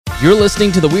You're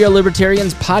listening to the We Are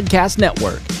Libertarians Podcast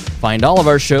Network. Find all of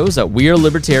our shows at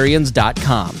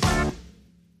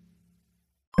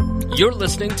wearelibertarians.com. You're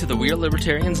listening to the We Are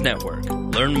Libertarians Network.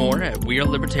 Learn more at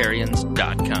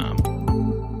wearelibertarians.com.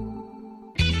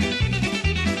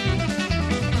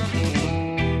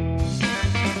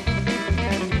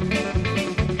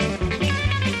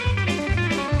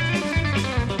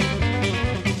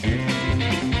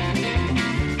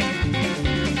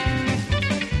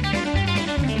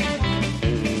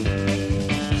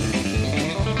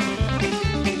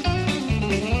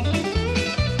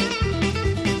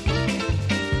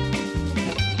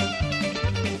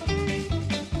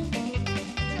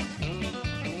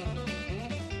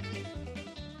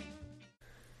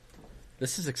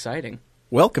 This is exciting.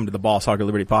 Welcome to the Boss Hog of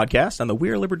Liberty podcast on the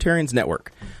We Are Libertarians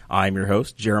Network. I'm your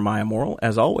host, Jeremiah Morrill.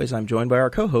 As always, I'm joined by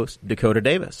our co-host, Dakota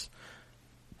Davis.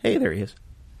 Hey, there he is.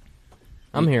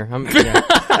 I'm here.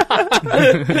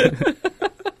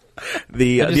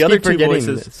 The other two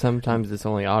voices. Sometimes it's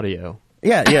only audio.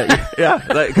 Yeah.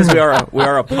 Because we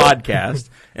are a podcast,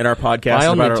 and our podcast is I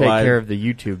only about our take lives. care of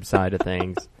the YouTube side of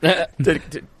things.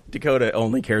 Dakota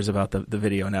only cares about the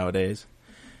video nowadays.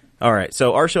 All right,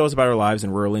 so our show is about our lives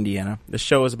in rural Indiana. This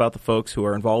show is about the folks who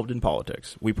are involved in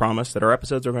politics. We promise that our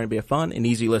episodes are going to be a fun and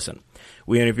easy listen.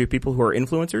 We interview people who are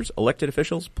influencers, elected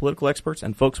officials, political experts,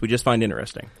 and folks we just find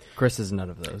interesting. Chris is none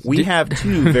of those. We have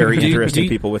two very interesting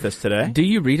people with us today. Do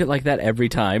you read it like that every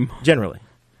time? Generally.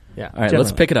 Yeah. All right,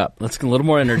 let's pick it up. Let's get a little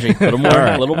more energy, a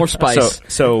little more spice.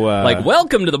 So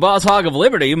welcome to the Boss Hog of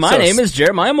Liberty. My name is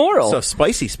Jeremiah Morrill. So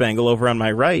Spicy Spangle over on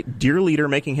my right, dear leader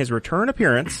making his return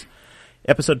appearance.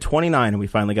 Episode 29, and we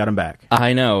finally got him back.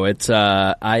 I know. It's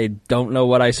I don't know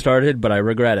what I started, but I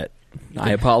regret it.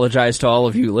 I apologize to all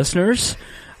of you listeners.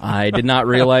 I did not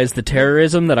realize the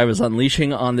terrorism that I was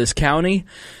unleashing on this county.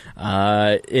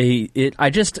 It's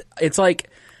like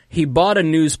he bought a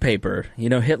newspaper. You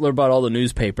know, Hitler bought all the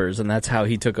newspapers, and that's how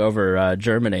he took over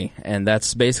Germany. And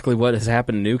that's basically what has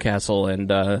happened in Newcastle.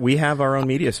 And we have our own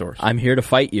media source. I'm here to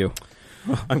fight you.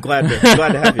 I'm glad to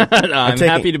have you. I'm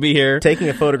happy to be here. Taking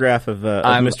a photograph of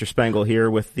Mr. Spangle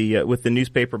here with the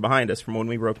newspaper behind us from when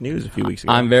we broke news a few weeks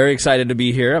ago. I'm very excited to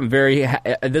be here. I'm very.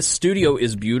 This studio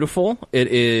is beautiful. It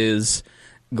is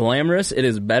glamorous. It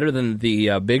is better than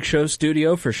the Big Show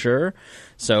studio for sure.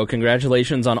 So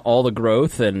congratulations on all the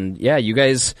growth. And yeah, you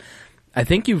guys. I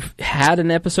think you've had an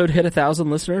episode hit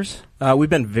 1,000 listeners. We've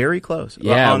been very close.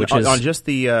 Yeah, on just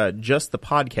the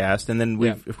podcast, and then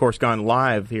we've of course gone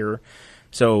live here.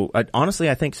 So honestly,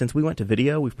 I think since we went to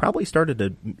video, we've probably started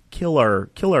to kill our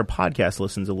podcast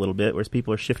listens a little bit, whereas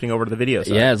people are shifting over to the video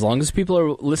side. Yeah, as long as people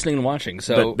are listening and watching.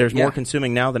 So but there's more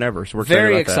consuming now than ever. So we're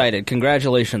very excited.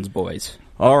 Congratulations, boys!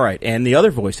 All right, and the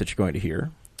other voice that you're going to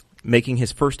hear, making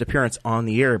his first appearance on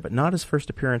the air, but not his first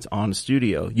appearance on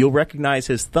studio. You'll recognize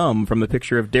his thumb from the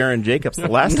picture of Darren Jacobs the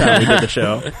last time we did the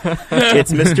show.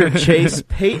 It's Mr. Chase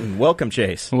Payton. Welcome,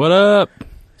 Chase. What up?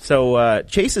 So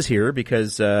Chase is here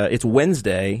because it's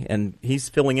Wednesday, and he's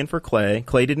filling in for Clay.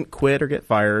 Clay didn't quit or get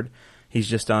fired. He's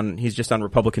just on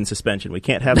Republican suspension. We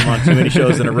can't have him on too many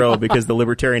shows in a row because the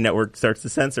Libertarian Network starts to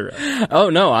censor us.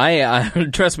 Oh no, I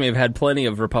trust me, I've had plenty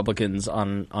of Republicans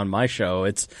on my show.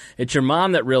 It's your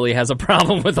mom that really has a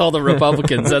problem with all the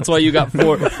Republicans. That's why you got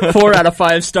four out of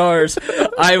 5 stars.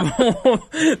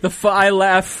 I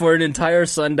laughed for an entire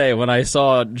Sunday when I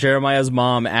saw Jeremiah's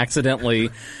mom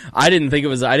accidentally. I didn't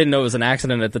know it was an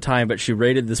accident at the time, but she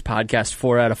rated this podcast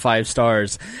 4 out of 5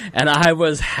 stars, and I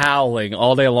was howling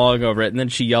all day long over it. And then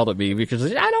she yelled at me because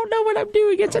I don't know what I'm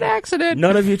doing. It's an accident.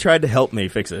 None of you tried to help me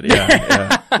fix it.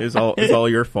 Yeah. It's all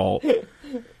your fault.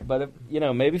 But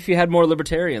maybe if you had more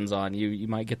libertarians on, you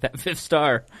might get that 5th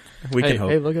star. We can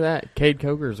hope. Hey, look at that. Cade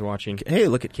Coger's watching. Hey,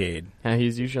 look at Cade.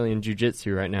 He's usually in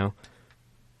jiu-jitsu right now.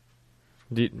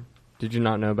 Did you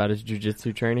not know about his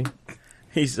jiu-jitsu training?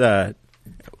 He's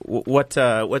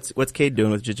what's Cade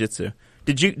doing with jiu-jitsu?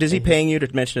 Is he paying you to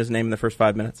mention his name in the first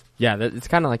 5 minutes? Yeah, it's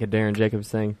kind of like a Darren Jacobs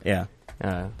thing. Yeah.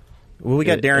 Well, we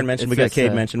got Darren mentioned, we got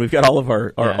Cade mentioned, we've got all of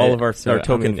our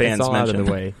token fans it's all mentioned. Out of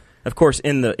the way. Of course,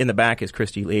 in the back is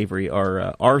Christy Lavery,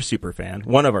 our super fan,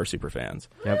 one of our super fans.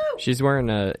 Yep, she's wearing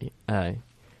a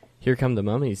 "Here Come the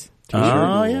Mummies" t-shirt.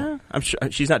 Oh yeah, I'm sure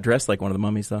she's not dressed like one of the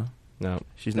mummies though. No,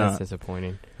 she's that's not.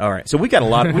 disappointing. All right, so we got a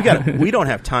lot. We don't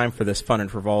have time for this fun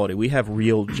and frivolity. We have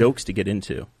real jokes to get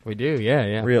into. We do,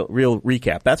 yeah. Real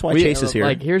recap. That's why Chase is here.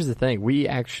 Like, here's the thing: we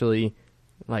actually,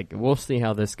 we'll see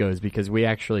how this goes because we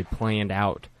actually planned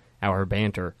out our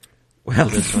banter. Well,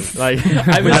 this one. Like,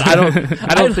 I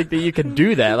don't think that you can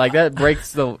do that. Like, that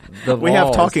breaks the we laws.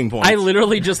 have talking points. I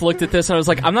literally just looked at this and I was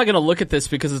like, I'm not going to look at this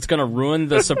because it's going to ruin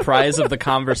the surprise of the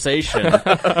conversation.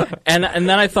 And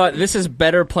then I thought, this is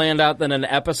better planned out than an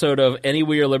episode of Any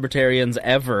We Are Libertarians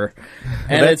ever.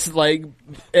 And it's like,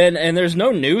 and there's no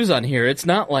news on here. It's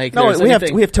not like no, there's we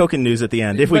anything, have token news at the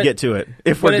end if we get to it.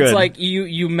 If we're but good. it's like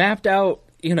you mapped out,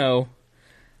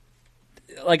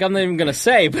 like I'm not even going to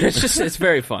say, but it's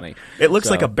very funny. It looks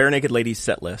like a Bare Naked Ladies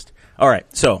set list. All right,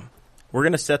 so we're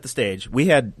going to set the stage. We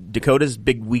had Dakota's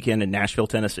big weekend in Nashville,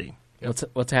 Tennessee.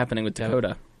 What's happening with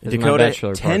Dakota?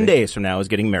 Dakota, 10 days from now, is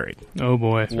getting married. Oh,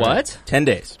 boy. What? 10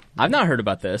 days. I've not heard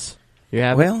about this. You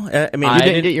have? Well, I mean, you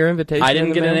didn't get your invitation. I didn't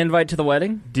in the get an mail? invite to the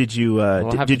wedding. did you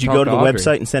have did to you talk go to the to Audrey.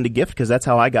 website and send a gift? Because that's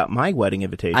how I got my wedding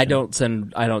invitation. I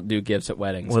don't do gifts at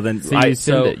weddings. Well, then So you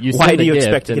send it. You why send do the you gift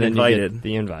expect to and get then you invited?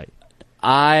 the invite.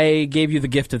 I gave you the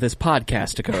gift of this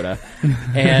podcast, Dakota,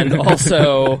 and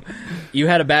also you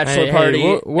had a bachelor party.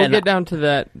 We'll and get down to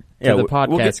that. Yeah, the we'll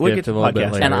podcast get gift to a the little bit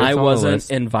podcast. later. and It's I on the wasn't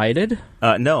list. invited.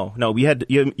 No, we had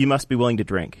you must be willing to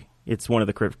drink. It's one of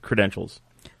the credentials.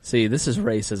 See, this is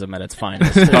racism at its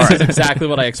finest. This is exactly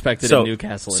what I expected in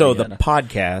Newcastle, So Indiana. the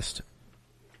podcast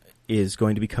is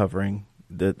going to be covering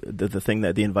the thing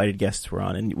that the invited guests were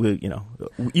on, and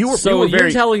you were So very,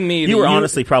 you're telling me you that were you-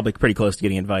 honestly probably pretty close to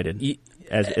getting invited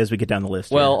as we get down the list.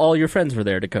 Well, here. all your friends were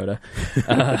there, Dakota.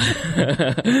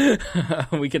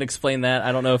 We can explain that.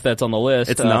 I don't know if that's on the list.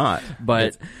 It's not.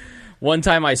 But one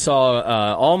time I saw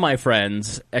all my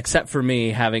friends, except for me,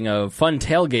 having a fun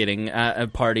tailgating at a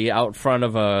party out front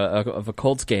of a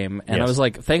Colts game, and I Yes. was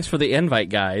like, "Thanks for the invite,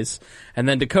 guys." And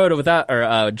then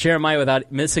Jeremiah,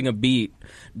 without missing a beat,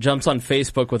 jumps on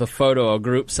Facebook with a photo, a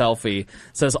group selfie,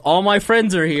 says, "All my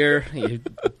friends are here." You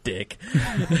dick.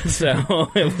 So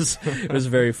it was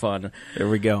very fun. There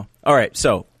we go. All right,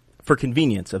 so for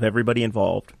convenience of everybody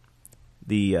involved,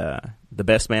 the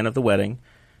best man of the wedding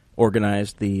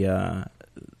organized the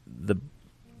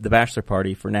bachelor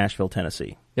party for Nashville,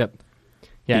 Tennessee. Yep.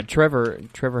 Yeah,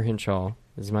 Trevor Hinshaw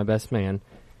is my best man,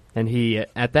 and he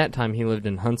at that time he lived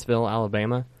in Huntsville,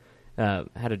 Alabama,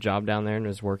 had a job down there and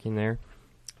was working there.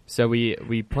 So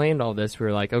we planned all this. We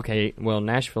were like, okay, well,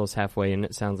 Nashville's halfway, and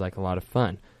it sounds like a lot of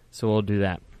fun, so we'll do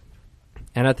that.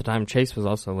 And at the time, Chase was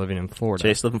also living in Florida.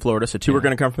 Chase lived in Florida, so two were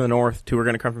going to come from the north, two were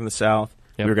going to come from the south.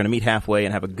 Yep. We were going to meet halfway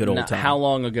and have a good old Now, time. how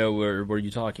long ago were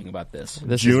you talking about this?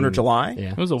 This June is or in- July?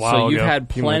 Yeah. It was a while So ago. you've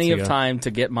had few plenty of months ago. time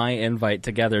to get my invite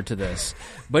together to this,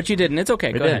 but you didn't. It's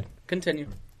okay. We Go did. ahead. Continue.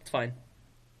 It's fine.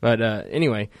 But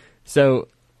anyway, so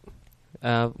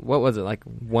what was it, like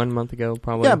 1 month ago?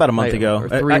 Probably. Yeah, about a month Like, ago. or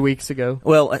 3 weeks ago.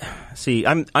 Well, see,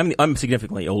 I'm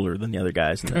significantly older than the other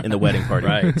guys in the wedding party,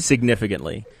 Right.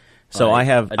 significantly. So Like I a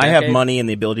have decade? money and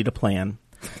the ability to plan.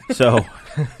 So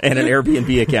and an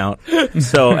Airbnb account.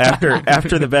 So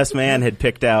after the best man had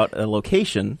picked out a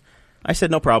location, I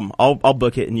said no problem. I'll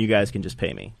book it and you guys can just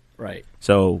pay me. Right.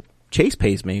 So Chase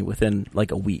pays me within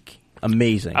like a week.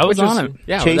 Amazing. I was Which on it.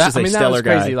 Yeah, Chase that, is a I mean, that stellar was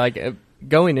crazy. guy. Like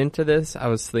going into this, I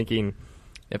was thinking,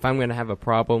 if I'm going to have a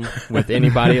problem with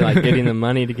anybody, like getting the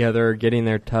money together, or getting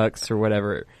their tux or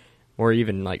whatever, or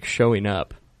even like showing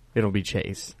up, it'll be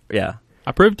Chase. Yeah.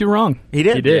 I proved you wrong. He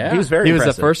did. He did. Yeah. He was very He was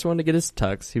impressive. the first one to get his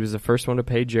tux. He was the first one to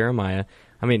pay Jeremiah.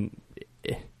 I mean,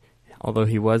 although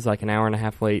he was like an hour and a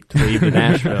half late to leave to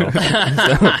Nashville.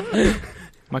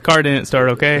 My car didn't start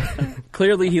okay.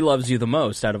 Clearly, he loves you the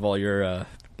most out of all your.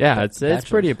 Yeah, it's Bachelors.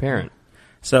 pretty apparent.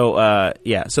 So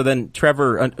so then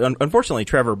Trevor, unfortunately,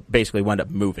 Trevor basically wound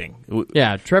up moving.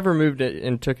 Yeah, Trevor moved it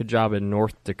and took a job in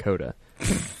North Dakota.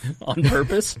 On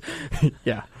purpose.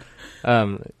 Yeah.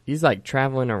 He's like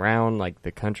traveling around like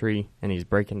the country, and he's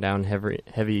breaking down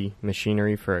heavy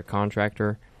machinery for a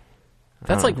contractor.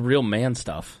 That's like real man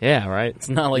stuff. Yeah, right. It's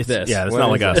not like this. Yeah, it's What not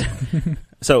like is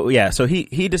us. So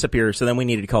he disappears. So then we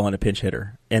needed to call in a pinch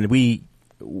hitter, and we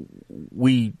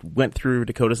went through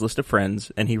Dakota's list of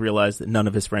friends, and he realized that none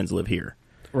of his friends live here.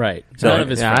 Right. So- None of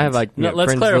his Yeah, friends. I have, like, No, yeah, let's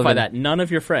friends clarify living- that. None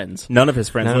of your friends. None of his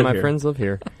friends None live of my here. friends live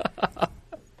here.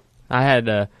 I had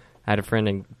a friend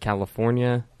in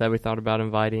California that we thought about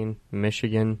inviting,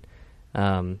 Michigan.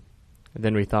 Then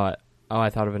we thought, I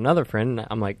thought of another friend.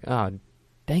 I'm like, oh,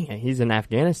 dang it, he's in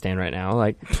Afghanistan right now.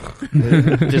 Like,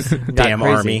 it just got Damn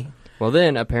crazy. army. Well,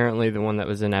 then apparently the one that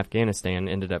was in Afghanistan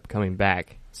ended up coming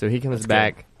back. So he comes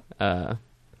back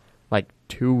like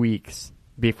 2 weeks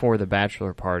before the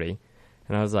bachelor party.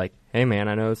 And I was like, hey, man,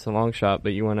 I know it's a long shot,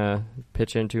 but you want to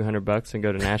pitch in $200 and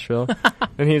go to Nashville?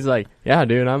 And he's like, yeah,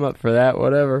 dude, I'm up for that,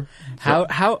 whatever.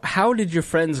 How did your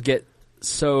friends get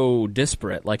so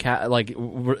disparate? Like,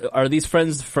 are these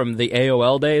friends from the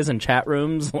AOL days and chat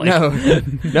rooms? Like,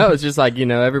 No, it's just like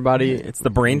everybody. It's the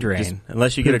brain drain.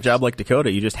 Unless you get a job like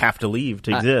Dakota, you just have to leave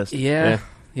to exist. Yeah.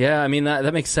 I mean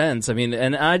that makes sense. I mean,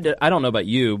 and I don't know about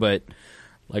you, but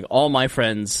like all my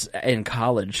friends at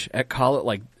college,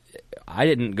 like I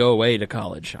didn't go away to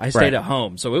college. I stayed at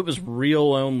home, so it was real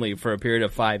lonely for a period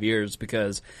of 5 years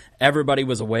because everybody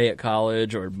was away at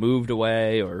college or moved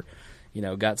away or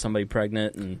got somebody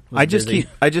pregnant and was busy.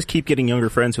 I just keep getting younger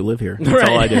friends who live here. That's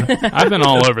all I do. I've been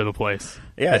all over the place.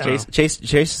 Yeah,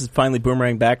 Chase is finally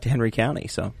boomerang back to Henry County.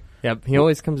 So Yep, he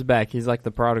always comes back. He's like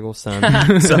the prodigal son.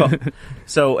 and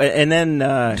then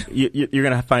you're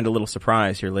gonna find a little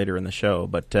surprise here later in the show,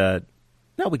 but.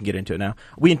 No, we can get into it now.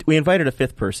 We invited a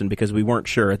fifth person because we weren't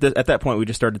sure. At that point, we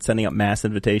just started sending up mass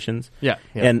invitations. Yeah.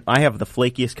 And I have the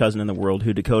flakiest cousin in the world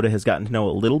who Dakota has gotten to know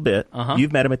a little bit.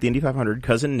 You've met him at the Indy 500,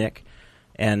 cousin Nick.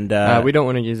 And we don't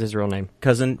want to use his real name.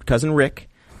 Cousin Rick.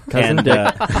 Cousin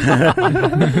Dick.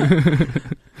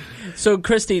 So,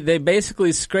 Christy, they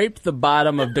basically scraped the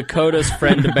bottom of Dakota's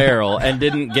friend barrel and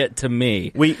didn't get to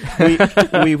me. Once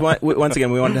again, we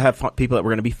wanted to have people that were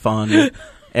going to be fun.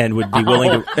 And would be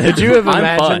willing to. Could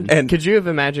you have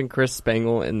imagined Chris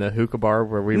Spangle in the hookah bar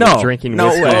where we were drinking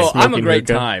whiskey? Oh, I'm a great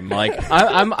time. Like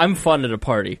I'm fun at a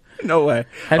party. No way.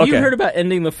 Have you heard about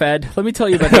ending the Fed? Let me tell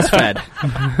you about this Fed.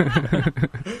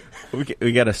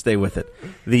 We got to stay with it.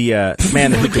 The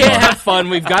man. We can't have fun.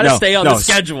 We've got to stay on the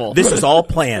schedule. This is all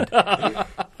planned.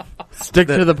 Stick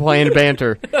to the planned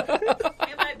banter.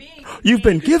 You've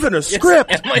been given a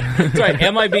script. That's right.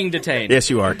 Am I being detained? Yes,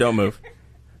 you are. Don't move.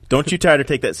 Don't you try to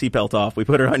take that seatbelt off. We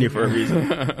put her on you for a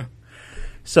reason.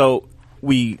 So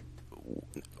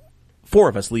four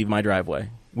of us leave my driveway.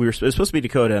 It was supposed to be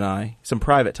Dakota and I, some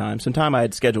private time, some time I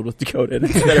had scheduled with Dakota, and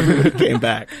instead everybody came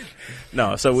back.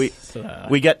 No, so we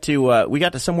got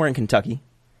to somewhere in Kentucky,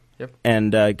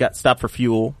 and got stopped for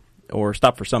fuel or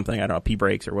stopped for something. I don't know, pee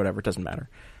breaks or whatever. It doesn't matter.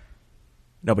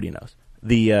 Nobody knows.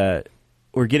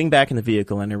 We're getting back in the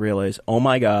vehicle, and I realize, oh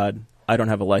my God, I don't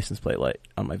have a license plate light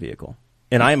on my vehicle.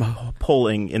 And I am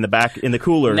pulling in the back, in the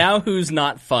cooler. Now who's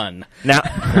not fun? Now,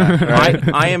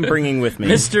 I am bringing with me...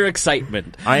 Mr.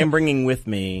 Excitement. I am bringing with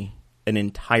me an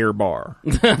entire bar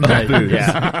of booze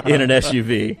in an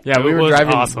SUV. Yeah, we were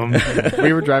driving. Awesome.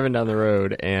 We were driving down the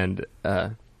road, and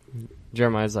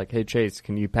Jeremiah's like, "Hey, Chase,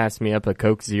 can you pass me up a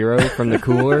Coke Zero from the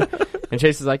cooler?" And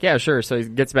Chase is like, "Yeah, sure." So he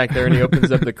gets back there, and he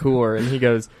opens up the cooler, and he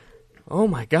goes... Oh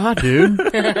my God, dude.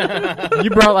 You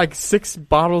brought like 6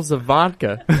 bottles of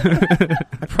vodka.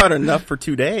 I brought enough for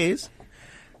 2 days.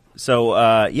 So,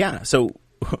 So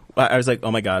I was like,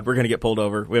 oh my God, we're going to get pulled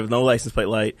over. We have no license plate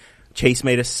light. Chase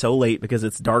made us so late because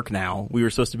it's dark now. We were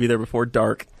supposed to be there before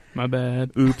dark. My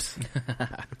bad. Oops.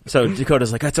 So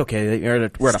Dakota's like, that's okay. We're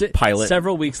at a pilot.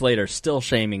 Several weeks later, still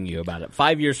shaming you about it.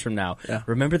 5 years from now,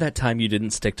 remember that time you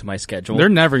didn't stick to my schedule? They're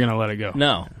never going to let it go.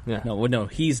 No.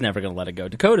 He's never going to let it go.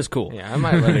 Dakota's cool. Yeah, I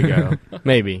might let it go.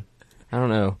 Maybe. I don't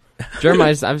know.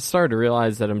 I've started to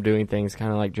realize that I'm doing things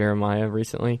kind of like Jeremiah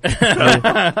recently. And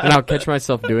I'll catch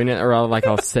myself doing it, or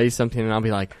I'll say something and I'll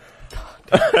be like,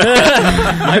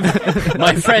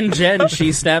 my friend Jen,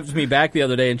 she snapped me back the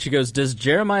other day, and she goes, "Does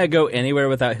Jeremiah go anywhere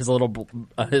without his little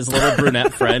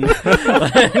brunette friend?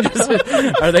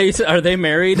 Are they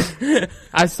married?"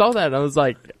 I saw that. And I was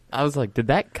like, did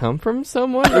that come from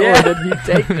someone, or did he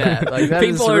take that? Like, that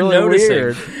People is are really noticing.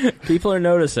 weird. People are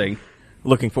noticing.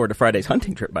 Looking forward to Friday's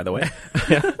hunting trip, by the way.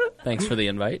 Thanks for the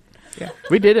invite. Yeah.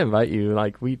 We did invite you.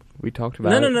 Like, we talked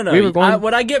about it. No. We were going...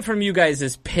 what I get from you guys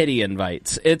is pity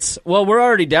invites. We're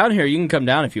already down here. You can come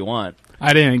down if you want.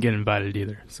 I didn't get invited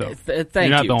either, so thank you're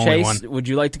not you. the only Chase, one. Would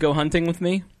you like to go hunting with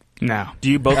me? No. Do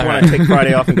you both want to take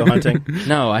Friday off and go hunting?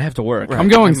 No, I have to work. I'm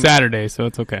going Saturday, so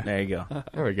it's okay. There you go.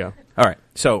 There we go. All right.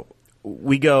 So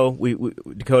we go.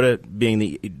 Dakota, being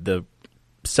the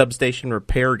substation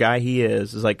repair guy he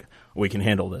is like, we can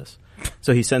handle this.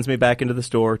 So he sends me back into the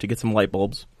store to get some light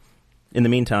bulbs. In the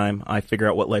meantime, I figure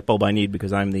out what light bulb I need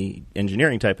because I'm the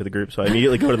engineering type of the group. So I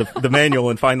immediately go to the manual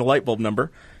and find the light bulb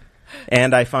number.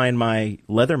 And I find my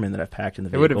Leatherman that I've packed in the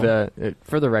vehicle. It would have,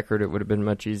 for the record, it would have been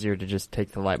much easier to just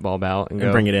take the light bulb out and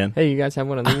go, bring it in. Hey, you guys have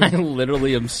one of these? I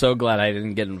literally am so glad I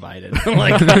didn't get invited.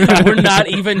 Like, we're not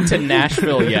even to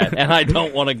Nashville yet, and I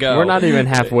don't want to go. We're not even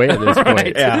halfway at this point.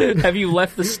 Right. Yeah. Have you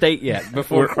left the state yet?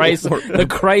 Before the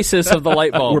crisis of the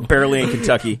light bulb. We're barely in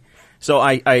Kentucky. So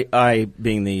I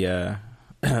being the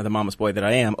mama's boy that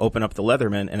I am, open up the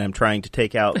Leatherman, and I'm trying to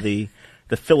take out the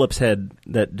the Phillips head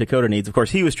that Dakota needs. Of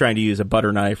course, he was trying to use a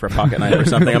butter knife or a pocket knife or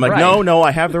something. I'm like, Right. no,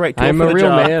 I have the right tool I'm for a the real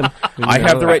job. man. I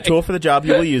have the right tool for the job.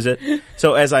 You will use it.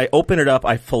 So as I open it up,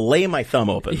 I fillet my thumb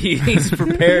open. He's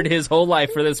prepared his whole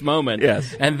life for this moment.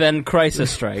 Yes. And then crisis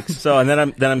strikes. So and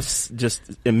then I'm just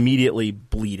immediately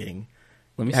bleeding.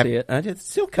 Let me see it. It's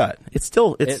still cut. It's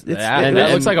still it's that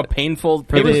looks like a painful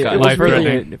For paper the, cut. it was Life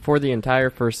threatening. for the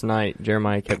entire first night,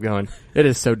 Jeremiah kept going, it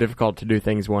is so difficult to do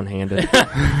things one-handed.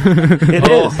 It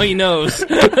Oh, is. he knows.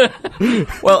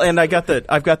 Well, and I've got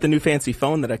the new fancy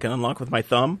phone that I can unlock with my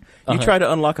thumb. You try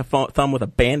to unlock a thumb with a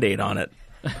Band-Aid on it.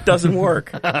 Doesn't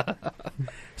work.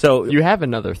 So You have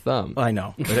another thumb. I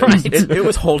know. It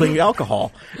was holding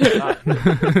alcohol.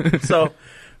 So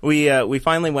we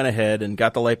finally went ahead and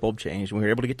got the light bulb changed, and we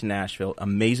were able to get to Nashville.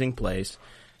 Amazing place.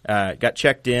 Got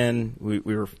checked in. We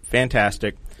were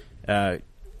fantastic.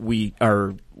 We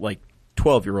are like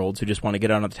 12-year-olds who just want to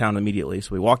get out of town immediately. So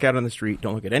we walk out on the street,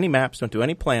 don't look at any maps, don't do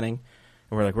any planning,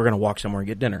 and we're like, we're going to walk somewhere and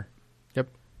get dinner. Yep,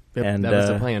 And that was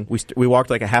the plan. We walked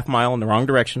like a half mile in the wrong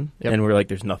direction, Yep. and we were like,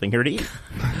 there's nothing here to eat.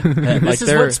 This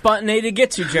is what spontaneity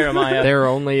gets you, Jeremiah. There are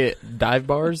only dive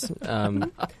bars.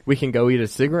 We can go eat a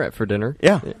cigarette for dinner.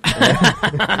 Yeah.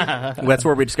 That's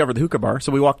where we discovered the hookah bar.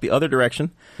 So we walked the other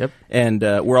direction. Yep. And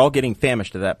we're all getting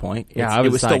famished at that point. Yeah, It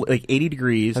was still like 80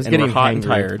 degrees, I was and we're getting hot and hangry.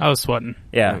 tired. I was sweating.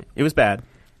 Yeah, Right. it was bad.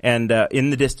 And in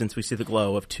the distance, we see the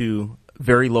glow of two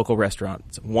very local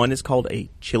restaurants. One is called a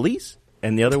Chili's,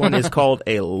 and the other one is called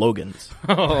a Logan's.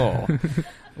 Oh.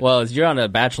 Well, as you're on a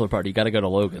bachelor party, you got to go to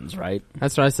Logan's, right?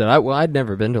 That's what I said. I'd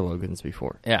never been to Logan's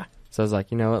before. Yeah. So I was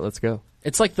like, you know what, let's go.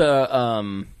 It's like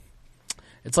the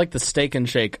Steak and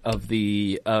Shake of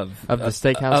the steakhouse of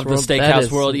world. the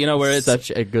steakhouse world. You know, where it's such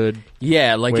a good.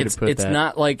 yeah, like way to it's put that.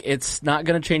 not like it's not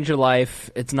going to change your life.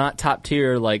 It's not top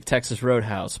tier like Texas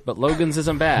Roadhouse, but Logan's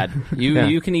isn't bad. Yeah.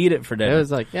 You can eat it for It dinner.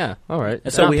 was like, yeah, all right.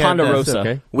 It's So not we had, Ponderosa. It's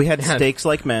okay. We had steaks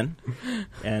like men.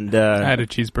 And I had a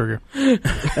cheeseburger.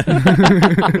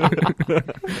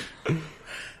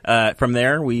 from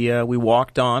there, we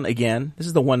walked on again. This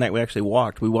is the one night we actually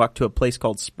walked. We walked to a place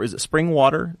called is it Spring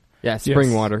Water? Yeah, spring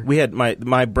Yes. water. We had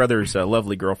my brother's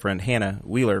lovely girlfriend, Hannah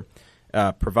Wheeler,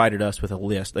 provided us with a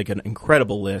list, like an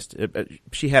incredible list.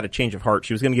 She had a change of heart.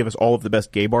 She was going to give us all of the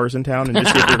best gay bars in town and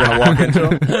just see if we were going to walk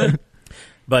into them.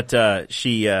 But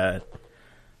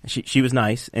she was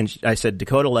nice, and I said,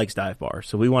 Dakota likes dive bars,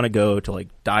 so we want to go to like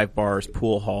dive bars,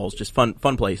 pool halls, just fun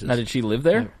places. Now, did she live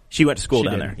there? She went to school She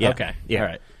down did. there. Yeah. Okay. Yeah. All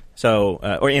right. So,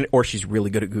 or she's really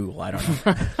good at Google. I don't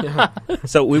know.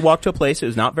 So we walked to a place. It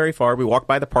was not very far. We walked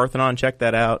by the Parthenon, checked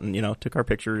that out, and took our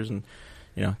pictures, and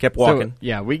kept walking. So,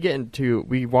 yeah,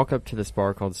 we walk up to this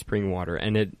bar called Spring Water,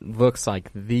 and it looks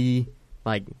like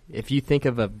if you think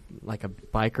of a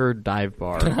biker dive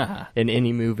bar in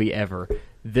any movie ever,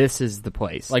 this is the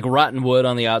place. Like rotten wood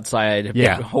on the outside,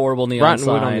 Yeah. horrible neon rotten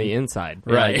sign. wood on the inside.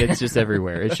 Yeah, Right. it's just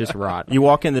everywhere. It's just rot. You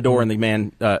walk in the door, and the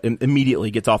man immediately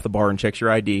gets off the bar and checks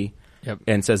your ID. Yep.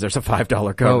 And says there's a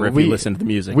 $5 cover if you listen to the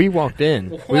music. We walked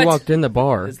in. We What? walked in the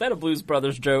bar. Is that a Blues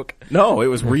Brothers joke? No, it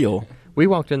was real. We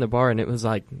walked in the bar, and it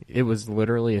was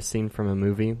literally a scene from a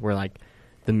movie where like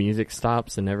the music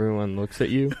stops and everyone looks at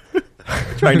you,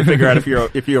 Trying to figure out if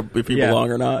you Yeah.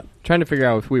 belong or not. trying to figure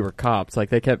out if we were cops. Like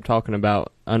they kept talking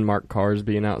about unmarked cars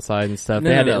being outside and stuff. No,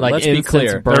 They had no, like let's be incense clear.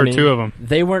 There were burning. two of them.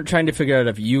 They weren't trying to figure out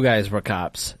if you guys were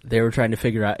cops. They were trying to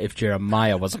figure out if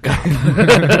Jeremiah was a cop.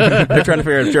 They're trying to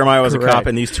figure out if Jeremiah was a Correct. cop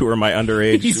and these two are my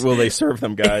underage. He's- Will they serve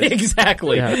them, guys?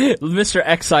 Exactly. Yeah. Mr.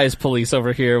 Excise Police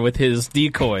over here with his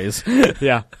decoys.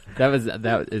 Yeah,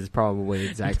 that is probably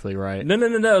exactly right.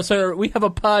 No, sir. We have a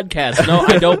podcast. No,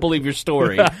 I don't believe your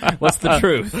story. What's the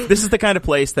truth? This is the kind of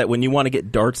place that when you want to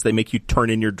get darts, they make you turn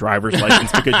in your driver's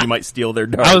license because you might steal their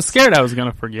darts. I was scared I was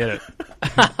going to forget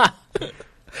it.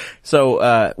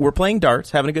 So we're playing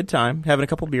darts, having a good time, having a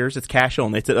couple beers. It's cash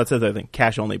only. That's the other thing,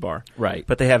 cash only bar. Right.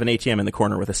 But they have an ATM in the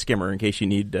corner with a skimmer in case you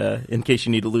need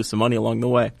to lose some money along the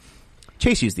way.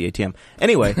 Chase used the ATM.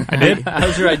 Anyway, I did.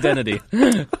 How's your identity?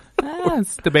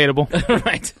 It's debatable.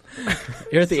 Right.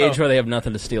 You're at the age where they have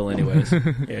nothing to steal anyways.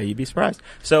 yeah, you'd be surprised.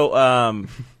 So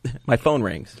my phone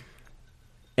rings,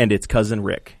 and it's cousin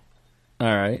Rick.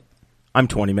 All right. I'm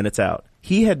 20 minutes out.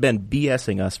 He had been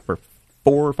BSing us for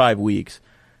 4 or 5 weeks.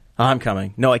 I'm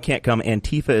coming. No, I can't come.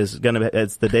 Antifa is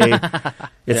it's the day.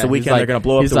 It's the weekend. They're going to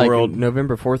blow up the world.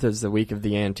 November 4th is the week of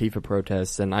the Antifa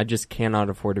protests, and I just cannot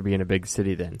afford to be in a big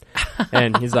city then.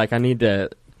 And he's like, I need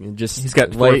to just. He's got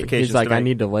he's fortifications like, to I make.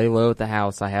 need to lay low at the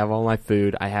house. I have all my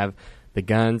food. I have the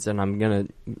guns, and I'm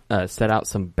gonna set out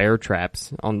some bear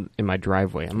traps in my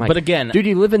driveway. I'm like, But again- dude,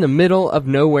 you live in the middle of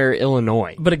nowhere,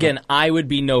 Illinois. But again, I would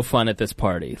be no fun at this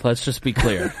party. Let's just be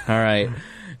clear. All right.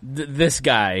 This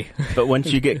guy. But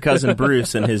once you get cousin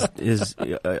Bruce and his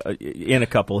in a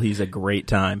couple, he's a great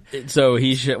time. So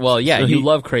he should. Well, yeah, So you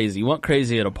love crazy. You want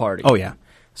crazy at a party. Oh yeah.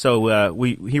 So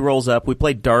he rolls up. We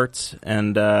played darts,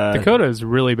 and Dakota is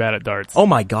really bad at darts. oh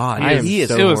my god, I am he is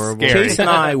so It was horrible. scary. Chase and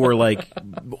I were like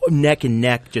neck and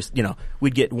neck. Just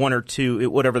we'd get one or two,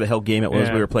 whatever the hell game it was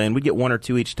Yeah. we were playing. We'd get one or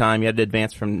two each time. You had to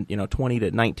advance from 20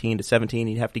 to 19 to 17.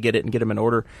 You'd have to get it and get them in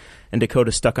order. And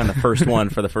Dakota stuck on the first one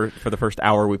for the first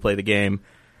hour we played the game.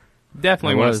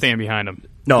 Definitely It want to was. stand behind him.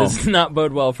 No, Does not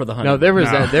bode well for the honey. No, there was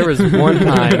No. there was one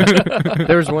time.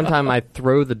 There was one time I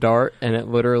throw the dart and it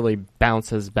literally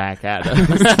bounces back at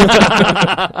us.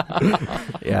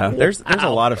 yeah. There's a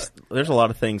lot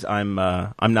of things I'm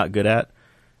not good at.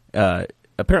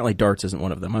 Apparently, darts isn't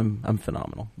one of them. I'm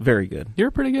phenomenal, very good.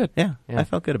 You're pretty good. Yeah, Yeah. I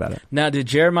felt good about it. Now, did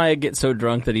Jeremiah get so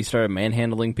drunk that he started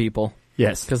manhandling people?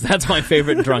 Yes, Because that's my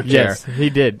favorite drunk yes, Jer. he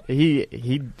did.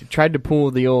 He tried to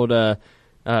pull the old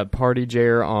party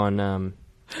Jer on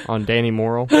Danny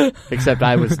Morrill, except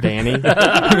I was Danny.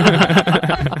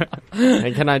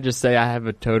 And can I just say I have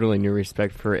a totally new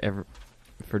respect for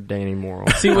Danny Morrill.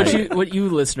 See, what you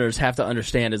listeners have to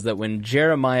understand is that when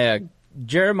Jeremiah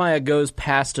goes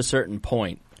past a certain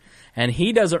point, and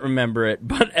he doesn't remember it,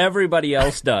 but everybody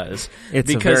else does, It's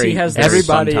a because very- he has very this,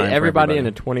 fun Everybody, time for everybody in a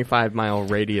everybody. 25-mile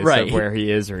radius Right. of where he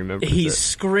is remembers he's it.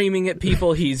 screaming at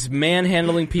people. He's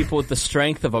manhandling people with the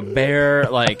strength of a bear.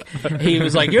 Like he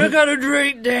was like, "You're gonna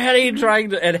drink, Daddy,"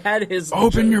 trying to, and had his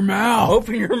Open your mouth.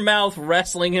 open your mouth,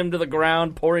 wrestling him to the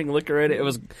ground, pouring liquor in it. It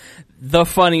was the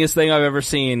funniest thing I've ever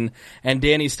seen. And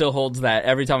Danny still holds that.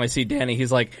 Every time I see Danny,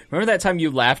 he's like, "Remember that time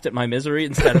you laughed at my misery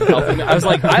instead of helping me?" I was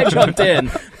like, I jumped in,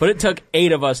 but it took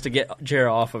 8 of us to get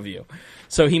Jared off of you.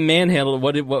 So he manhandled.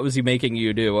 What was he making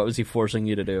you do? What was he forcing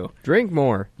you to do? Drink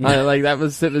more. Like it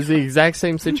was the exact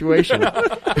same situation.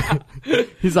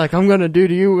 He's like, I'm gonna do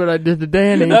to you what I did to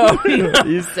Danny.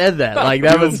 He said that. Like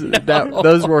that was that.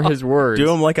 Those were his words. Do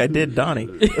him like I did Donnie.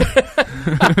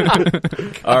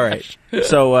 All right.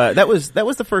 So that was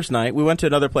the first night. We went to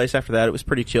another place after that. It was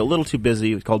pretty chill. A little too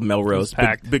busy. It was called Melrose,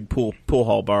 packed. big pool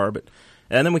hall bar.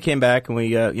 And then we came back and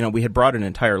we we had brought an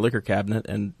entire liquor cabinet,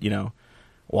 and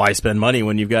why spend money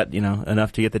when you've got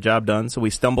enough to get the job done? So we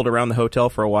stumbled around the hotel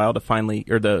for a while to finally,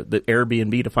 or the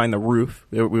Airbnb, to find the roof.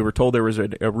 We were told there was a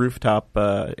rooftop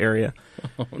area.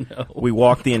 Oh no! We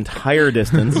walked the entire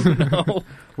distance.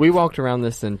 We walked around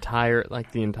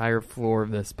the entire floor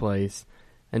of this place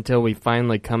until we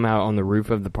finally come out on the roof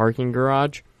of the parking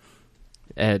garage.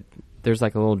 There's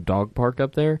like a little dog park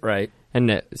up there, Right.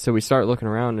 and so we start looking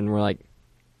around and we're like,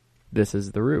 "This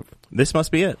is the roof. This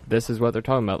must be it. This is what they're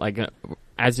talking about." Like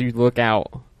as you look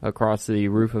out across the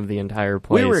roof of the entire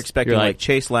place, We were expecting you're like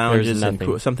Chase lounges "There's and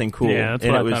nothing." something cool. Yeah, that's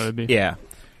and what it I was, thought it would be. Yeah.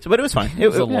 So, but it was fine. It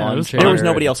was a Yeah, lawn it was chair. fun. There was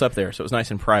nobody else up there, so it was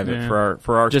nice and private Yeah.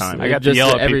 for our Just- time. I got to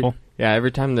yell at people. Yeah, every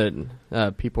time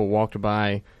that people walked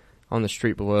by on the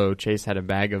street below, Chase had a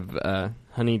bag of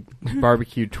honey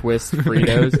barbecue twist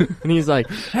Fritos, and he's like,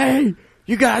 "Hey,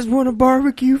 you guys want a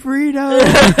barbecue Frito?"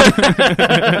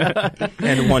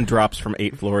 And one drops from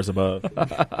 8 floors above.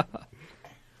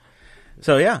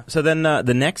 So yeah. So then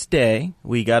the next day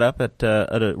we got up at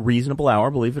a reasonable hour,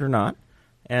 believe it or not,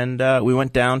 and we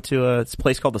went down to this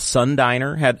place called the Sun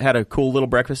Diner. Had a cool little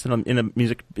breakfast in a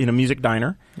music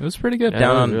diner It was pretty good. Yeah.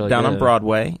 down that on was really down on good.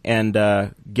 Broadway, and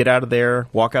get out of there,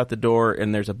 walk out the door,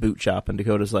 and there's a boot shop. And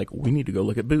Dakota's like, "We need to go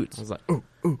look at boots." I was like,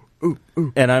 "Ooh."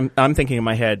 And I'm thinking in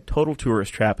my head, total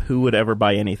tourist trap. Who would ever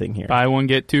buy anything here? Buy one,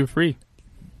 get 2 free.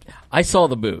 I saw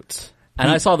the boots. And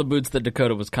I saw the boots that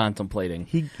Dakota was contemplating.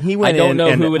 He went I don't in know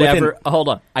and who would within- ever. Hold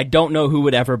on. I don't know who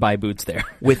would ever buy boots there.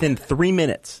 Within 3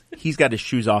 minutes, he's got his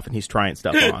shoes off and he's trying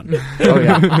stuff on. Oh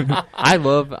yeah, I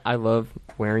love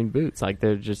wearing boots. Like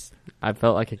they're just. I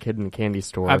felt like a kid in a candy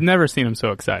store. I've never seen him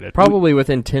so excited. Probably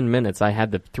within 10 minutes, I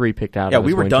had the 3 picked out. Yeah, I was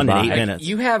we were going to done in buy. 8 minutes.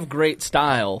 You have great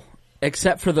style,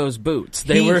 except for those boots.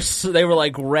 They were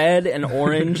like red and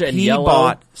orange and he yellow.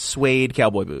 bought suede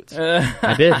cowboy boots.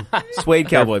 I did. Suede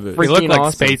cowboy boots. They look freaking like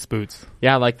awesome. space boots.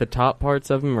 Yeah, like the top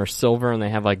parts of them are silver and they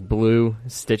have like blue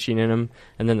stitching in them,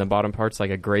 and then the bottom part's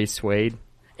like a gray suede.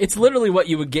 It's literally what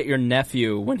you would get your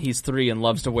nephew when he's 3 and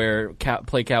loves to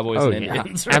play Cowboys and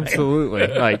Indians. Right? Absolutely.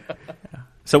 Like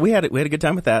So we had a good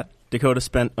time with that. Dakota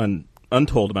spent an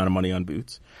untold amount of money on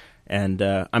boots, and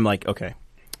I'm like, okay,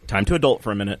 time to adult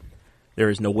for a minute. There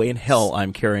is no way in hell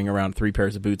I'm carrying around 3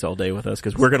 pairs of boots all day with us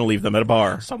because we're going to leave them at a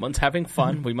bar. Someone's having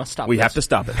fun. We must stop. We this. have to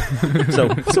stop it.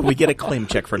 So we get a claim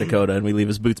check for Dakota, and we leave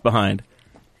his boots behind.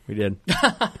 we did.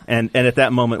 And at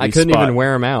that moment, I we couldn't spot, even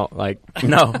wear them out. Like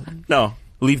No,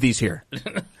 leave these here.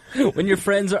 When your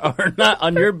friends are not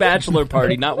on your bachelor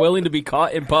party, not willing to be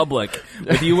caught in public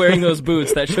with you wearing those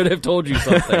boots, that should have told you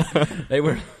something. They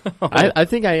were. I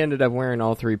think I ended up wearing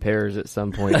all 3 pairs at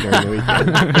some point during the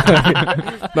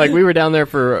weekend. Like we were down there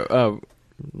for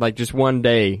like just one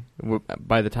day.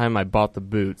 By the time I bought the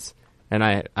boots, and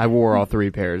I wore all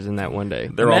 3 pairs in that one day.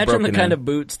 They're all Imagine broken the kind in. of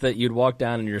boots that you'd walk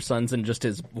down and your son's in just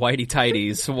his whitey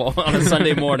tighties on a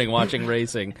Sunday morning watching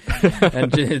racing,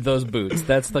 and those boots.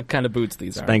 That's the kind of boots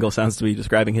these are. Spangle sounds to be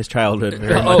describing his childhood.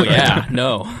 Very Oh much. yeah,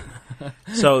 no.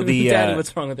 So the Daddy,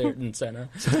 what's wrong with Ayrton Senna?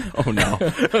 oh no,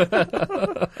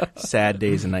 sad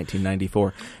days in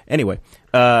 1994. Anyway,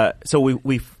 so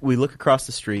we look across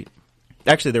the street.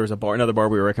 Actually, there was another bar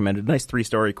we were recommended. Nice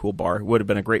 3-story, cool bar. It would have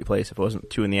been a great place if it wasn't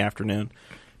 2 PM.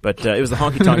 But it was the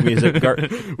honky tonk music.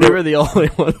 We were the only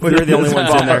ones. We were the only ones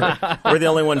in there. We're the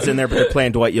only ones in there, but they're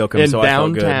playing Dwight Yoakam. So I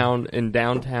felt good. In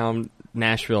downtown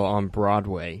Nashville on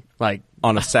Broadway, like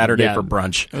On a Saturday Yeah. for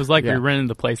brunch. It was like Yeah. we rented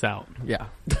the place out. yeah.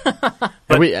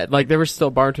 But we like there were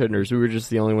still bartenders. We were just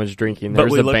the only ones drinking. There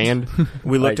But was we a looked- band.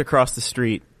 We looked Like- across the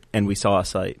street and we saw a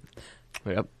sight.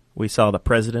 Yep. We saw the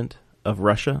president of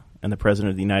Russia and the president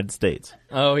of the United States,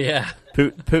 Oh yeah.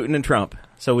 Putin and Trump.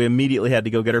 So we immediately had to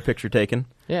go get our picture taken.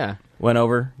 Yeah. Went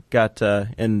over, got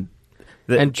and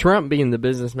Trump, being the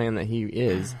businessman that he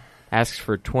is, asks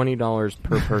for $20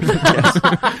 per person.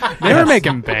 They were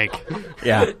making bank.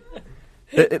 yeah.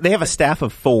 They have a staff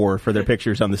of 4 for their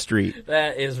pictures on the street,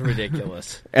 That is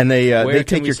ridiculous. and they Where can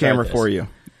take we your start camera this? for you.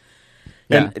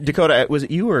 Yeah. And Dakota, was it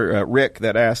you or Rick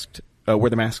that asked where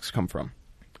the masks come from?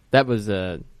 That was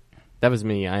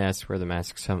me. I asked where the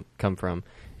masks come from,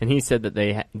 and he said that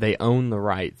they own the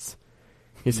rights.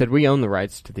 He said we own the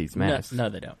rights to these masks. No,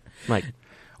 they don't. Like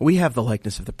We have the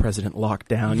likeness of the president locked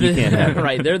down. You can't have it.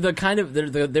 Right. They're the kind of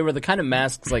they were the kind of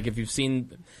masks, like if you've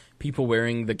seen people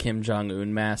wearing the Kim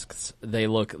Jong-un masks, they're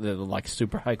like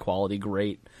super high quality,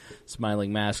 great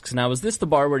smiling masks. Now, was this the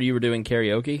bar where you were doing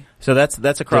karaoke? So that's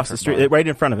across the Different street, bar. right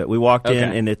in front of it. We walked in,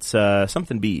 Okay. and it's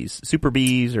something bees, super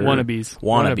bees or Wannabes.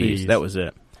 Wannabes. That was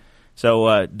it.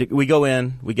 So we go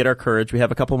in, we get our courage, we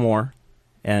have a couple more,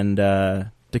 and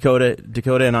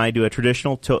Dakota and I do a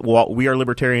traditional We Are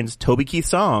Libertarians Toby Keith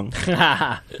song.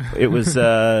 It was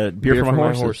beer for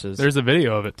my horses. There's a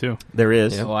video of it too. There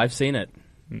is, Oh, I've seen it.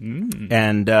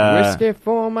 and whiskey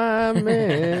for my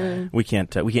man. we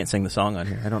can't sing the song on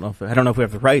here. I don't know if we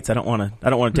have the rights. I don't want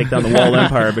to take down the Wall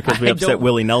Empire because we I upset don't-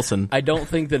 Willie Nelson. I don't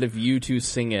think that if you two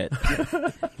sing it,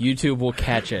 YouTube will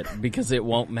catch it because it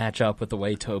won't match up with the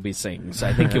way Toby sings.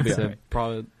 I think you'll be all right.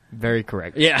 Probably very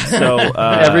correct. Yeah. So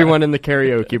Everyone in the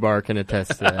karaoke bar can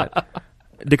attest to that.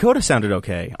 Dakota sounded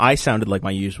okay. I sounded like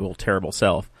my usual terrible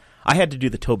self. I had to do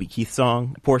the Toby Keith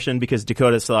song portion because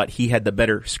Dakota thought he had the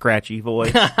better scratchy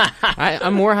voice.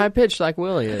 I'm more high pitched like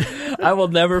Willie is. I will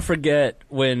never forget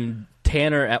when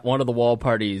Tanner at one of the wall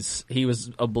parties, he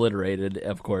was obliterated,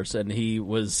 of course, and he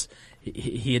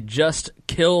had just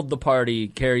killed the party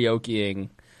karaokeing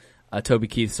a Toby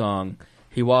Keith song.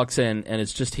 He walks in, and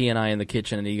it's just he and I in the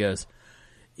kitchen, and he goes,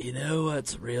 "You know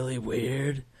what's really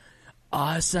weird?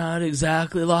 I sound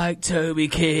exactly like Toby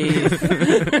Keith."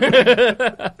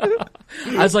 I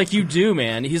was like, "You do,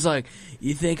 man." He's like,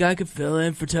 "You think I could fill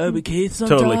in for Toby Keith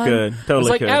sometime?" Totally could. I was Totally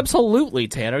like, could. "Absolutely,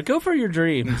 Tanner. Go for your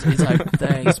dreams." He's like,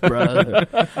 "Thanks, brother."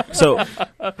 So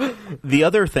the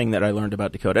other thing that I learned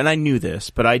about Dakota, and I knew this,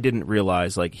 but I didn't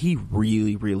realize, like, he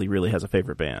really, really, really has a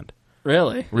favorite band.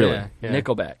 Really? Really? Yeah.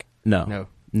 Nickelback. No.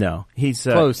 He's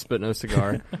Close, but no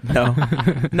cigar.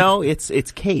 no.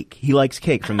 It's Cake. He likes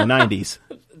Cake from the 90s.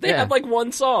 They Yeah. have like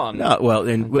one song. No, well,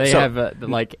 and They so, have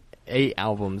like 8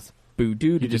 albums. Boo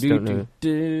doo You just don't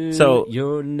know. So-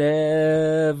 you're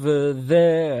never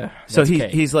there. So That's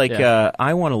Cake. he's like, Yeah.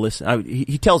 I want to listen.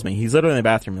 He tells me, he's literally in the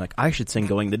bathroom, like, I should sing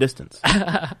Going the Distance.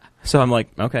 So I'm like,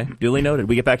 okay, duly noted.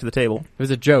 We get back to the table. It was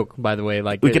a joke, by the way.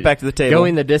 Like We get back to the table.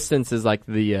 Going the Distance is like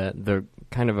the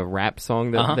kind of a rap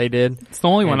song that they did. It's the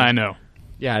only one And- I know.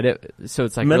 Yeah, so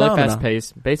it's like Phenomena. really fast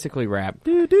paced, basically rap.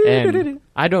 And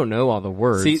I don't know all the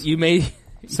words. See, you may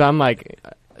So I'm like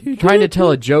trying to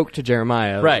tell a joke to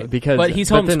Jeremiah, right Because but he's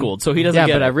then- homeschooled, so he doesn't Yeah,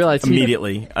 get but it. I realized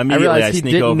Immediately, I I he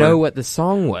sneak didn't over. know what the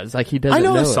song was. Like he doesn't I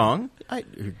know the it. song.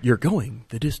 You're Going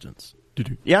the Distance.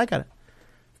 Yeah, I got it.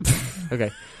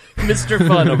 Okay, Mr.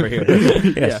 Fun over here.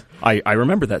 Yes, I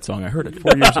remember that song. I heard it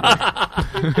 4 years ago.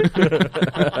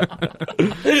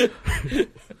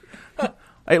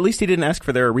 At least he didn't ask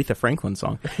for their Aretha Franklin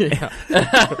song.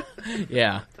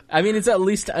 Yeah, I mean it's at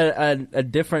least a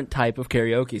different type of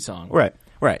karaoke song.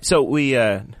 Right. So we,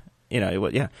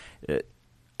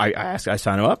 I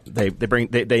sign them up.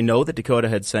 They know that Dakota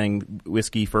had sang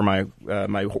whiskey for my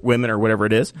my women or whatever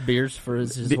it is. Beers for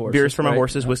his horses. Beers for my right?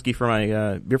 horses, whiskey for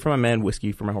my beer for my men,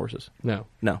 whiskey for my horses. No.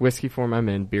 No. Whiskey for my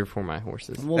men, beer for my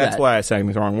horses. Well, That's why I sang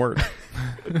the wrong word.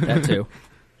 that too.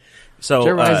 So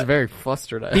Jeremiah's very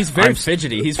flustered. He's very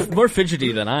fidgety. He's more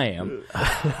fidgety than I am.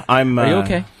 I'm. Are you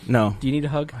okay? No. Do you need a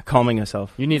hug? Calming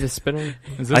myself. You need a spinner?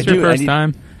 Is this your first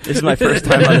time? This is my first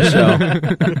time on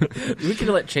the show. We could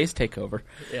let Chase take over.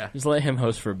 Yeah. Just let him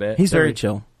host for a bit. He's very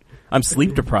chill. I'm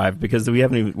sleep deprived because we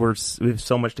have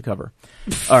so much to cover.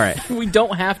 All right. We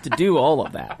don't have to do all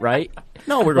of that, right?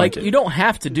 No, we're going to. You don't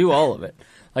have to do all of it.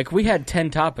 Like, we had 10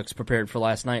 topics prepared for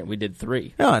last night. We did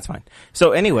 3. No, that's fine.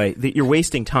 So anyway, you're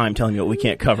wasting time telling me what we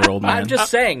can't cover, old man. I'm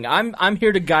just saying. I'm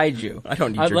here to guide you. I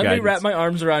don't need your Let guidance. me wrap my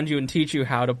arms around you and teach you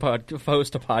how to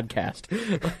host a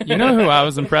podcast. You know who I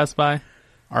was impressed by?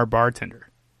 Our bartender.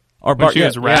 Our When she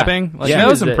was rapping, like, that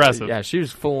was impressive. Yeah, she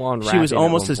was full on rapping. She was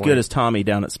almost at as one good point. as Tommy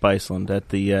down at Spiceland at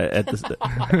the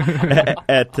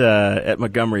at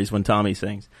Montgomery's when Tommy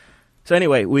sings. So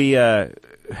anyway, we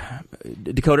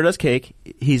Dakota does cake.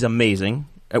 He's amazing.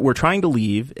 We're trying to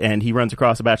leave, and he runs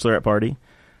across a bachelorette party,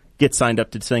 gets signed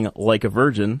up to sing "Like a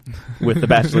Virgin" with the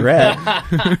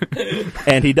Bachelorette,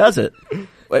 and he does it.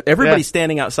 Everybody's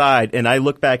standing outside, and I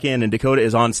look back in, and Dakota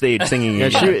is on stage singing.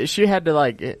 Yeah, she had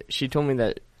to she told me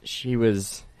that she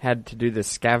had to do this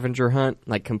scavenger hunt,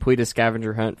 like complete a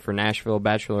scavenger hunt for Nashville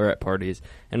bachelorette parties,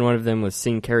 and one of them was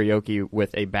sing karaoke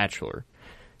with a bachelor.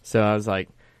 So I was like,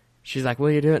 she's like, will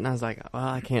you do it? And I was like, well,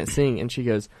 I can't sing. And she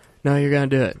goes, no, you're going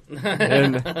to do it.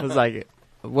 And I was like,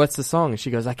 what's the song? And she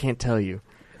goes, I can't tell you.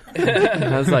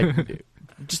 And I was like,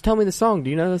 just tell me the song. Do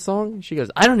you know the song? She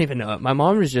goes, I don't even know it. My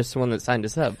mom was just the one that signed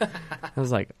us up. I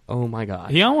was like, oh my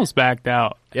God. He almost backed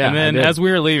out. Yeah, and then I did. as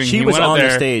we were leaving, She he was went up on the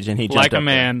there stage, and he jumped like up a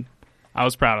man. I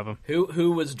was proud of him.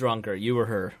 Who was drunker, you or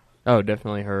her? Oh,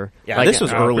 definitely her. Yeah, Like, this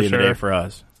was early in the sure. day for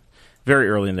us. Very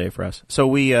early in the day for us. So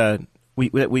we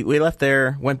left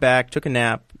there, went back, took a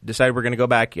nap, decided we're going to go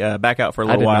back out for a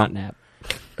I little did while. not nap.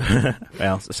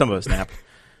 Well, some of us napped.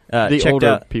 The checked older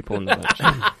out. people in the bunch.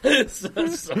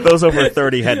 Those over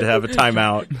 30 had to have a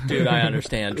timeout. Dude, I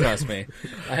understand. Trust me.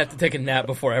 I have to take a nap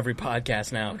before every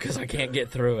podcast now because I can't get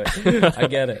through it. I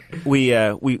get it. We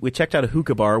checked out a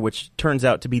hookah bar, which turns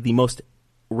out to be the most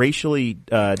racially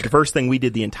diverse thing we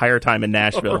did the entire time in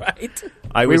Nashville. Right?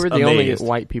 I We was were the only amazed.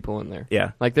 white people in there.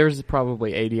 Yeah. Like, there's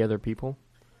probably 80 other people.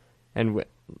 And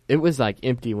it was, like,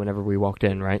 empty whenever we walked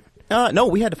in, right? No,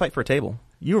 we had to fight for a table.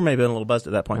 You were maybe a little buzzed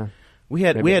at that point. We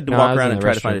had to I walk was around in and the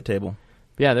try to find a restaurant. table.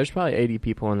 Yeah, there's probably 80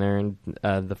 people in there, and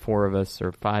the 4 of us,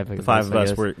 or 5 of us. The 5 of I us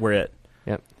guess. were it.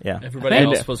 Yep. Yeah. Everybody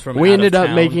And else was from we out ended of up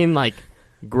town. making, like,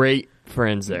 great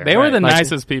friends there. They were the Like,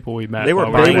 nicest people we met. They were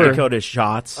while buying there. Dakota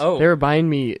shots. Oh, They were buying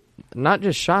me not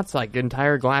just shots, like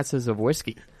entire glasses of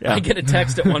whiskey. Yeah. I get a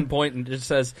text at one point and it just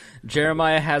says,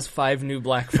 Jeremiah has 5 new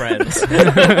black friends.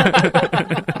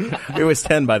 It was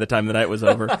 10 by the time the night was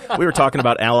over. We were talking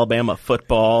about Alabama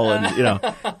football, and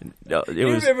it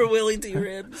was. Remember Willie D.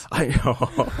 Ribs? I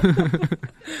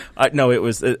know. No, it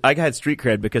was. I had street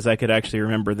cred because I could actually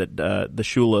remember that the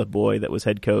Shula boy that was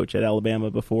head coach at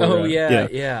Alabama before. Oh,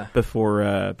 yeah. Before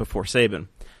Saban,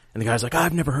 and the guy's like,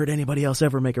 I've never heard anybody else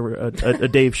ever make a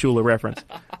Dave Shula reference,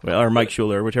 or Mike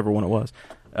Shula, or whichever one it was.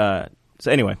 So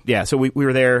anyway, yeah. So we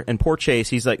were there, and poor Chase.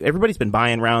 He's like, everybody's been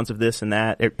buying rounds of this and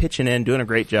that. They're pitching in, doing a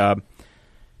great job.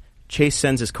 Chase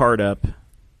sends his card up,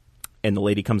 and the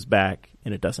lady comes back,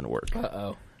 and it doesn't work.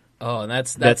 Uh-oh. Oh, and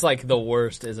that's like the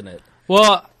worst, isn't it?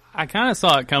 Well, I kind of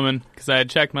saw it coming because I had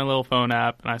checked my little phone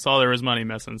app, and I saw there was money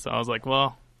missing. So I was like,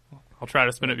 well, I'll try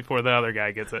to spin it before the other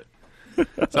guy gets it.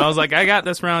 So I was like, I got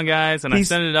this round, guys, and I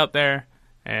sent it up there,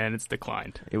 and it's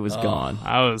declined. It was gone.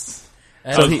 I was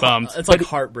So bummed. It's like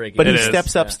heartbreaking. But It he is,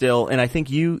 steps up still, and I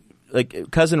think you, like,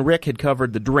 Cousin Rick had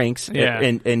covered the drinks, Yeah.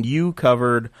 and you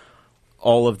covered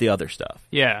all of the other stuff.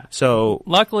 Yeah. So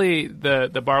Luckily,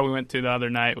 the bar we went to the other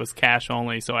night was cash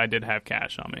only, so I did have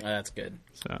cash on me. That's good.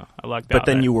 So I lucked out. but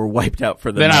then there. you were wiped out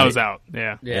for the Then night. I was out.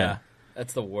 Yeah. Yeah.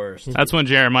 That's the worst. That's when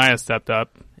Jeremiah stepped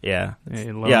up. Yeah.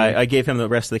 He loaned Yeah, me. I gave him the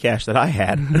rest of the cash that I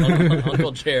had.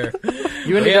 Uncle Chair.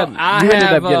 You ended Yeah, up I getting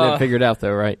have, it figured out,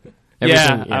 though, right?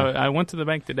 Yeah, Everything- I went to the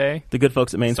bank today. The good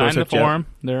folks at Main Source Signed the hooked you up. form.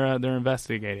 They're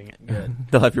investigating it. Good.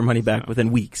 They'll have your money back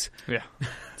within weeks. Yeah,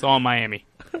 it's all in Miami.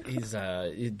 He's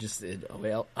I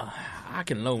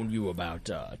can loan you about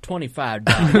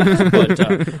 $25,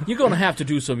 but you're gonna have to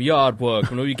do some yard work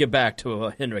when we get back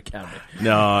to Henry County.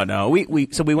 No. We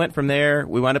went from there.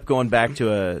 We wound up going back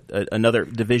to another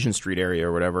Division Street area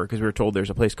or whatever because we were told there's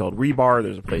a place called Rebar.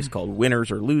 There's a place called Winners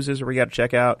or Loses where we got to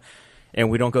check out. And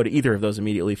we don't go to either of those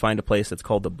immediately. Find a place that's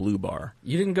called the Blue Bar.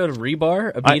 You didn't go to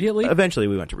Rebar immediately? Eventually,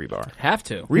 we went to Rebar. Have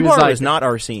to. Rebar is not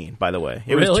our scene, by the way.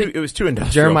 It was too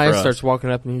industrial. Jeremiah for us. starts walking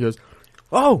up and he goes,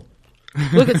 "Oh,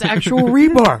 look, it's actual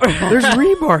rebar. There's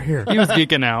rebar here." He was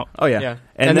geeking out. Oh yeah. Yeah.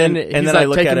 And then he's I like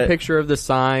look taking at a it. picture of the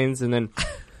signs, and then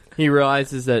he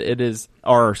realizes that it is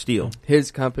Our steel.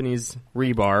 his company's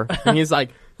rebar, and he's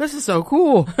like, "This is so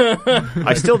cool."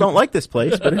 I still don't like this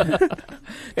place, but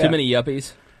Too many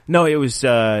yuppies. no, it was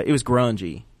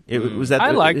grungy. It was that.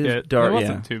 I liked it. Dark, It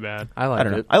wasn't yeah. too bad. I I liked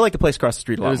don't know. it. I like the place across the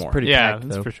street a It lot was more. pretty Yeah, packed,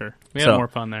 that's though. for sure. We had more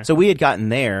fun there. So we had gotten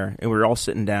there, and we were all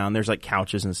sitting down. There's like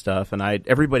couches and stuff, and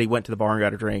everybody went to the bar and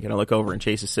got a drink. And I look over, and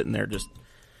Chase is sitting there just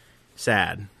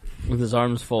sad. With his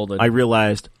arms folded. I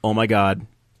realized, oh my god,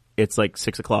 it's like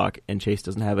 6 o'clock, and Chase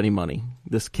doesn't have any money.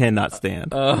 This cannot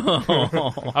stand.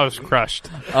 I was crushed.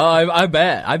 Oh, I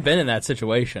bet. I've been in that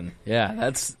situation. Yeah,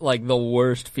 that's like the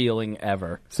worst feeling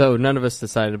ever. So none of us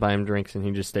decided to buy him drinks, and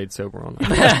he just stayed sober all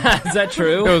night. Is that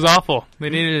true? It was awful. They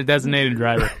needed a designated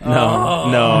driver.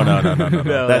 No.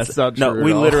 that's not no. true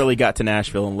We at all. literally got to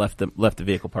Nashville and left the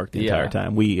vehicle parked the entire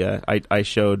time. I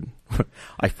showed,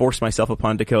 I forced myself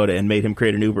upon Dakota and made him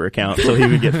create an Uber account so he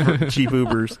would get cheap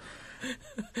Ubers.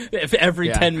 If every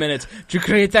 10 minutes. Did you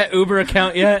create that Uber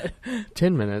account yet?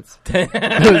 10 minutes.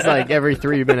 It was like every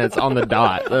 3 minutes on the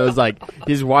dot. It was like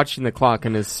he's watching the clock,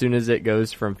 and as soon as it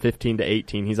goes from 15 to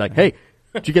 18, he's like, "Hey,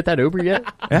 did you get that Uber yet?"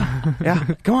 Yeah.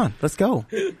 Come on, let's go.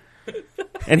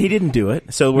 And he didn't do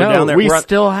it, so we're No, down there. we we're on-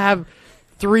 still have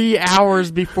 3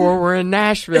 hours before we're in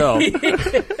Nashville.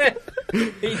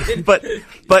 but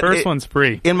First one's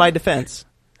free. in my defense,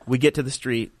 we get to the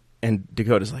street. And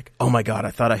Dakota's like, "Oh my god,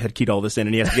 I thought I had keyed all this in,"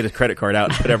 and he has to get his credit card out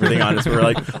and put everything on it. So we're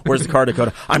like, "Where's the card,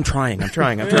 Dakota?" I'm trying. It's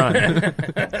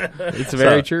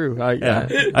very true.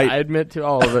 I admit to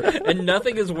all of it. And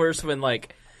nothing is worse when,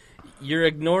 like, you're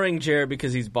ignoring Jared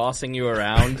because he's bossing you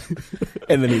around.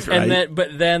 And then he's right.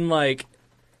 But then, like,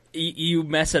 you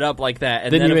mess it up like that.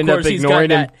 And Then then you of end up course, he's ignoring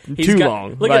got him that, too long.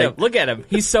 Look Like- at him. Look at him.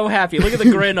 He's so happy. Look at the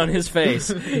grin on his face.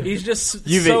 He's just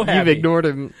so happy. You've ignored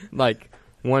him like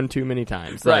one too many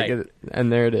times. Right. Like,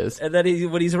 and there it is. And then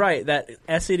when he's right, that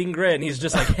ass-eating grin, he's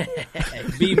just like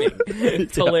beaming.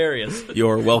 It's hilarious.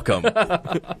 You're welcome.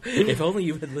 If only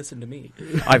you had listened to me.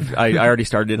 I already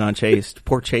started on Chase.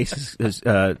 Poor Chase is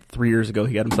 3 years ago.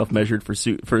 He got himself measured for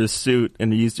his suit,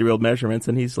 and he used the real measurements.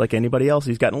 And he's like anybody else.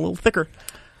 He's gotten a little thicker.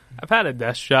 I've had a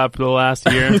desk job for the last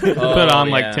year. Put on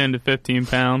like 10 to 15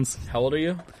 pounds. How old are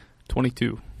you?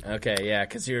 22. Okay, yeah,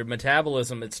 because your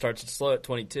metabolism, it starts to slow at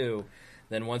 22.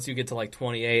 Then once you get to like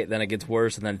 28, then it gets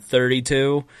worse, and then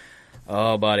 32.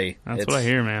 Oh, buddy, That's what I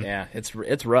hear, man. Yeah,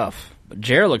 it's rough. But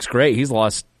Jared looks great. He's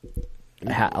lost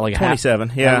like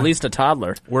 27. Yeah, at least a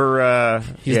toddler. We're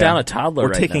He's down a toddler. We're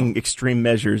right taking now. extreme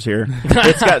measures here.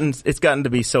 It's gotten to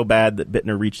be so bad that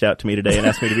Bittner reached out to me today and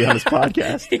asked me to be on his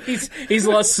podcast. He's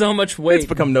lost so much weight. It's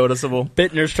become noticeable.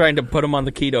 Bittner's trying to put him on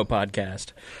the keto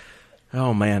podcast.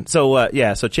 Oh man. So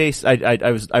so Chase,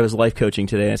 I was life coaching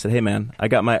today. And I said, "Hey man,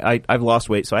 I've lost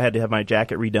weight, so I had to have my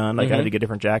jacket redone. Like I had to get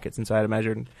different jackets inside. I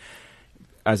measured.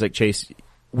 I was like, Chase,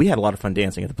 we had a lot of fun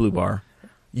dancing at the Blue Bar.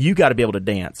 You got to be able to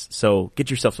dance. So get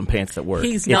yourself some pants that work.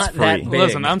 He's It's not free. that big.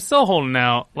 Listen, I'm still holding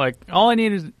out. Like, all I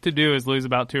needed to do is lose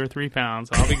about 2 or 3 pounds.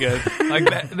 I'll be good.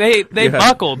 Like, they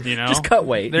buckled, you know. Just cut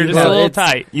weight. They're just Well, a little it's-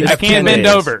 tight. you I have can't 10 bend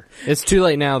days. over. It's too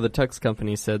late now. The Tux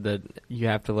company said that you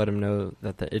have to let them know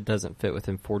that it doesn't fit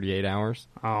within 48 hours.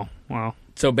 Oh, well.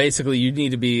 So basically, you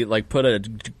need to be like put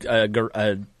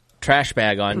a trash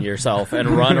bag on yourself and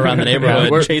run around the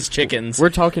neighborhood and chase chickens.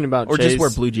 We're talking about Or Chase. just wear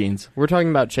blue jeans. We're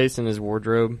talking about Chase and his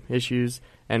wardrobe issues,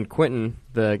 and Quentin,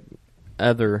 the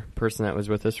other person that was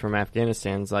with us from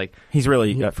Afghanistan, is like, He's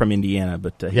really from Indiana,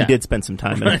 but he Yeah. did spend some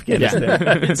time in Afghanistan.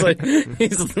 It's like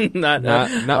he's not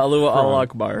Allahu from.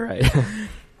 Akbar, right?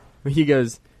 he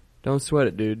goes, "Don't sweat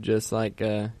it, dude. Just like,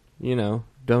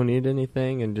 don't eat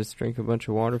anything and just drink a bunch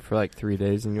of water for like 3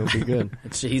 days and you'll be good."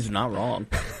 He's not wrong.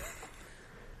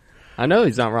 I know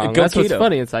he's not wrong. Go That's what's keto.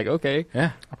 funny. It's like, okay,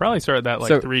 Yeah. I probably started that like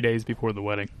So- 3 days before the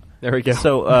wedding. there we go.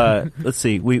 So let's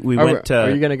see. We are, went. are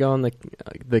you going to go on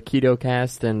the keto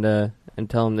cast and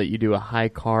tell them that you do a high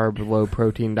carb, low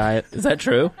protein diet? Is that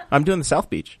true? I'm doing the South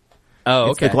Beach.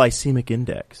 Oh, It's okay. the glycemic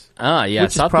index. Ah, yeah.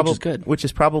 which South is Beach is good. Which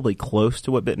is probably close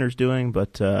to what Bittner's doing,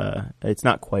 but it's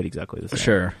not quite exactly the same.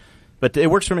 Sure. But it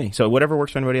works for me. So whatever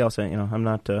works for anybody else, I'm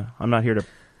not here to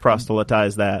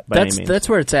proselytize that by any means. That's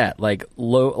where it's at. Like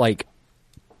low. Like,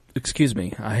 excuse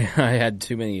me. I had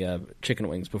too many chicken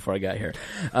wings before I got here.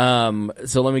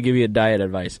 So let me give you a diet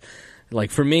advice.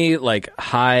 Like for me, like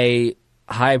high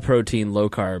protein, low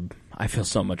carb. I feel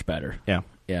so much better. Yeah.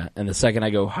 Yeah, and the second I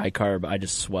go high carb, I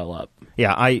just swell up.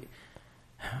 Yeah, I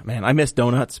miss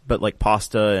donuts, but like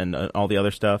pasta and all the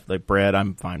other stuff, like bread,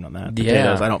 I'm fine on that.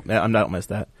 Yeah. Potatoes, I don't miss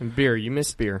that. And beer, you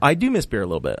miss beer. I do miss beer a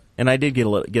little bit, and I did get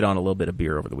on a little bit of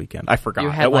beer over the weekend. I forgot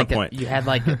at one point. You had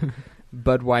like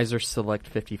Budweiser Select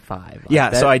 55.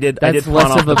 Yeah, so I did. That's I did less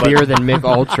pawn of off a beer than Mick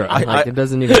Ultra. It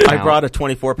doesn't even. I count. brought a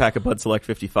 24-pack of Bud Select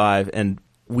 55, and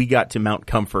we got to Mount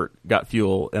Comfort, got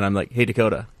fuel, and I'm like, "Hey,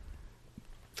 Dakota,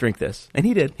 drink this," and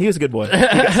he did. He was a good boy.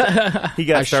 He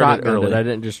got I started early. I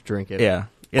didn't just drink it. Yeah,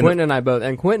 Quentin and I both.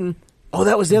 And Quentin. Oh,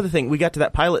 that was the other thing. We got to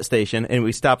that pilot station, and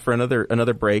we stopped for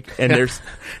another break, and there's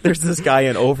this guy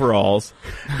in overalls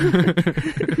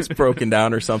who's broken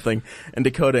down or something, and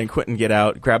Dakota and Quentin get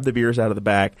out, grab the beers out of the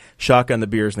back, shotgun the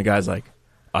beers, and the guy's like,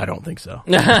 I don't think so.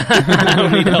 I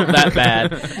don't need help that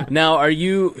bad. Now, are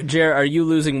you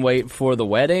losing weight for the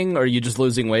wedding, or are you just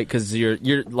losing weight because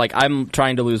you're like, I'm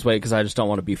trying to lose weight because I just don't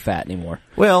want to be fat anymore?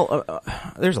 Well,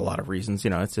 there's a lot of reasons.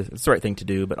 It's the right thing to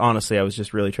do. But honestly, I was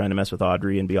just really trying to mess with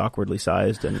Audrey and be awkwardly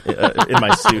sized and in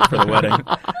my suit for the wedding.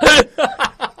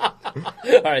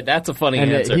 All right, that's a funny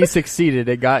answer. He succeeded.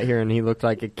 It got here, and he looked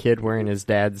like a kid wearing his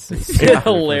dad's.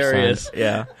 Hilarious.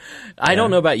 Yeah. I don't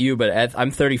know about you, but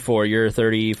I'm 34. You're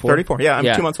 34? 34, yeah.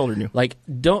 I'm 2 months older than you. Like,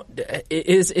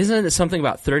 isn't it something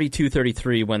about 32,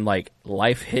 33 when, like,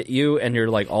 life hit you and you're,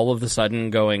 like, all of a sudden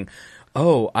going,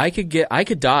 oh, I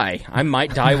could die. I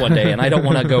might die one day, and I don't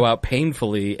want to go out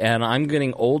painfully, and I'm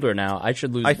getting older now. I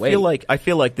should lose weight. I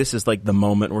feel like this is, like, the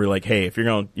moment where you're like, hey, if you're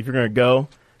gonna go,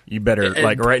 you better,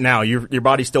 like, right now, your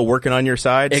body's still working on your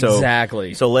side.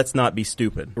 Exactly. So let's not be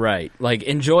stupid. Right. Like,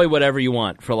 enjoy whatever you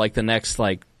want for, like, the next,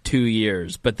 like, 2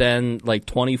 years. But then, like,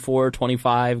 24,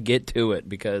 25, get to it,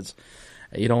 because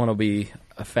you don't want to be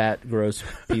a fat, gross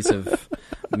piece of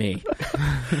me.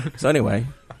 So anyway,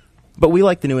 but we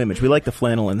like the new image. We like the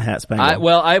flannel and the hat Spangle.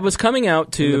 I'm coming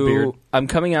out to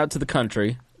the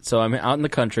country, so I'm out in the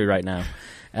country right now.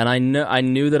 And I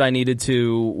knew that I needed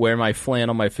to wear my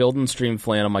flannel, my Field and Stream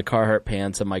flannel, my Carhartt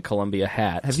pants, and my Columbia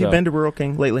hat. Have you been to Rural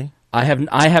King lately? I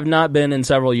have not been in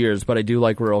several years, but I do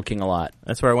like Rural King a lot.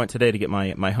 That's where I went today to get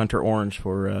my Hunter Orange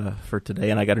for today,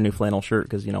 and I got a new flannel shirt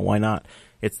because why not?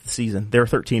 It's the season. They're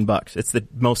 $13. It's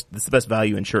the best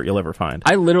value in shirt you'll ever find.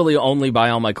 I literally only buy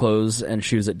all my clothes and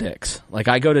shoes at Dick's. Like,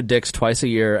 I go to Dick's twice a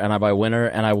year, and I buy winter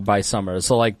and I will buy summer.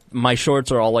 So, like, my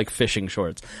shorts are all like fishing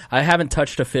shorts. I haven't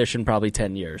touched a fish in probably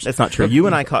 10 years. That's not true. You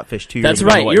and I caught fish 2 years ago.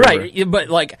 That's right. You're right. Yeah, but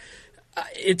like,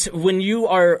 it's when you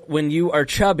are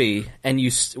chubby and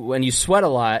when you sweat a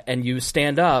lot and you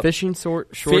stand up. Fishing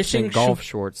shorts and golf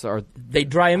shorts they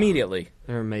dry immediately.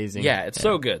 They're amazing. Yeah, it's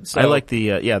so good. So, I like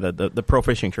the pro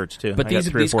fishing shirts too. But these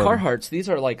Carhartts, these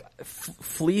are like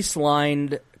fleece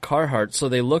lined Carhartts, so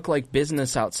they look like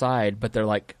business outside, but they're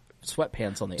like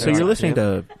sweatpants on the inside. So you're listening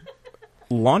to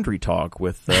Laundry Talk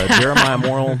with Jeremiah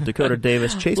Morrill, Dakota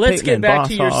Davis, Chase Let's Payton, and get back Boss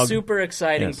to your Hogg. super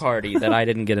exciting party that I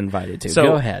didn't get invited to. So,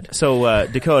 go ahead. So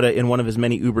Dakota, in one of his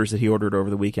many Ubers that he ordered over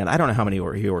the weekend, I don't know how many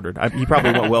he ordered. He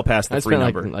probably went well past the free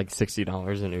number. Like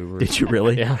 $60 in Uber. Did you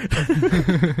really? Yeah.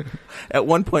 At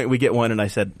one point, we get one, and I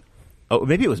said, "Oh,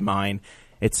 maybe it was mine."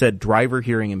 It said driver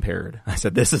hearing impaired. I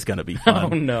said, this is going to be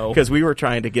fun. Oh, no. Because we were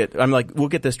trying to I'm like, we'll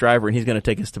get this driver, and he's going to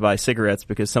take us to buy cigarettes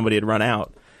because somebody had run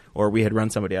out. Or we had run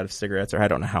somebody out of cigarettes, or I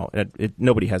don't know how.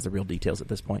 Nobody has the real details at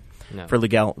this point for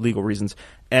legal reasons.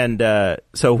 And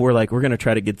so we're like, we're going to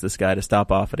try to get this guy to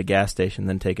stop off at a gas station,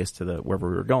 then take us to wherever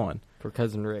we were going. For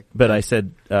Cousin Rick. But I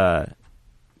said,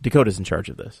 Dakota's in charge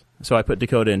of this. So I put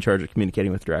Dakota in charge of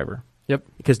communicating with the driver. Yep.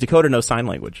 Because Dakota knows sign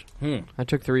language. I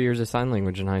took 3 years of sign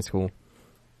language in high school.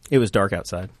 It was dark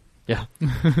outside. Yeah.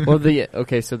 Well,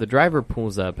 so the driver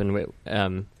pulls up, and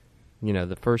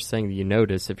the first thing that you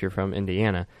notice if you're from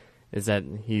Indiana is that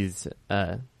he's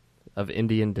of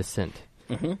Indian descent.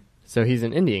 Mm-hmm. So he's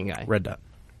an Indian guy. Red dot.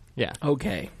 Yeah.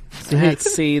 Okay.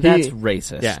 That's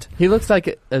racist. Yeah. He looks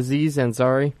like Aziz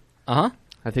Ansari. Uh-huh.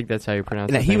 I think that's how you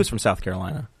pronounce it. He was from South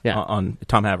Carolina. Yeah. On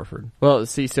Tom Haverford. Well,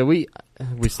 see, so we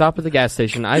stop at the gas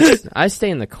station. I stay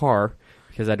in the car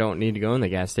because I don't need to go in the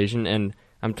gas station, and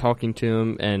I'm talking to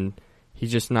him, and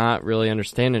he's just not really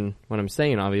understanding what I'm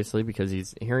saying, obviously, because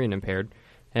he's hearing impaired.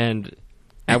 And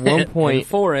at one point,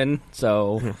 foreign.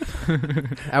 So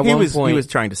he was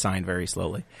trying to sign very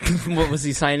slowly. What was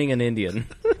he signing in Indian?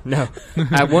 No.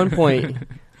 At one point,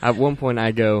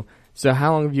 I go, "So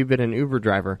how long have you been an Uber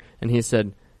driver?" And he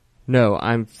said, "No,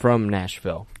 I'm from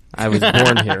Nashville. I was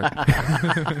born here."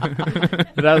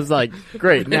 But I was like,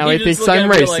 "Great, now he thinks I'm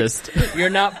racist." Like, you're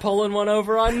not pulling one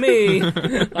over on me.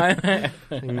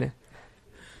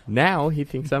 Now he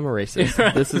thinks I'm a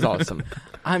racist. This is awesome.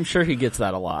 I'm sure he gets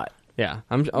that a lot. Yeah,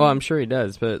 I'm sure he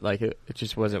does, but like it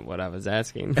just wasn't what I was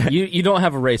asking. You don't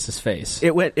have a racist face.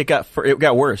 It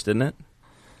got worse, didn't it?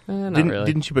 Not didn't, really.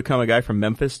 Didn't you become a guy from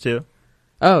Memphis too?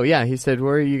 Oh yeah, he said,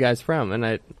 "Where are you guys from?" And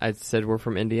I said, "We're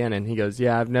from Indiana." And he goes,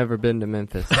 "Yeah, I've never been to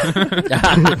Memphis."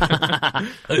 I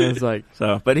was like,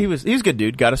 but he was a good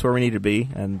dude. Got us where we needed to be,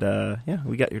 and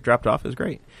we got dropped off. It was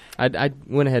great. I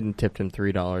went ahead and tipped him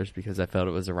 $3 because I felt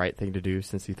it was the right thing to do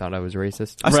since he thought I was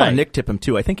racist. I saw Nick tip him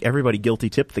too. I think everybody guilty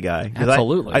tipped the guy.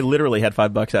 Absolutely. I literally had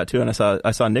 $5 out too, and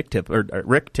I saw Nick tip or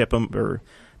Rick tip him or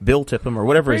Bill tip him or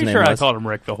whatever his name was. I called him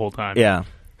Rick the whole time. Yeah.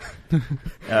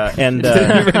 And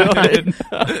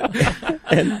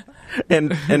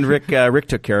Rick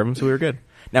took care of him, so we were good.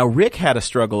 Now Rick had a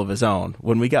struggle of his own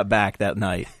when we got back that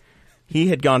night. He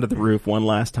had gone to the roof one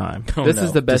last time. This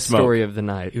is the best story of the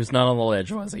night. He was not on the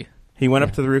ledge, was he? He went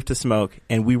up to the roof to smoke,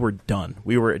 and we were done.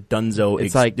 We were dunzo,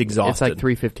 exhausted. It's like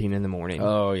 3:15 in the morning.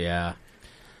 Oh yeah.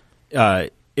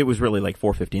 It was really like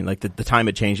 4:15. Like the time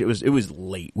had changed. It was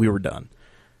late. We were done.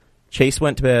 Chase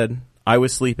went to bed. I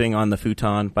was sleeping on the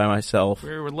futon by myself.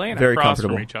 We were laying very across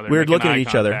comfortable. from each other. We were making looking at eye each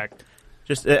contact. other,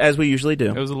 just as we usually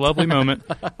do. It was a lovely moment.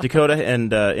 Dakota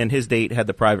and his date had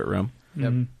the private room.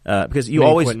 Yep. Because you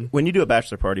always, when you do a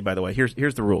bachelor party, by the way, here's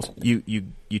the rules. You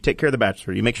take care of the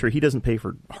bachelor. You make sure he doesn't pay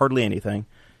for hardly anything,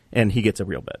 and he gets a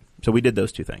real bed. So we did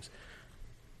those two things.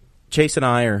 Chase and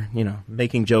I are,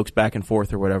 making jokes back and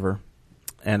forth or whatever,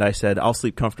 and I said I'll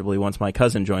sleep comfortably once my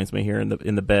cousin joins me here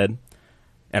in the bed,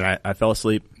 and I fell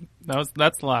asleep.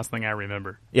 That's the last thing I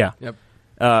remember. Yeah. Yep.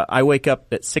 I wake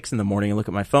up at 6 a.m. and look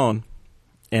at my phone,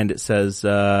 and it says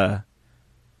I'm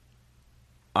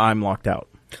locked out.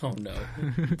 Oh no!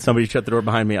 Somebody shut the door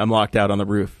behind me. I'm locked out on the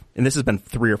roof, and this has been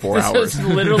 3 or 4 hours. This is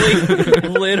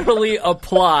literally a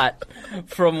plot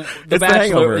from The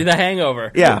Bachelor, The Hangover.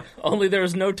 Yeah. Only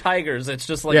there's no tigers. It's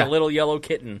just like a little yellow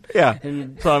kitten. Yeah.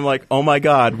 And so I'm like, oh my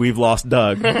God, we've lost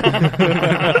Doug.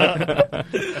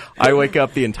 I wake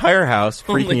up the entire house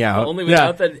freaking out. Only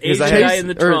without that Asian guy in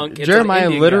the trunk. Jeremiah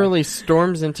literally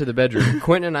storms into the bedroom.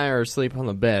 Quentin and I are asleep on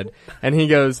the bed, and he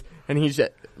goes, and he's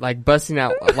just, like busting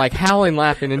out, like howling,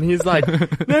 laughing, and he's like,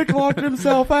 "Nick locked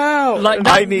himself out."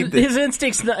 Like his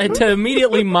instincts to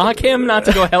immediately mock him, not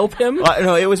to go help him.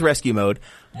 No, it was rescue mode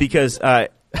because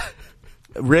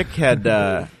Rick had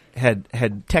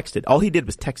texted. All he did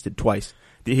was texted twice.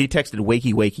 He texted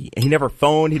 "wakey wakey." He never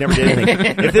phoned. He never did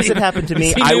anything. If this had happened to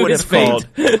me, I would have called.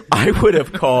 I would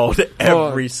have called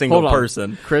every single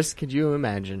person. Chris, could you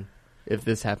imagine if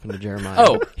this happened to Jeremiah?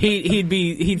 Oh,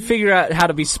 he'd figure out how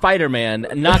to be Spider-Man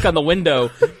and knock on the window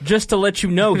just to let you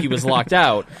know he was locked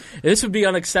out. This would be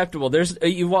unacceptable.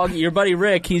 Your buddy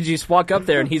Rick, he just walk up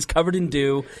there and he's covered in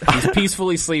dew. He's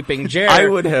peacefully sleeping. Jared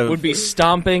would be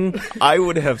stomping. I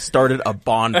would have started a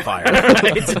bonfire.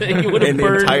 Right? He would have and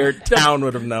the entire town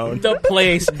would have known. The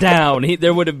place down.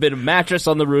 There would have been a mattress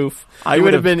on the roof. He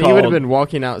would have been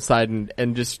walking outside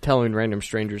and just telling random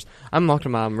strangers, "I'm locked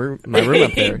in my room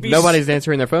up there. Nobody's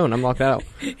answering their phone. I'm locked out."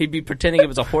 He'd be pretending it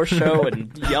was a horse show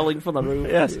and yelling from the roof.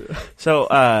 Yes. So,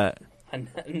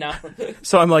 no.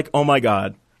 So I'm like, oh my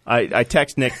God. I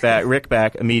text Rick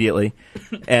back immediately,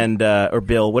 and or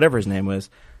Bill, whatever his name was,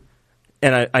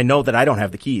 and I know that I don't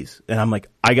have the keys, and I'm like,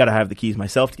 I got to have the keys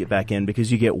myself to get back in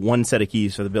because you get one set of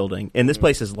keys for the building, and this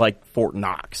place is like Fort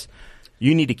Knox.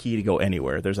 You need a key to go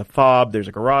anywhere. There's a fob, there's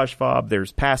a garage fob,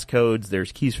 there's passcodes,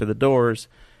 there's keys for the doors,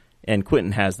 and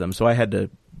Quentin has them. So I had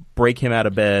to break him out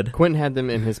of bed. Quentin had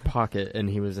them in his pocket, and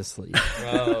he was asleep.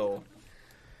 Oh.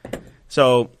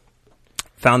 So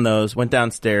found those, went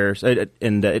downstairs,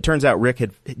 and it turns out Rick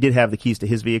did have the keys to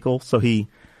his vehicle, so he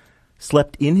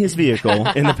slept in his vehicle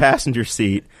in the passenger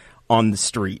seat on the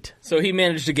street. So he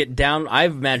managed to get down. I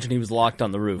imagine he was locked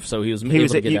on the roof, so he was able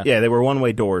to get down. Yeah, they were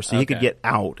one-way doors, so he could get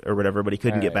out or whatever, but he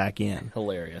couldn't get back in.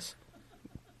 Hilarious.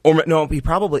 Or no, he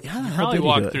probably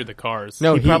walked through the cars.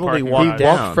 No, he probably walked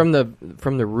down from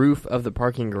the roof of the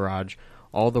parking garage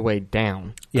all the way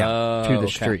down to the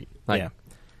street. Yeah.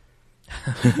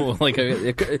 Like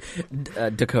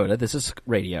Dakota, this is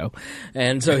radio,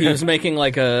 and so he was making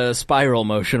like a spiral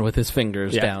motion with his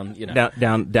fingers down,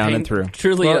 down and through.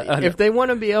 Truly, if they want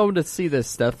to be able to see this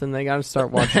stuff, then they got to start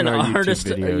watching our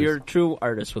YouTube videos. You're a true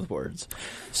artist with words.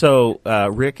 So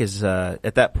Rick is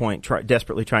at that point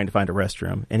desperately trying to find a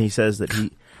restroom, and he says that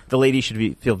the lady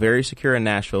should feel very secure in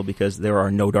Nashville because there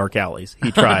are no dark alleys.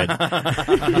 He tried,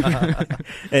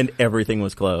 and everything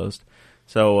was closed.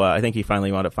 So I think he finally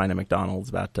wound up finding McDonald's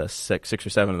about 6 or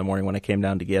 7 in the morning when I came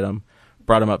down to get him.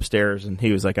 Brought him upstairs, and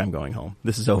he was like, "I'm going home.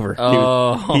 This is over."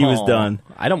 Oh. He was done.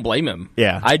 I don't blame him.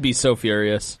 Yeah. I'd be so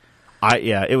furious.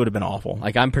 It would have been awful.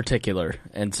 Like, I'm particular,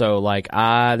 and so like,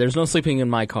 there's no sleeping in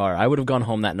my car. I would have gone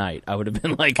home that night. I would have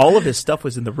been like, all of his stuff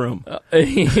was in the room.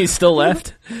 He still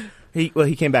left. He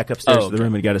came back upstairs to the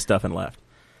room and got his stuff and left.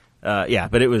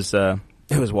 But it was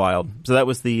wild. So that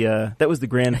was the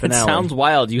grand finale. It sounds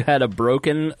wild. You had a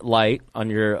broken light on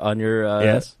your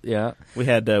yes. Yeah. We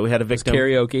had a victim.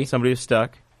 Karaoke. Somebody was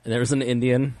stuck. And there was an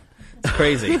Indian. It's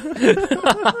crazy.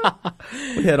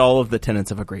 We had all of the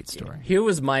tenets of a great story. Here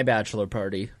was my bachelor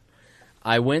party.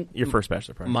 I went. Your first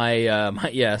bachelor party.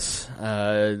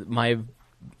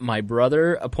 My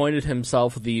brother appointed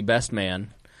himself the best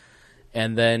man,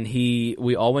 and then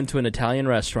we all went to an Italian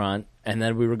restaurant, and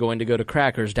then we were going to go to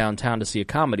Crackers downtown to see a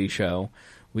comedy show.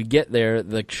 We get there,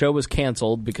 the show was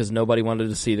canceled because nobody wanted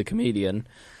to see the comedian.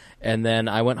 And then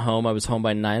I went home. I was home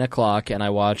by 9 o'clock, and I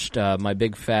watched my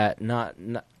big fat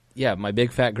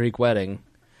Greek wedding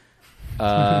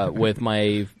with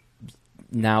my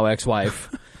now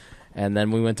ex-wife, and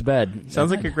then we went to bed. Sounds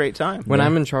like a great time. When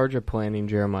I'm in charge of planning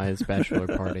Jeremiah's bachelor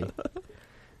party,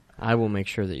 I will make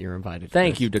sure that you're invited.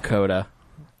 Thank you, Dakota.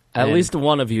 At And least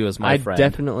one of you is my friend. I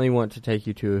definitely want to take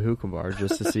you to a hookah bar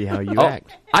just to see how you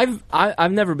act.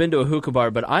 I've never been to a hookah bar,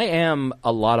 but I am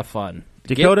a lot of fun.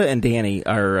 Dakota and Danny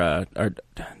are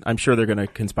I'm sure they're going to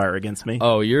conspire against me.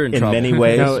 Oh, you're in trouble. many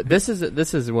ways. No, this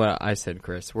is what I said,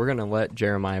 Chris. We're going to let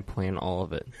Jeremiah plan all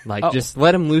of it. Just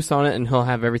let him loose on it, and he'll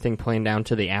have everything planned down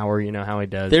to the hour. You know how he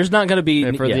does. There's not going to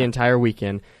be for the entire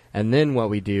weekend. And then what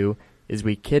we do is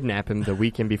we kidnap him the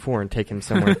weekend before and take him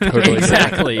somewhere totally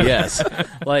exactly. Yes.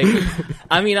 Like,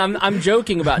 I mean, I'm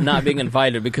joking about not being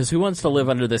invited because who wants to live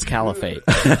under this caliphate?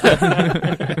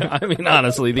 I mean,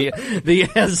 honestly,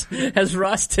 as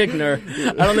Ross Tickner,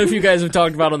 I don't know if you guys have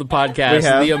talked about on the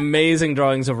podcast the amazing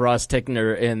drawings of Ross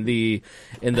Tickner in the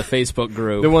Facebook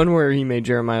group. The one where he made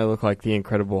Jeremiah look like the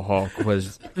Incredible Hulk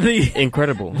was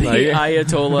incredible. The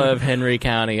Ayatollah of Henry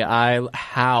County. I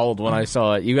howled when I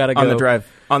saw it. You got to go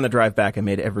on the drive back. I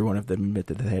made every one of them admit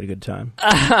that they had a good time.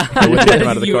 I wouldn't get them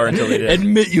out of the car until they did.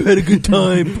 Admit you had a good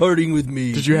time partying with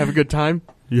me. Did you have a good time?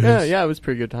 Yes. Yeah, it was a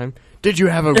pretty good time. Did you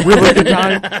have a really good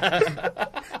time?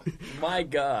 My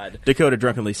God. Dakota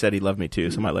drunkenly said he loved me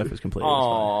too, so my life was completely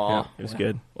fine. Yeah, it was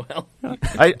good. Well,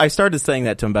 I started saying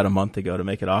that to him about a month ago to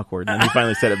make it awkward, and he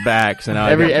finally said it back. So now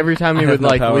every time he would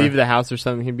leave the house or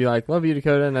something, he'd be like, "Love you,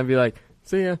 Dakota," and I'd be like,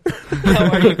 "See ya."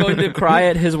 Are you going to cry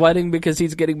at his wedding because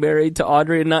he's getting married to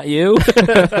Audrey and not you?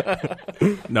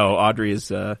 No, Audrey's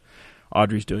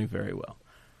doing very well.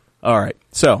 All right,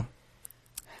 so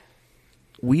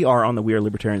we are on the We Are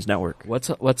Libertarians Network. What's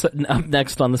up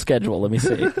next on the schedule? Let me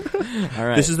see. All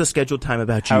right. This is the scheduled time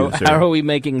about you, sir. How are we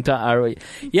making time?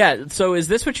 Yeah, so is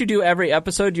this what you do every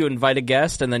episode? You invite a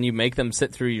guest and then you make them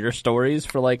sit through your stories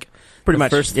for pretty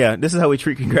much. Yeah, this is how we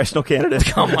treat congressional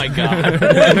candidates. Oh my God.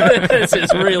 This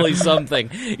is really something.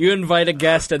 You invite a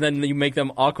guest and then you make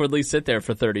them awkwardly sit there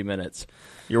for 30 minutes.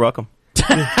 You're welcome.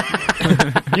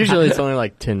 Usually it's only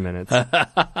like 10 minutes.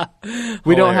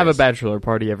 We don't have a bachelor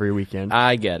party every weekend.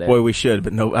 I get it. Boy, we should,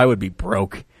 but no, I would be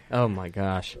broke. Oh my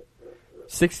gosh.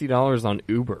 $60 on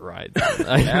Uber rides.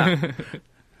 Yeah.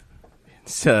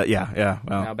 So, yeah.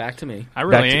 Well, now back to me. I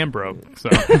really am broke, so.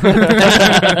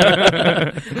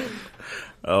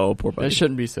 Oh, poor buddy. That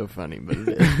shouldn't be so funny, but it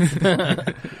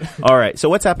is. All right, so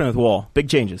what's happening with Wall? Big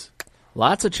changes.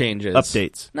 Lots of changes.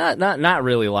 Updates. Not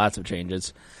really lots of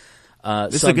changes.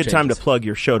 This is a good time to plug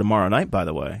your show tomorrow night, by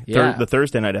the way. Yeah. The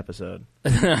Thursday night episode.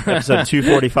 Episode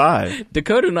 245.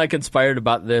 Dakota and I conspired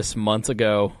about this months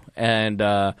ago, and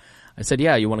I said,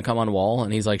 yeah, you want to come on Wall?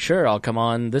 And he's like, sure, I'll come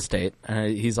on this date.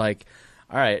 And he's like,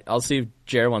 all right, I'll see if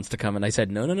Jer wants to come. And I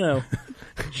said, no,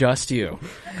 just you.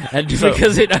 And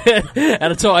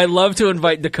and so I love to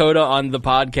invite Dakota on the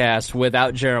podcast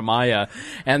without Jeremiah.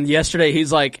 And yesterday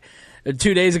he's like,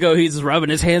 2 days ago, he's rubbing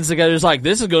his hands together. He's like,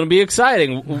 this is going to be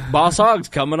exciting. Boss Hogg's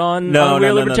coming on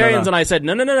We're Libertarians. No. And I said,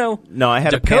 no. No, I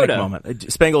had Dakota. a panic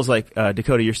moment. Spangle's like,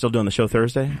 Dakota, you're still doing the show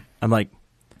Thursday? I'm like,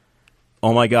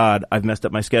 oh my God, I've messed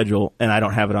up my schedule, and I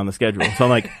don't have it on the schedule. So I'm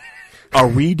like, are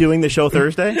we doing the show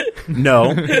Thursday?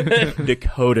 No.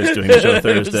 Dakota's doing the show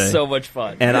Thursday. It was so much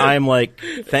fun. And I'm like,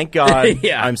 thank God.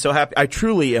 Yeah. I'm so happy. I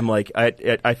truly am like,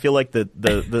 I feel like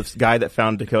the guy that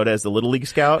found Dakota as the Little League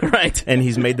scout. Right. And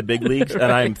he's made the big leagues, and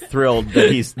I'm thrilled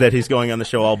that he's going on the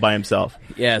show all by himself.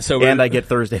 Yeah. And I get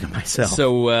Thursday to myself.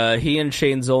 So he and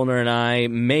Shane Zollner and I,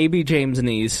 maybe James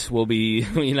Neese, will be,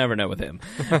 you never know with him,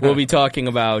 we'll be talking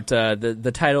about,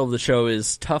 the title of the show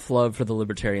is Tough Love for the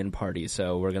Libertarian Party.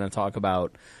 So we're going to talk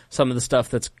about some of the stuff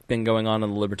that's been going on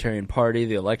in the Libertarian Party,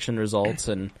 the election results,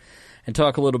 and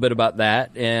talk a little bit about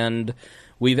that. And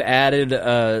we've added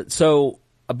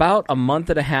about a month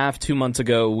and a half, 2 months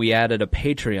ago, we added a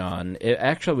Patreon. It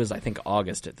actually was, I think,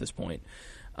 August at this point.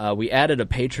 We added a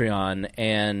Patreon,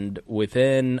 and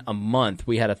within a month,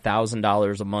 we had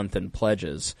 $1,000 a month in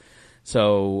pledges.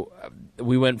 So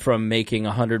we went from making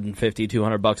 $150,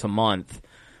 $200 a month,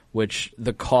 which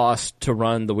the cost to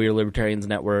run the We Are Libertarians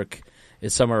Network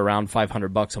is somewhere around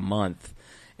 $500 a month.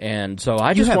 And so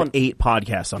I just want 8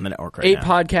 podcasts on the network right 8 now.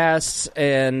 podcasts,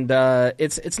 and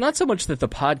it's not so much that the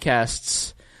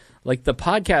podcasts. Like, the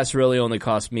podcast really only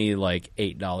cost me, like,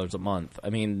 $8 a month.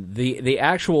 I mean, the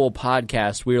actual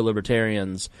podcast, We Are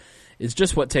Libertarians, is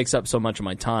just what takes up so much of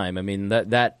my time. I mean,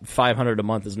 that $500 a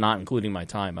month is not including my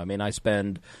time. I mean, I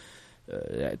spend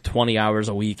 20 hours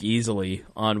a week easily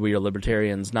on We Are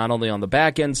Libertarians, not only on the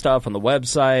back-end stuff, on the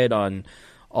website, on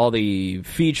all the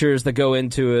features that go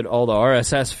into it, all the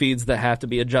RSS feeds that have to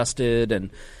be adjusted. And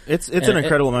It's an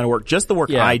incredible amount of work. Just the work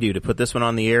Yeah. I do to put this one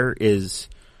on the air is...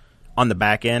 on the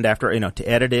back end after, to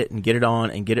edit it and get it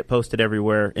on and get it posted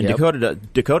everywhere. And Yep.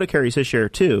 Dakota carries his share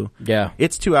too. Yeah.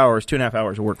 It's 2.5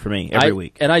 hours of work for me every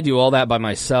week. And I do all that by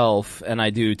myself, and I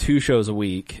do 2 shows a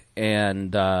week.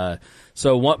 And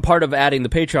so one part of adding the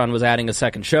Patreon was adding a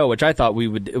second show, which I thought it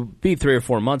would be 3 or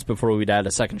 4 months before we'd add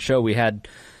a second show. We had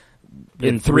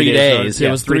in 3 days. Notice. Yeah,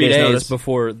 it was 3 3 days days notice.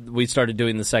 before we started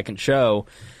doing the second show.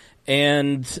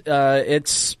 And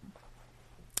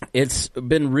it's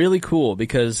been really cool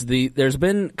because there's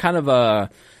been kind of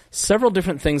several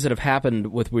different things that have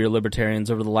happened with We Are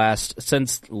Libertarians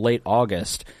since late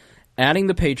August. Adding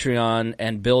the Patreon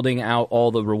and building out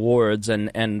all the rewards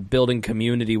and building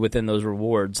community within those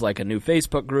rewards, like a new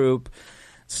Facebook group.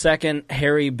 Second,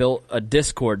 Harry built a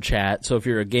Discord chat. So if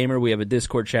you're a gamer, we have a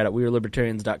Discord chat at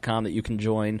wearelibertarians.com that you can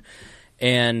join.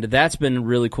 And that's been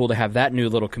really cool to have that new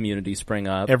little community spring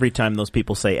up. Every time those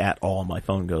people say "at all," my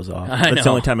phone goes off. I That's know. the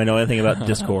only time I know anything about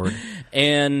Discord.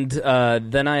 And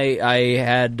then I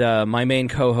had my main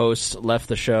co-host left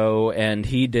the show, and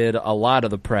he did a lot of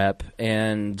the prep.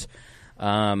 And,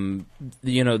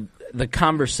 the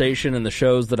conversation and the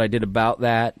shows that I did about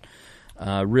that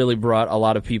really brought a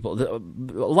lot of people.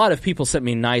 A lot of people sent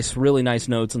me really nice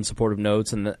notes and supportive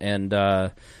notes,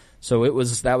 so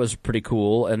that was pretty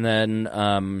cool. And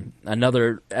then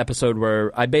another episode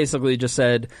where I basically just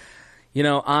said,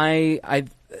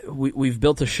 we've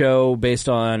built a show based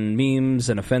on memes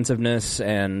and offensiveness,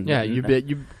 and Yeah,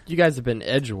 you guys have been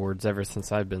edgelords ever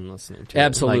since I've been listening to it.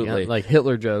 Absolutely. Like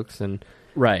Hitler jokes and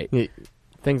right.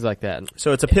 things like that.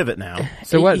 So it's a pivot now.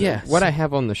 So Yes. what I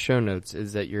have on the show notes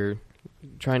is that you're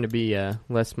trying to be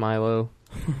less Milo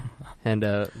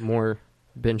and more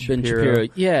Ben Shapiro.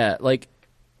 Yeah,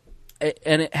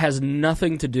 and it has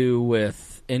nothing to do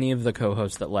with any of the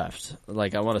co-hosts that left.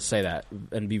 Like, I want to say that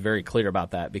and be very clear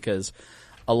about that, because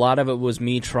a lot of it was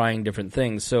me trying different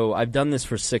things. So I've done this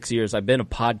for 6 years. I've been a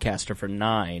podcaster for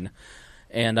 9,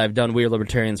 and I've done We Are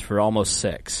Libertarians for almost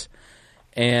 6.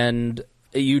 And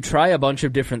you try a bunch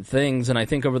of different things, and I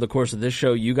think over the course of this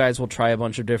show, you guys will try a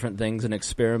bunch of different things and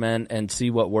experiment and see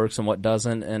what works and what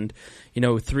doesn't. And,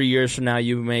 3 years from now,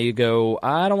 you may go,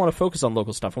 I don't want to focus on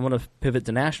local stuff. I want to pivot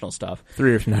to national stuff. 3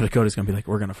 years from now, Dakota's going to be like,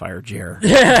 we're going to fire Jer.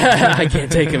 I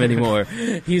can't take him anymore.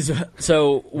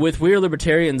 So with We Are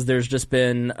Libertarians, there's just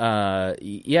been,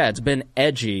 it's been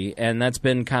edgy, and that's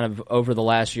been kind of over the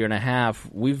last year and a half.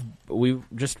 We've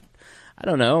just, I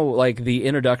don't know, like the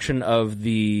introduction of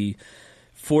the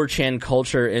 4chan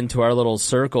culture into our little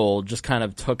circle just kind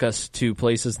of took us to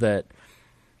places that,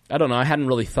 I don't know, I hadn't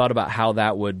really thought about how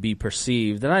that would be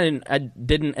perceived. And I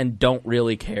didn't and don't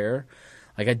really care.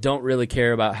 Like, I don't really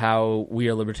care about how We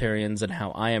Are Libertarians and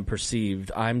how I am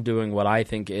perceived. I'm doing what I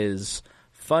think is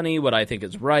funny, what I think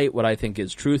is right, what I think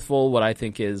is truthful, what I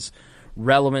think is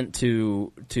relevant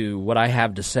to what I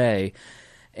have to say.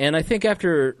 And I think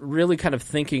after really kind of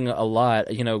thinking a lot,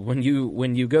 when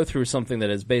you go through something that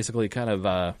is basically kind of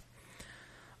a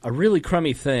really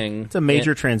crummy thing. It's a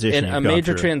major transition. A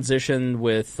major transition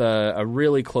with a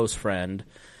really close friend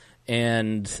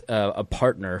and a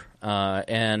partner.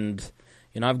 And,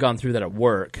 I've gone through that at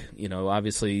work.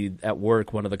 Obviously at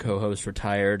work, one of the co-hosts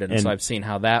retired, and so I've seen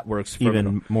how that works.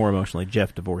 Even more emotionally,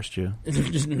 Jeff divorced you.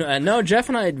 No, Jeff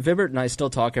and Vibert and I still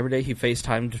talk every day. He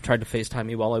tried to FaceTime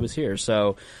me while I was here.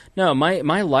 So, no,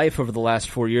 my life over the last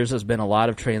 4 years has been a lot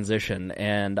of transition,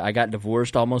 and I got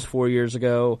divorced almost 4 years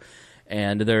ago.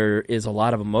 And there is a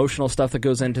lot of emotional stuff that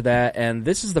goes into that. And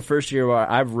this is the first year where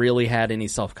I've really had any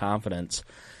self-confidence.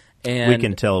 And we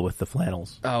can tell with the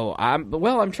flannels. Oh,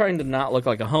 I'm trying to not look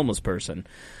like a homeless person.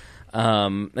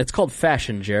 It's called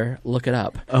fashion, Jer. Look it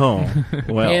up. Oh,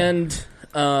 well. And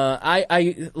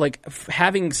I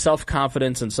having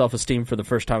self-confidence and self-esteem for the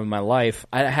first time in my life.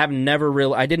 I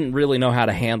didn't really know how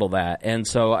to handle that, and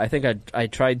so I think I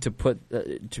tried to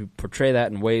portray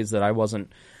that in ways that I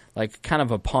wasn't, like, kind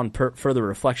of upon further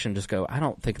reflection, just go, I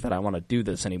don't think that I want to do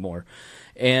this anymore.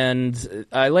 And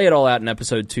I lay it all out in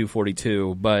episode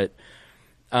 242, but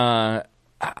I'm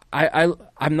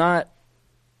not,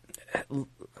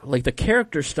 like, the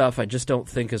character stuff I just don't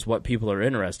think is what people are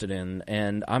interested in,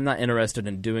 and I'm not interested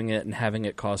in doing it and having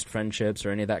it cost friendships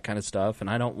or any of that kind of stuff, and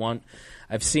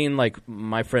I've seen, like,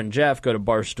 my friend Jeff go to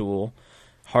Barstool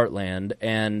Heartland,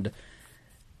 and,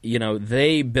 you know,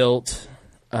 they built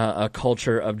a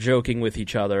culture of joking with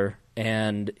each other,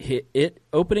 and it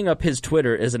opening up his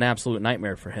Twitter is an absolute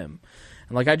nightmare for him.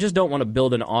 And, like, I just don't want to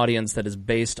build an audience that is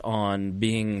based on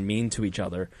being mean to each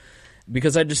other,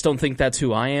 because I just don't think that's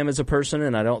who I am as a person,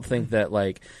 and I don't think that,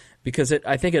 like, because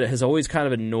I think it has always kind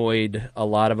of annoyed a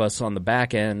lot of us on the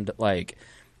back end. Like,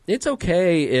 it's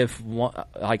okay if,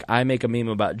 like, I make a meme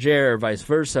about Jer or vice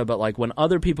versa, but, like, when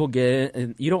other people get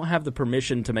in, you don't have the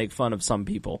permission to make fun of some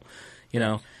people. You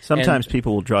know, sometimes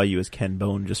people will draw you as Ken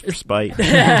Bone just for spite.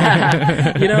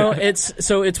 You know,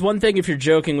 it's one thing if you're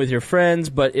joking with your friends,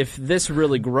 but if this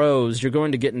really grows, you're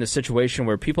going to get in a situation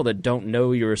where people that don't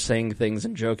know you are saying things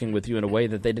and joking with you in a way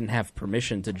that they didn't have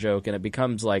permission to joke, and it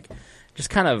becomes like just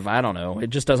kind of, I don't know, it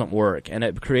just doesn't work, and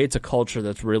it creates a culture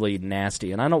that's really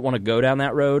nasty, and I don't want to go down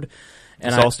that road.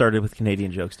 And all started with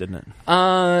Canadian jokes, didn't it?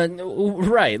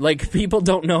 Right. Like, people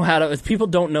don't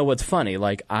know what's funny.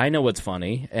 Like, I know what's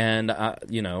funny, and,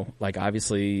 you know, like,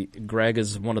 obviously, Greg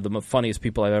is one of the funniest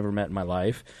people I've ever met in my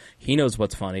life. He knows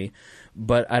what's funny,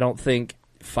 but I don't think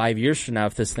 5 years from now,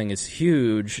 if this thing is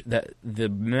huge, that the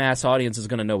mass audience is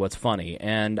going to know what's funny.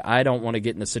 And I don't want to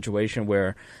get in a situation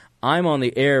where I'm on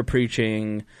the air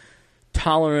preaching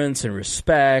tolerance and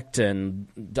respect, and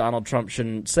Donald Trump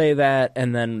shouldn't say that,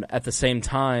 and then at the same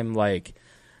time, like,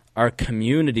 our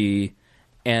community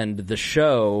and the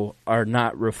show are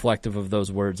not reflective of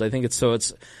those words. I think so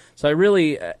I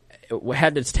really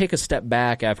had to take a step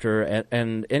back after,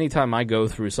 and anytime I go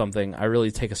through something, I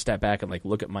really take a step back and, like,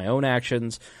 look at my own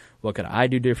actions. What could I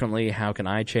do differently? How can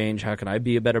I change? How can I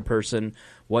be a better person?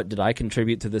 What did I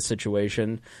contribute to this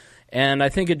situation? And I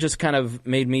think it just kind of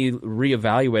made me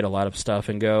reevaluate a lot of stuff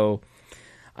and go,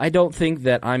 I don't think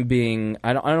that I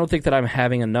don't think that I'm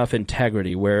having enough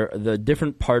integrity where the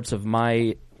different parts of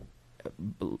my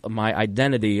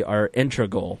identity are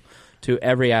integral to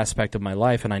every aspect of my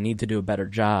life, and I need to do a better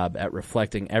job at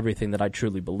reflecting everything that I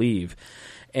truly believe.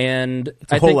 And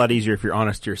it's a whole lot easier if you're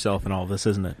honest to yourself and all this,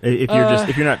 isn't it?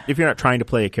 If you're not trying to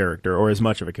play a character or as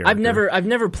much of a character. I've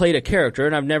never played a character,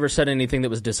 and I've never said anything that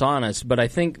was dishonest. But I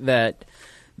think that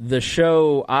the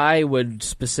show, I would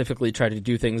specifically try to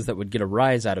do things that would get a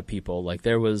rise out of people. Like,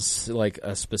 there was, like,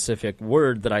 a specific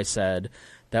word that I said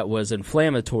that was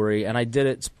inflammatory, and I did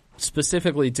it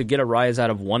specifically to get a rise out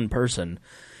of one person.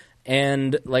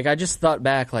 And, like, I just thought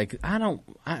back, like, I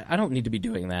don't need to be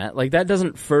doing that. Like, that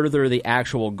doesn't further the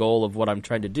actual goal of what I'm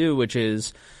trying to do, which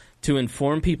is to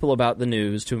inform people about the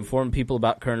news, to inform people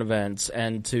about current events,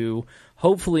 and to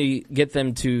hopefully get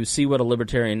them to see what a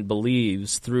libertarian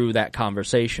believes through that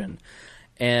conversation.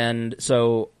 And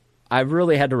so I've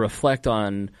really had to reflect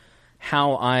on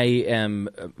how I am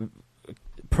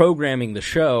programming the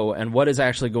show and what is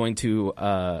actually going to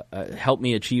help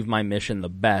me achieve my mission the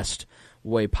best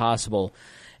way possible.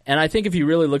 And I think if you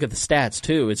really look at the stats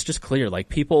too, it's just clear, like,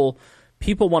 people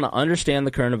want to understand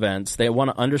the current events, they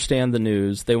want to understand the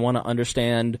news, they want to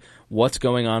understand what's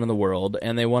going on in the world,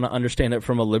 and they want to understand it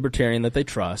from a libertarian that they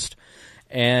trust.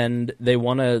 And they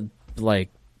want to, like,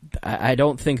 I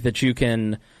don't think that you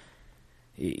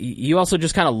also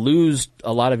just kind of lose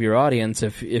a lot of your audience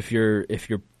if you're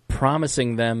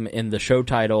promising them in the show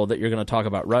title that you're going to talk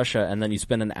about Russia, and then you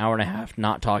spend an hour and a half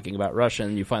not talking about Russia,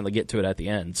 and you finally get to it at the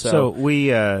end. So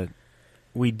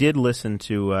we did listen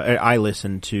to. I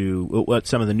listened to what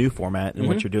some of the new format and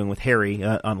what you're doing with Harry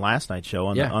on last night's show.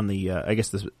 I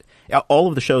guess all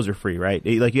of the shows are free, right?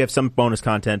 Like, you have some bonus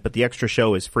content, but the extra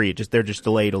show is free. They're just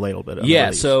delayed a little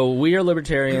bit. So We Are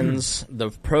Libertarians, the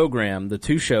program, the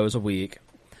 2 shows a week.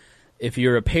 If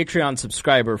you're a Patreon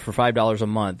subscriber for $5 a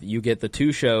month, you get the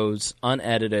 2 shows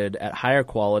unedited at higher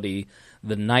quality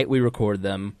the night we record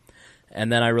them,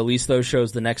 and then I release those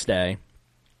shows the next day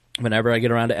whenever I get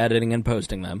around to editing and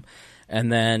posting them.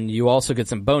 And then you also get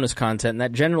some bonus content, and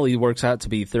that generally works out to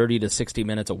be 30 to 60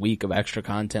 minutes a week of extra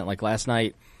content. Like last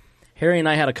night, Harry and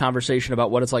I had a conversation about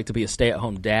what it's like to be a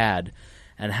stay-at-home dad,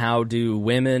 and how do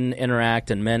women interact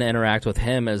and men interact with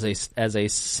him as a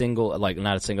single, like,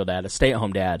 not a single dad, a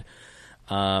stay-at-home dad.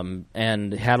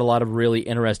 And had a lot of really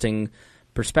interesting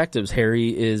perspectives.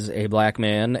 Harry is a black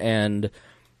man, and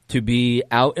to be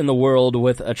out in the world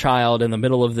with a child in the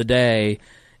middle of the day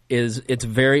it's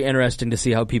very interesting to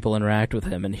see how people interact with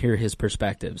him and hear his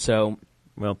perspective. So,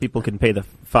 well, people can pay the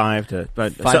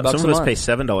but some of us pay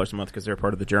 $7 a month because they're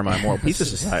part of the Jeremiah Moral Pizza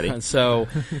Society. So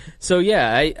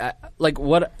yeah, I like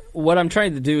what I'm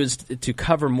trying to do is to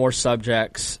cover more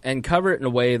subjects and cover it in a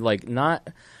way like not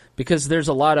because there's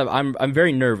a lot of I'm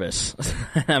very nervous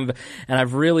and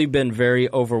I've really been very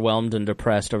overwhelmed and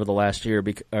depressed over the last year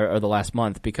or the last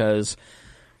month because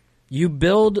you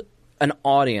build an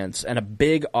audience and a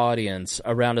big audience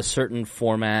around a certain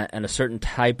format and a certain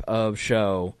type of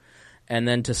show, and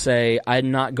then to say, I'm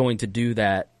not going to do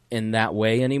that in that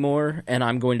way anymore, and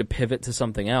I'm going to pivot to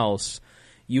something else,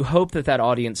 you hope that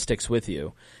audience sticks with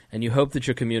you, and you hope that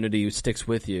your community sticks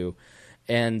with you.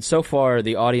 And so far,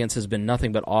 the audience has been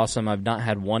nothing but awesome. I've not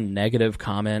had one negative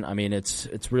comment. I mean,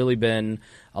 it's really been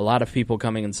a lot of people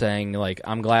coming and saying, like,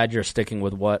 I'm glad you're sticking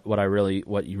with what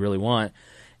you really want.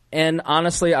 And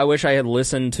honestly, I wish I had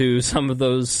listened to some of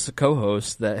those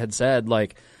co-hosts that had said,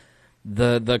 like,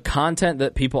 the content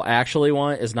that people actually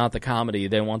want is not the comedy;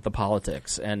 they want the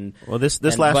politics. And well, this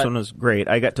last one was great.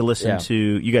 I got to listen to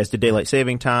you guys did daylight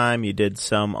saving time. You did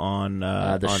some on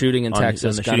the shooting in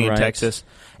Texas, the shooting in Texas,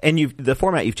 and the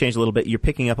format you've changed a little bit. You're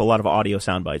picking up a lot of audio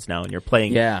sound bites now, and you're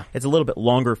playing. Yeah, it's a little bit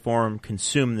longer form,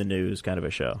 consume the news kind of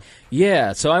a show.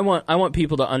 Yeah, so I want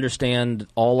people to understand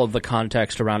all of the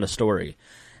context around a story.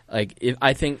 Like,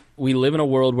 I think we live in a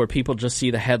world where people just see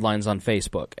the headlines on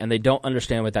Facebook, and they don't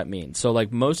understand what that means. So,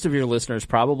 like, most of your listeners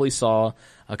probably saw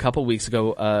a couple weeks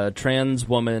ago a trans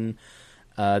woman.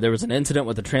 There was an incident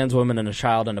with a trans woman and a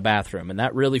child in a bathroom, and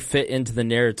that really fit into the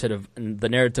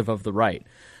narrative of the right.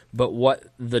 But what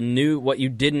you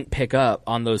didn't pick up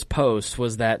on those posts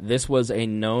was that this was a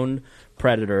known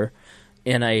predator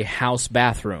in a house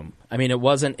bathroom. I mean, it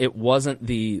wasn't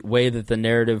the way that the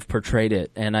narrative portrayed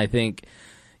it, and I think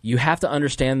you have to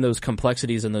understand those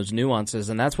complexities and those nuances,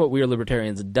 and that's what We Are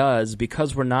Libertarians does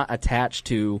because we're not attached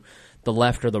to the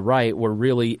left or the right. We're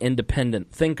really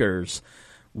independent thinkers.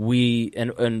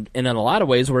 And in a lot of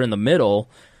ways, we're in the middle.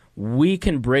 We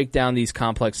can break down these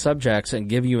complex subjects and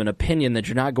give you an opinion that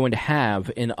you're not going to have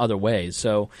in other ways.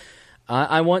 So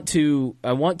I want to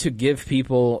give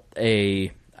people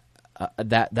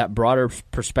that broader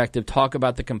perspective, talk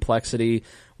about the complexity.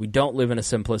 We don't live in a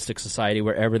simplistic society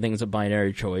where everything's a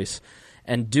binary choice,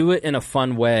 and do it in a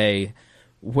fun way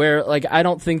where, like, I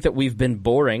don't think that we've been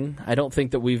boring. I don't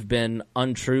think that we've been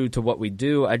untrue to what we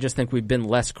do. I just think we've been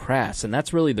less crass, and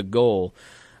that's really the goal.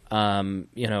 I'm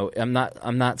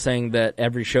not saying that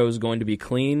every show is going to be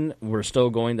clean. We're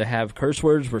still going to have curse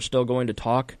words. We're still going to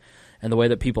talk in the way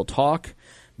that people talk.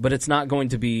 But it's not going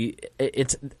to be –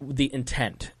 it's the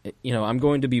intent. I'm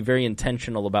going to be very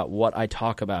intentional about what I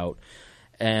talk about.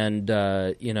 And,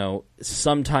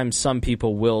 sometimes some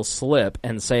people will slip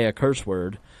and say a curse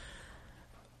word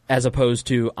as opposed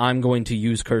to I'm going to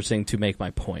use cursing to make my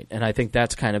point. And I think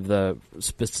that's kind of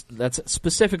that's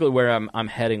specifically where I'm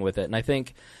heading with it. And I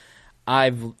think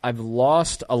I've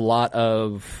lost a lot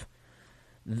of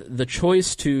the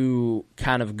choice to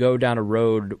kind of go down a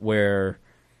road where –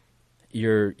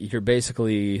 you're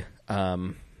basically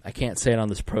I can't say it on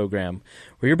this program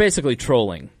where you're basically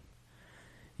trolling.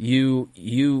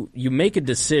 You make a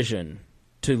decision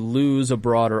to lose a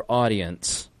broader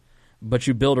audience, but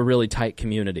you build a really tight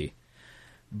community.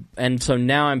 And so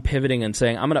now I'm pivoting and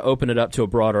saying I'm going to open it up to a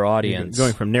broader audience. You're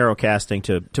going from narrowcasting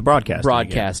to broadcasting.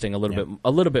 Broadcasting again.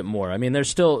 a little bit more. I mean,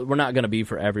 we're not going to be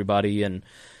for everybody, and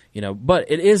but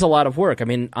it is a lot of work. I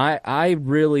mean, I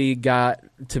really got,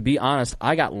 to be honest,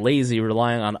 I got lazy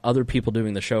relying on other people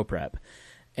doing the show prep,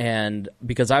 and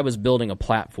because I was building a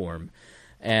platform,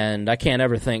 and I can't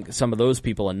ever thank some of those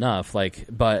people enough.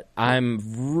 But I've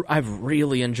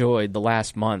really enjoyed the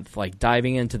last month, like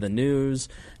diving into the news,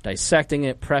 dissecting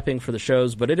it, prepping for the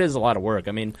shows. But it is a lot of work.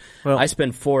 I mean, I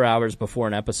spend 4 hours before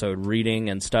an episode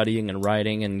reading and studying and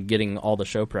writing and getting all the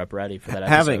show prep ready for that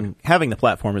episode. Having the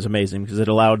platform is amazing because it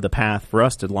allowed the path for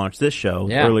us to launch this show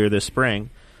earlier this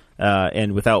spring.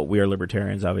 And without We Are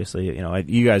Libertarians, obviously,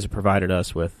 you guys have provided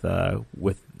us with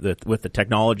the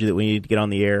technology that we need to get on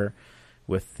the air.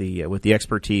 With the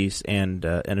expertise and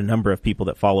a number of people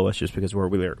that follow us just because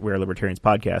We Are Libertarians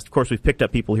podcast. Of course, we've picked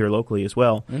up people here locally as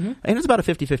well, and it's about a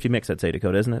 50-50 mix, I'd say,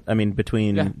 Dakota, isn't it? I mean,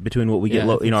 between what we get,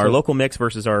 our local mix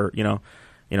versus our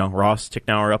Ross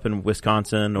Ticknauer up in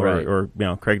Wisconsin or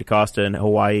Craig DaCosta in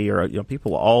Hawaii or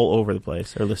people all over the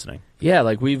place are listening. Yeah,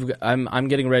 like I'm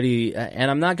getting ready,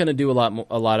 and I'm not going to do a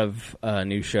lot of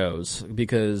new shows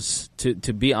because to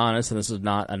be honest, and this is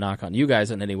not a knock on you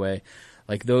guys in any way.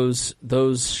 Like those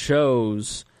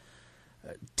shows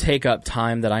take up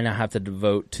time that I now have to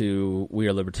devote to We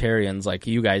Are Libertarians. Like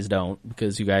you guys don't,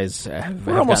 because you guys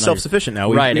we're almost self-sufficient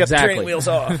now. Right, we got exactly. the training wheels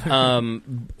off.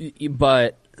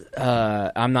 But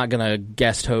I'm not gonna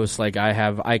guest host like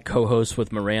I co-host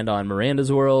with Miranda on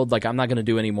Miranda's World. Like I'm not gonna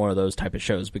do any more of those type of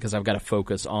shows because I've got to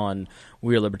focus on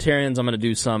We Are Libertarians. I'm gonna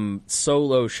do some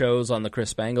solo shows on the Chris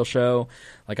Spangle show.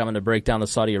 Like I'm gonna break down the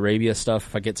Saudi Arabia stuff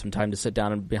if I get some time to sit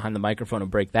down and behind the microphone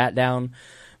and break that down.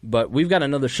 But we've got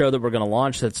another show that we're going to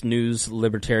launch that's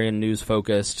libertarian news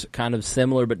focused, kind of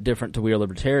similar but different to We Are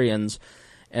Libertarians.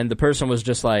 And the person was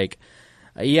just like,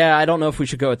 yeah, I don't know if we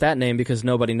should go with that name because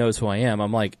nobody knows who I am.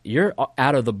 I'm like, you're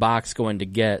out of the box going to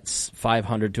get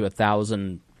 500 to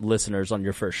 1,000 listeners on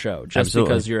your first show just Absolutely.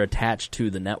 because you're attached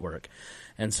to the network.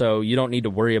 And so you don't need to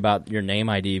worry about your name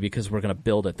ID because we're going to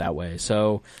build it that way.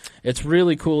 So it's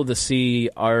really cool to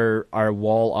see our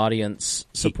wall audience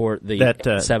support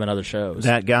the 7 other shows.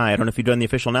 That guy, I don't know if you've done the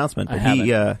official announcement, but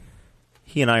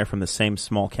he and I are from the same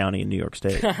small county in New York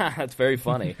State. That's very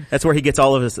funny. That's where he gets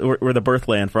all of his. We're the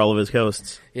birthland for all of his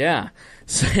hosts. Yeah.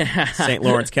 St.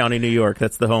 Lawrence County, New York.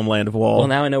 That's the homeland of Wall. Well,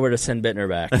 now I know where to send Bittner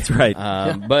back. That's right.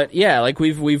 But yeah, like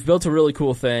we've built a really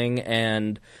cool thing,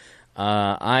 and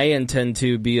I intend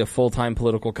to be a full-time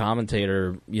political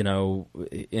commentator,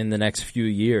 in the next few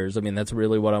years. I mean, that's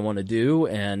really what I want to do,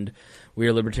 and We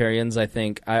Are Libertarians, I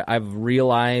think I've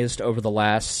realized over the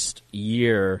last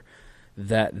year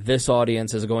that this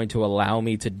audience is going to allow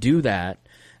me to do that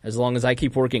as long as I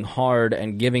keep working hard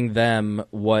and giving them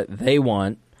what they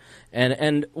want.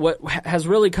 And what has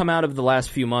really come out of the last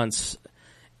few months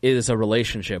is a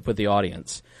relationship with the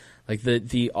audience. Like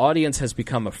the audience has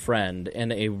become a friend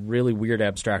in a really weird,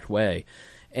 abstract way.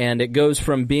 And it goes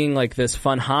from being like this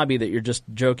fun hobby that you're just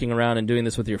joking around and doing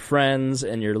this with your friends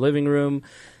in your living room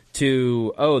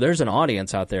to, oh, there's an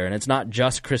audience out there, and it's not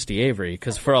just Christy Avery,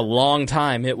 because for a long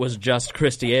time it was just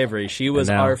Christy Avery. She was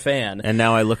our fan. And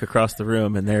now I look across the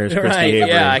room, and there's Christy right, Avery.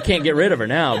 Yeah, I can't get rid of her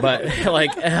now, but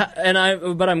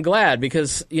but I'm glad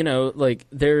because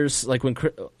there's like when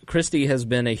Christy has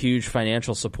been a huge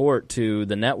financial support to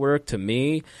the network, to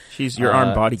me. She's your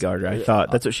armed bodyguard. I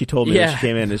thought that's what she told me when she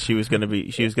came in. Is she was going to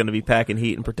be packing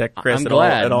heat and protect Chris at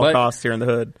all costs here in the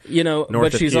hood.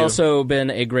 But she's also been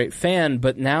a great fan.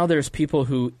 But now there's people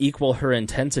who equal her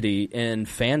intensity in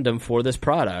fandom for this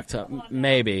product.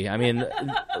 Maybe. I mean,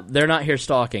 they're not here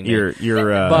stalking me.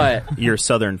 Your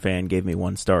Southern fan gave me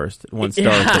 1 star. 1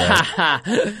 star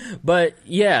today. But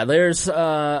yeah, there's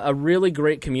a really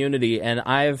great community, and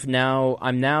I'm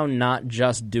now not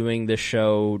just doing this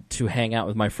show to hang out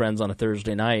with my friends on a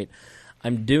Thursday night.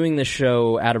 I'm doing this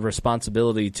show out of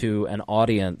responsibility to an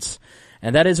audience,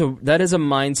 and that is a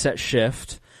mindset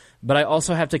shift. But I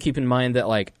also have to keep in mind that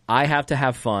like I have to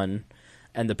have fun,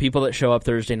 and the people that show up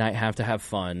Thursday night have to have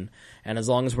fun. And as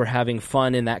long as we're having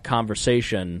fun in that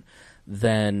conversation,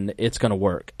 then it's going to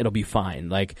work. It'll be fine.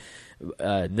 Like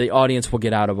the audience will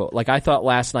get out of it. Like I thought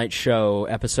last night's show,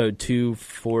 episode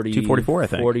 244, I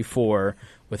think. 44,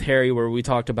 with Harry, where we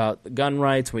talked about gun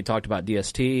rights, we talked about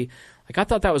DST. Like I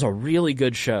thought that was a really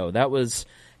good show. It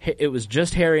was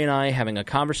just Harry and I having a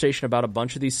conversation about a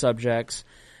bunch of these subjects,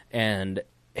 and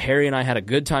Harry and I had a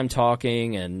good time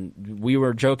talking, and we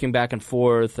were joking back and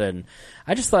forth, and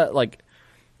I just thought, like,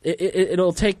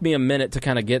 it'll take me a minute to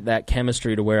kind of get that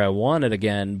chemistry to where I want it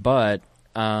again, but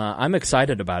I'm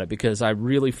excited about it because I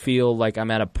really feel like I'm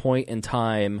at a point in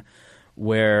time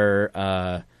where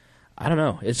I don't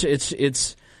know.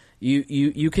 It's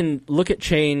you can look at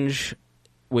change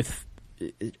with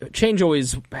change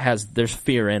always there's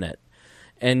fear in it,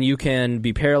 and you can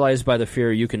be paralyzed by the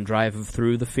fear. You can drive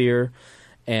through the fear.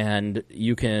 And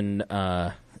you can,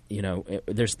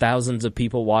 there's thousands of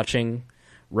people watching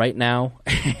right now,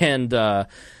 and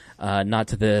not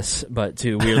to this, but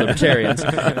to We Are Libertarians,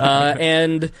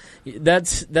 and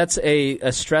that's a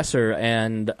stressor.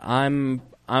 And I'm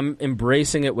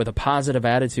embracing it with a positive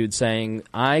attitude, saying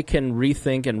I can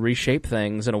rethink and reshape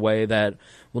things in a way that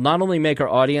will not only make our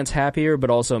audience happier, but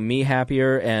also me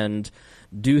happier, and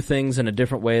do things in a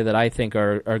different way that I think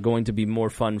are going to be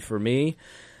more fun for me.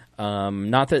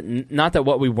 Not that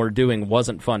what we were doing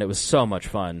wasn't fun. It was so much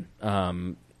fun.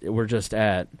 We're just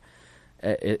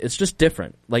it's just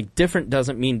different. Like different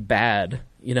doesn't mean bad,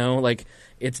 like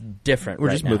it's different.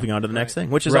 We're just moving on to the next thing,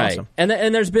 which is awesome. And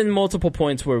there's been multiple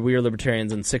points where We Are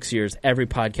Libertarians in 6 years, every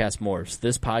podcast morphs.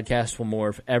 This podcast will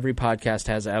morph. Every podcast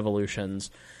has evolutions,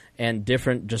 and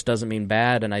different just doesn't mean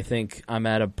bad. And I think I'm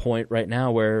at a point right now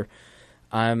where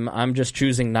I'm just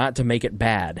choosing not to make it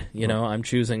bad. I'm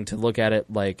choosing to look at it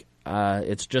like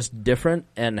It's just different,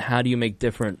 and how do you make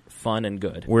different fun and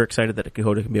good? We're excited that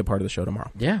Dakota can be a part of the show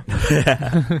tomorrow. Yeah.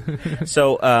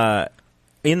 So,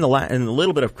 in the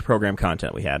little bit of program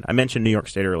content we had, I mentioned New York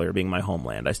State earlier being my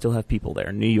homeland. I still have people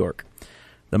there. New York,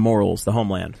 the morals, the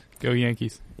homeland. Go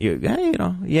Yankees.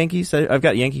 Yankees. I've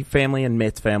got Yankee family and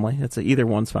Mets family. Either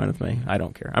one's fine with me. I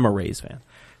don't care. I'm a Rays fan.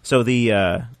 So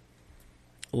the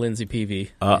Lindsay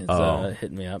Peavy is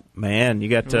hitting me up. Man, you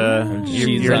got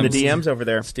you're in the DMs over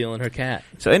there stealing her cat.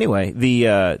 So anyway,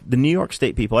 the New York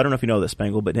State people, I don't know if you know this,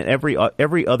 Spangle, but in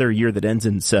every other year that ends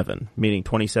in 7, meaning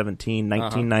 2017,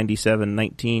 1997,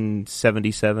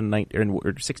 1977,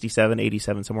 or 67,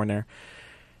 87, somewhere in there,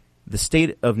 the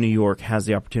state of New York has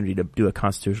the opportunity to do a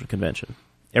constitutional convention.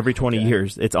 Every 20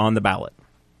 years, it's on the ballot.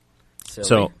 Silly.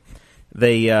 So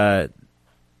they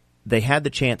had the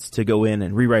chance to go in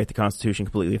and rewrite the Constitution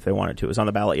completely if they wanted to. It was on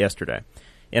the ballot yesterday.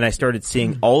 And I started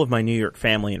seeing all of my New York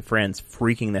family and friends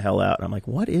freaking the hell out. And I'm like,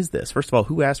 what is this? First of all,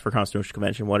 who asked for Constitutional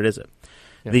Convention? What is it?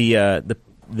 Yeah.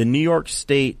 The New York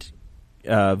State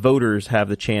voters have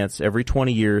the chance every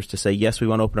 20 years to say, yes, we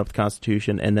want to open up the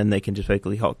Constitution, and then they can just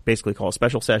basically call a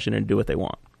special session and do what they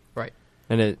want. Right.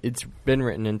 And it's been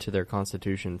written into their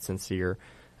Constitution since the year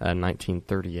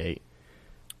 1938.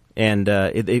 And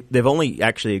they've only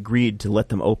actually agreed to let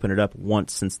them open it up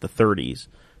once since the 30s,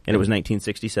 and it was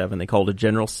 1967. They called the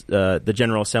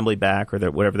General Assembly back,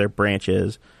 or whatever their branch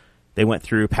is. They went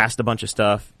through, passed a bunch of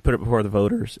stuff, put it before the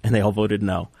voters, and they all voted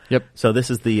no. Yep. So this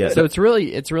is the. So it's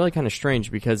really kind of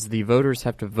strange because the voters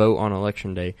have to vote on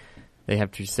Election Day. They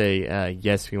have to say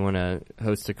yes, we want to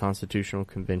host a constitutional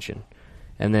convention.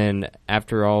 And then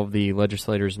after all the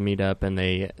legislators meet up and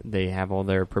they have all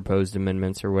their proposed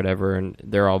amendments or whatever, and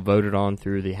they're all voted on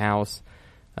through the House,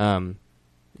 it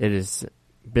is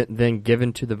then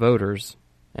given to the voters,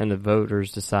 and the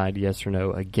voters decide yes or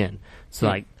no again. So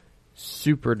like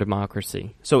super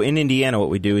democracy. So in Indiana,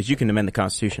 what we do is you can amend the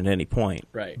Constitution at any point,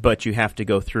 right? But you have to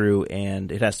go through,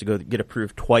 and it has to get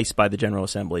approved twice by the General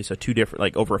Assembly. So two different,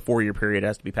 like over a 4-year period, it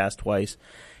has to be passed twice.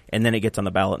 And then it gets on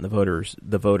the ballot, and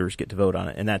the voters get to vote on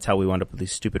it, and that's how we wind up with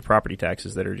these stupid property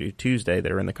taxes that are due Tuesday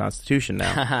that are in the Constitution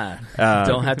now.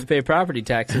 Don't have to pay property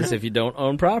taxes if you don't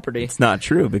own property. It's not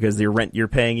true because your rent you're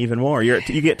paying even more. You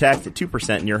get taxed at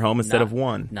 2% in your home instead of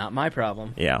 1%. Not my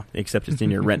problem. Yeah, except it's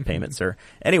in your rent payment, sir.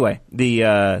 Anyway,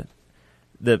 the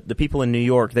people in New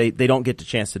York they don't get the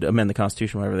chance to amend the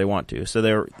Constitution whenever they want to. So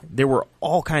there were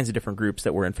all kinds of different groups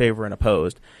that were in favor and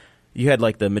opposed. You had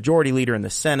like the majority leader in the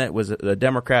Senate was a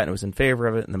Democrat and was in favor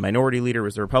of it, and the minority leader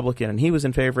was a Republican and he was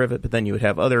in favor of it. But then you would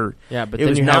have other. Yeah, but it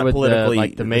then was you not have with politically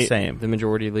the same. The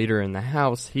majority leader in the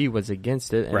House, he was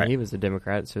against it, and right. he was a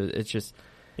Democrat. So it's just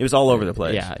it was all over the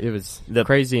place. Yeah, it was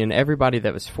crazy, and everybody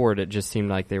that was for it, it just seemed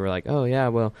like they were like, oh yeah,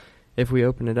 well, if we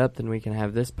open it up, then we can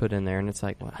have this put in there, and it's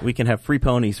like, well, we can have free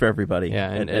ponies for everybody. Yeah,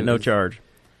 at no charge.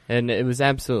 And it was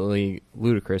absolutely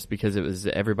ludicrous because it was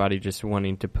everybody just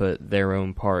wanting to put their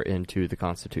own part into the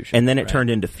Constitution. And then it turned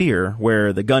into fear,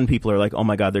 where the gun people are like, oh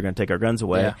my God, they're going to take our guns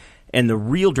away. Yeah. And the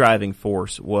real driving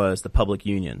force was the public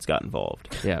unions got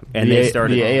involved. Yeah. And they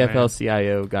started. The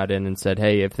AFL-CIO got in and said,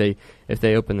 hey, if they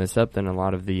open this up, then a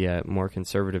lot of the more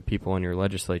conservative people in your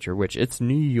legislature, which it's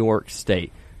New York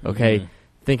State, okay? Mm-hmm.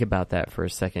 Think about that for a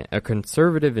second. A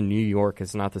conservative in New York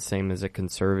is not the same as a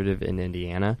conservative in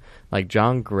Indiana. Like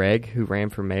John Gregg, who ran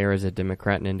for mayor as a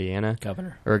Democrat in Indiana,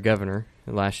 governor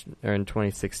in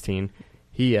 2016,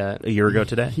 he a year ago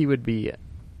today, he would be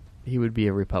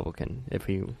a Republican if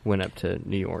he went up to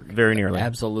New York. Very nearly.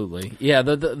 Absolutely. Yeah,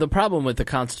 the problem with the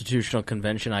Constitutional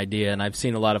Convention idea, and I've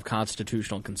seen a lot of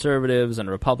constitutional conservatives and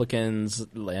Republicans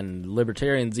and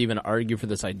libertarians even argue for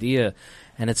this idea,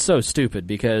 and it's so stupid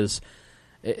because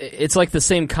it's like the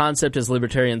same concept as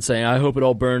libertarians saying, I hope it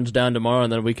all burns down tomorrow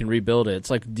and then we can rebuild it. It's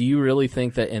like, do you really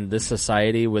think that in this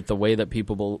society with the way that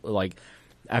people, like,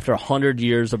 after 100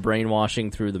 years of brainwashing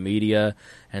through the media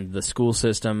and the school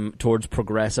system towards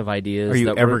progressive ideas, are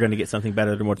you ever going to get something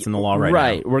better than what's in the law right now?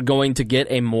 Right. We're going to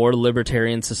get a more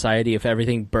libertarian society if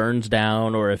everything burns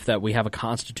down or if that we have a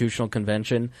constitutional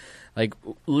convention. Like,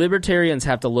 libertarians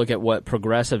have to look at what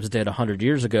progressives did 100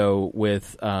 years ago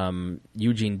with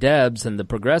Eugene Debs and the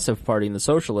Progressive Party and the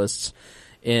Socialists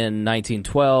in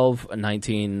 1912,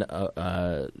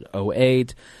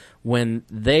 1908, when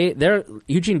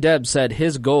Eugene Debs said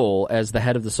his goal as the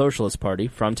head of the Socialist Party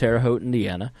from Terre Haute,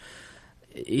 Indiana,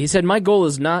 he said, my goal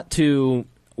is not to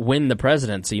win the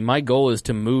presidency. My goal is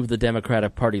to move the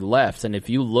Democratic Party left. And if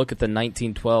you look at the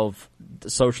 1912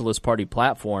 Socialist Party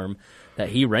platform that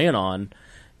he ran on,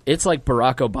 it's like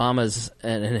Barack Obama's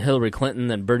and Hillary Clinton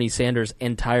and Bernie Sanders'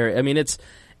 entire. I mean, it's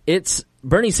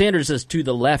Bernie Sanders is to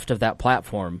the left of that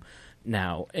platform.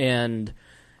 now, and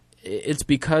it's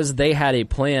because they had a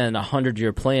plan, a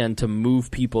 100-year plan, to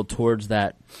move people towards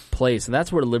that place, and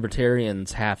that's where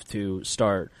libertarians have to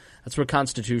start. That's where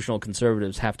constitutional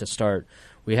conservatives have to start.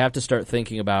 We have to start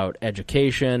thinking about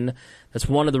education. That's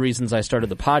one of the reasons I started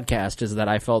the podcast, is that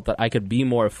I felt that I could be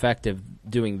more effective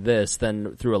doing this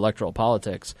than through electoral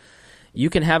politics. You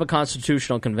can have a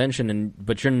constitutional convention,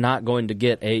 but you're not going to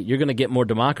get you're going to get more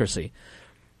democracy.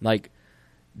 Like,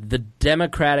 the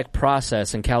democratic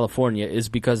process in California is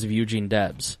because of Eugene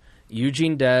Debs.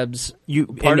 Eugene Debs, in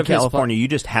California, you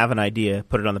just have an idea,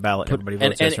 put it on the ballot, everybody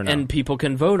votes yes or no. And people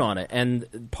can vote on it.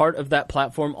 And part of that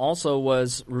platform also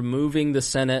was removing the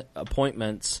Senate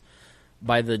appointments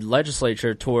by the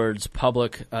legislature towards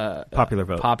popular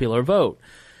vote.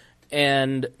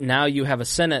 And now you have a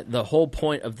Senate. The whole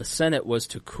point of the Senate was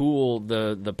to cool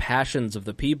the passions of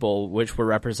the people, which were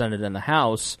represented in the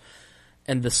House.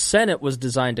 And the Senate was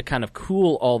designed to kind of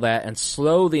cool all that and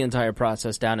slow the entire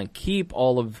process down and keep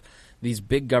all of these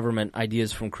big government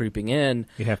ideas from creeping in.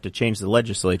 You have to change the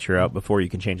legislature out before you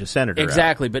can change the senator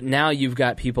Exactly, out. But now you've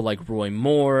got people like Roy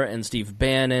Moore and Steve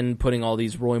Bannon putting all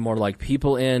these Roy Moore-like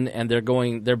people in, and they're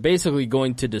basically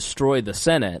going to destroy the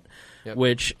Senate.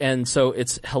 Yep. And so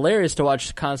it's hilarious to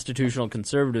watch constitutional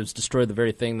conservatives destroy the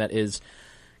very thing that is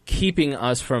keeping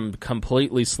us from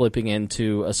completely slipping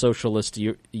into a socialist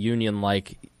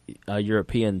union-like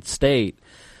European state.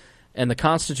 And the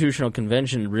Constitutional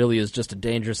Convention really is just a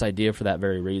dangerous idea for that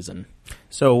very reason.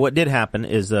 So what did happen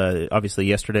is, obviously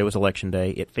yesterday was election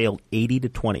day. It failed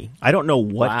 80-20. I don't know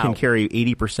what can carry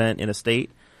 80% in a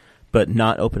state, but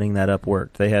not opening that up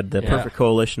worked. They had the perfect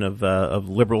coalition of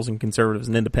liberals and conservatives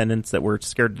and independents that were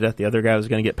scared to death the other guy was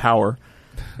going to get power.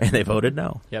 And they voted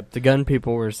no. Yep, the gun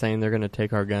people were saying they're going to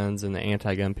take our guns, and the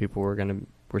anti-gun people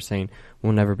were saying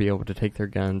we'll never be able to take their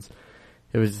guns.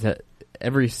 It was that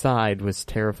every side was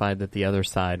terrified that the other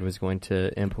side was going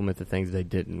to implement the things they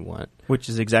didn't want. Which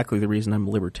is exactly the reason I'm a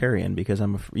libertarian, because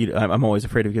I'm always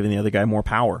afraid of giving the other guy more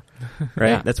power.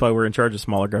 Right? Yeah. That's why we're in charge of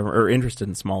smaller government, or interested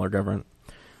in smaller government.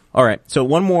 All right, so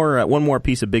one more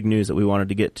piece of big news that we wanted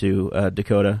to get to,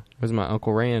 Dakota. Was my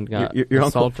Uncle Rand got your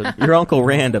assaulted. Your Uncle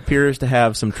Rand appears to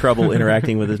have some trouble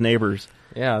interacting with his neighbors.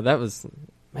 Yeah, that was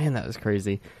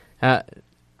crazy. Were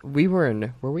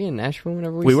we in Nashville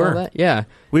whenever we saw that? Yeah,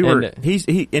 we were.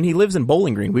 He lives in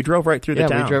Bowling Green. We drove right through the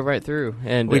town. Yeah, we drove right through,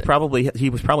 and he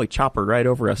was probably choppered right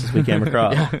over us as we came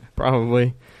across. Yeah,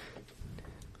 probably.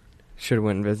 Should have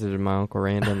went and visited my Uncle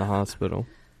Rand in the hospital.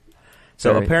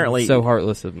 So apparently, so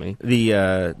heartless of me.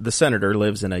 The senator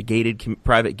lives in a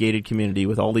private gated community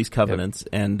with all these covenants,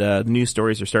 and news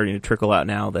stories are starting to trickle out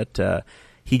now that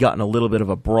he got in a little bit of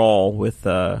a brawl with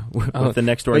the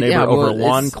next door neighbor over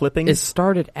lawn clippings. It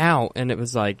started out, and it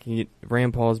was like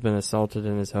Rand Paul's been assaulted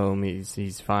in his home.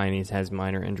 He's fine. He has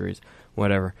minor injuries,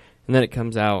 whatever. And then it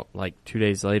comes out like 2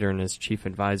 days later, and his chief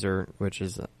advisor, which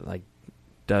is like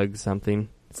Doug something.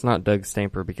 It's not Doug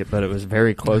Stamper, but it was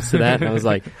very close to that. And I was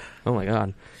like, oh my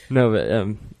God. No,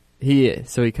 but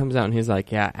he comes out and he's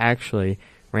like, yeah, actually,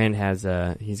 Rand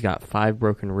he's got 5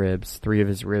 broken ribs. 3 of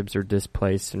his ribs are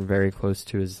displaced and very close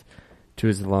to his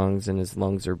lungs, and his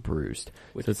lungs are bruised.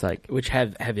 So it's like,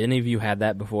 have any of you had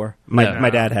that before? My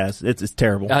dad has. It's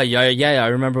terrible. Yeah. I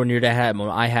remember when your dad had it. When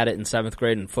I had it in 7th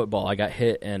grade in football, I got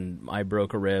hit and I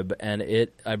broke a rib, and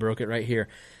I broke it right here,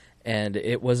 and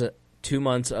it was 2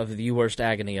 months of the worst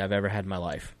agony I've ever had in my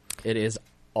life. It is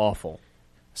awful.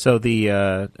 So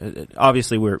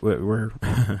obviously we're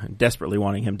desperately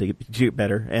wanting him to get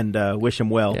better and wish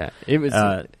him well. Yeah, it was.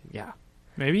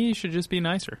 Maybe you should just be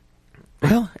nicer.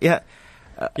 Well, yeah.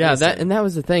 That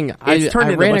was the thing. It's turned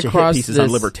I into ran a bunch across of hit pieces on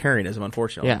libertarianism,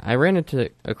 unfortunately. Yeah, I ran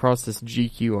across this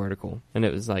GQ article, and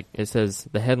it was like, it says,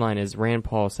 the headline is, Rand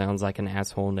Paul sounds like an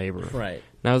asshole neighbor. Right.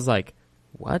 And I was like,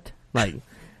 what?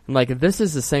 Like this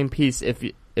is the same piece.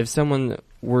 If someone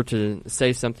were to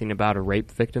say something about a rape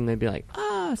victim, they'd be like,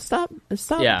 stop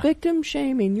victim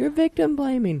shaming. You're victim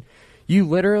blaming. You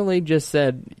literally just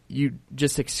said, you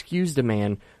just excused a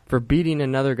man for beating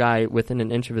another guy within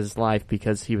an inch of his life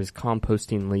because he was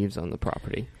composting leaves on the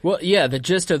property. Well, yeah, the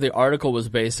gist of the article was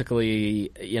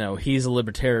basically, he's a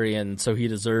libertarian, so he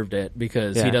deserved it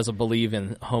because he doesn't believe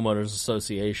in homeowners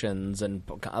associations and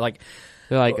like.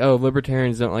 They're like,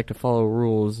 libertarians don't like to follow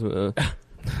rules.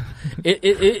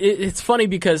 It's funny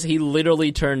because he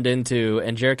literally turned into,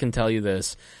 and Jared can tell you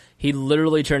this, he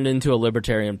literally turned into a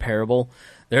libertarian parable.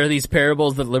 There are these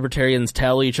parables that libertarians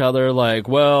tell each other, like,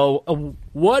 well,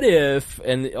 what if,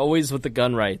 and always with the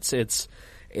gun rights. It's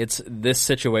it's this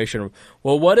situation.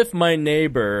 Well, what if my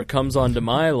neighbor comes onto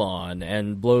my lawn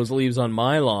and blows leaves on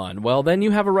my lawn? Well, then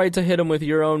you have a right to hit him with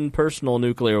your own personal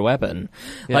nuclear weapon.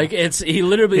 Yeah. Like, he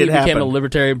literally became happened. a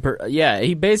libertarian.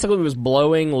 He basically was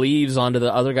blowing leaves onto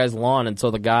the other guy's lawn, and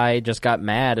so the guy just got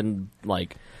mad and,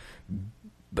 like,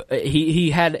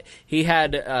 he had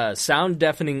sound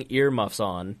deafening earmuffs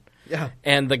on. Yeah.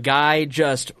 And the guy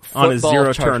just on his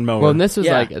football zero-turn mower. Well, and this was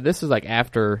like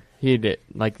after he'd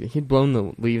blown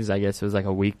the leaves. I guess it was like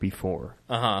a week before.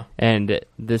 And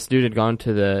this dude had gone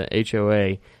to the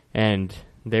HOA, and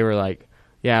they were like,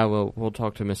 "Yeah, we'll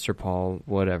talk to Mr. Paul,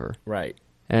 whatever." Right.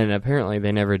 And apparently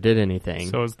they never did anything.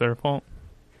 So it's their fault.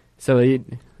 So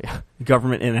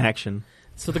Government inaction.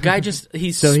 So the guy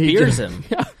spears him.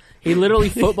 Yeah. He literally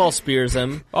football spears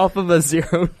him off of a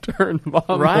zero-turn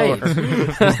bomb. Right.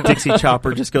 His Dixie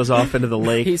chopper just goes off into the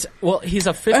lake. He's a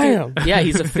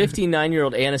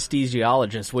 59-year-old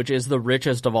anesthesiologist, which is the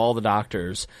richest of all the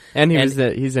doctors. And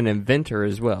he's an inventor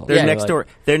as well. They're next door.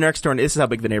 They're next door. This is how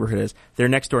big the neighborhood is. They're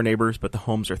next door neighbors, but the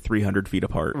homes are 300 feet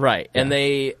apart. Right. Yeah. And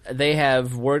they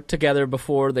have worked together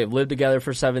before. They've lived together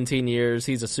for 17 years.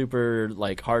 He's a super,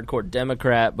 like, hardcore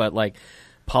Democrat, but, like,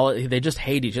 they just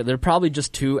hate each other. They're probably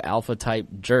just two alpha type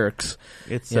jerks.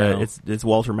 It's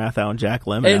Walter Matthau and Jack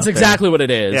Lemmon. It's exactly what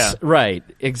it is. Yeah. Right.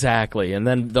 Exactly. And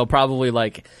then they'll probably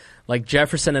like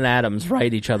Jefferson and Adams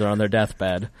write each other on their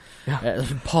deathbed. Yeah.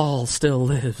 Paul still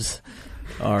lives.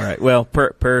 All right. Well,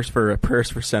 prayers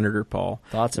for Senator Paul.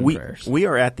 Thoughts and prayers. We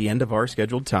are at the end of our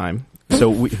scheduled time, so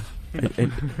we.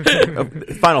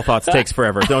 Final thoughts takes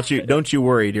forever. Don't you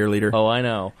worry, dear leader. Oh, I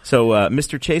know. So,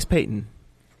 Mr. Chase Payton,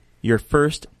 your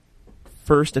first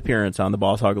appearance on the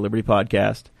Boss Hog of Liberty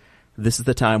podcast. This is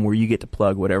the time where you get to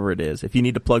plug whatever it is. If you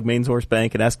need to plug Main Source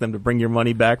Bank and ask them to bring your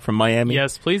money back from Miami,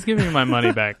 Yes, please give me my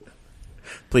money back.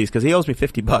 please, because he owes me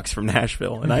 $50 from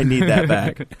Nashville, and I need that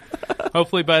back.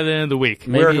 Hopefully by the end of the week.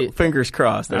 Maybe We're fingers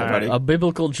crossed, everybody. a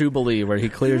biblical jubilee where he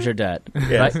clears your debt.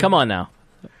 Yes. Right? Come on now.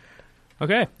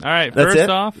 Okay, all right. That's First it?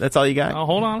 off, That's all you got? oh,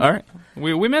 hold on. All right.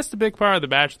 We missed a big part of the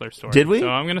Bachelor story. Did we? So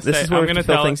I'm gonna This say is where I'm we gonna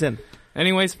fill tell things in.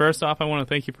 Anyways, first off, I want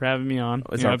to thank you for having me on.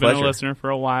 It's our I've been pleasure. a listener for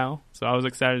a while, so I was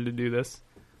excited to do this.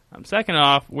 Second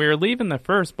off, we were leaving the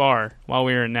first bar while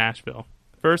we were in Nashville.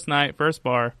 First night, first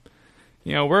bar.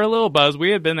 We're a little buzzed.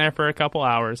 We had been there for a couple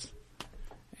hours,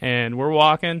 and we're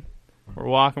walking,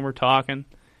 we're talking.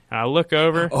 And I look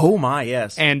over. Oh, my,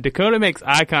 yes. And Dakota makes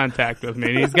eye contact with me,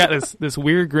 and he's got this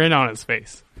weird grin on his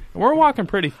face. And we're walking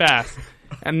pretty fast,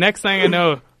 and next thing I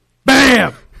know,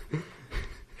 BAM!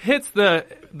 Hits the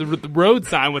road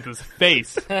sign with his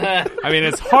face. I mean,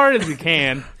 as hard as he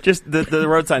can. Just the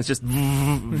road signs just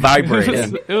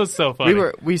vibrating. It was so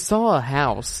funny. We saw a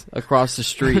house across the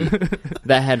street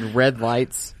that had red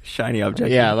lights. Shiny object.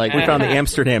 Yeah, like we found the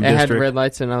Amsterdam it district. had red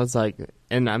lights, and I was like,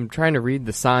 and I'm trying to read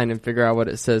the sign and figure out what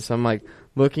it says. So I'm like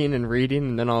looking and reading,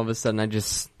 and then all of a sudden I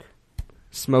just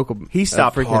smoke a. He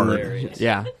stopped freaking, hard.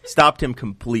 Yeah, Stopped him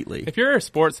completely. If you're a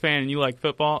sports fan and you like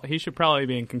football, he should probably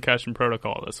be in concussion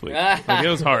protocol this week. Like, it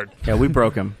was hard. Yeah, we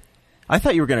broke him. I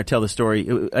thought you were going to tell the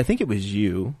story. I think it was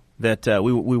you that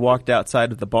we walked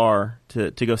outside of the bar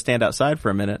to go stand outside for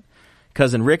a minute.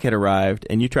 Cousin Rick had arrived,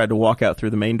 and you tried to walk out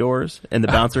through the main doors, and the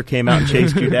bouncer came out and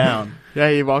chased you down.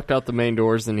 yeah. He walked out the main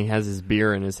doors, and he has his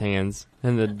beer in his hands,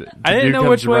 and the I didn't dude know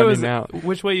comes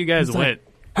which way you guys went.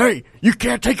 Hey, you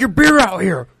can't take your beer out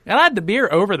here. And I had the beer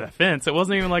over the fence. It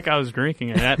wasn't even like I was drinking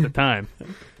it at the time.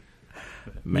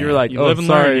 Man. You were like, You oh, live and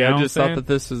learn, sorry, you know I what I'm just thought saying? that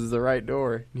this was the right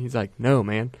door. And he's like, no,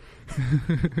 man.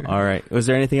 All right. Was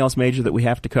there anything else major that we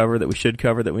have to cover, that we should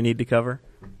cover, that we need to cover?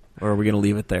 Or are we going to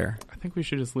leave it there? I think we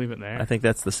should just leave it there. I think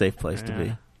that's the safe place to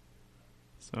be.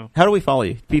 So How do we follow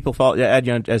you? People add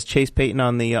you as Chase Payton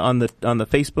on the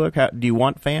Facebook. Do you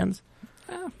want fans?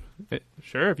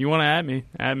 sure, if you want to add me.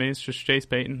 It's just Chase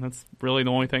Payton. That's really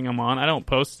the only thing I'm on. I don't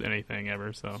post anything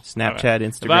ever. So Snapchat,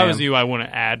 Instagram. If I was you, I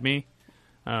wouldn't add me.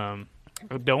 I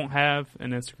don't have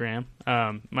an Instagram.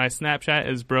 My Snapchat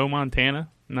is Bro Montana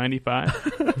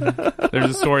 95.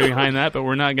 There's a story behind that, but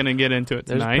we're not going to get into it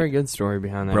There's tonight. a pretty good story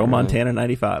behind that. Bro really. Montana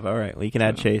 95. All right. Well, you can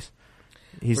add Chase.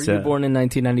 Were you born in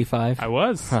 1995? I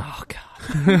was. Oh, God.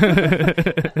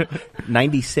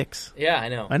 96. Yeah, I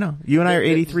know. I know. You and I are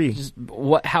 83.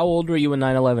 How old were you when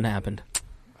 9/11 happened?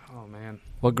 Oh, man.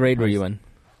 What grade were you in?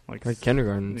 Like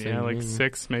kindergarten. Yeah, like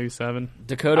 6, maybe 7.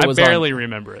 Dakota was I barely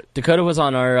remember it. Dakota was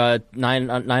on our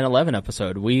 9/11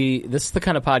 episode. This is the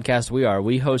kind of podcast we are.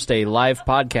 We host a live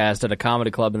podcast at a comedy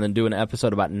club and then do an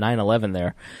episode about 9/11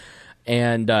 there.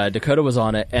 And Dakota was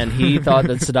on it, and he thought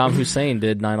that Saddam Hussein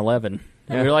did 9/11.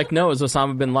 And we were like, no, it was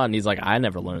Osama bin Laden. He's like, I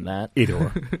never learned that. Either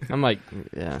or. I'm like,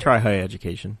 yeah. Try higher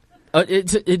education.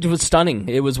 It was stunning.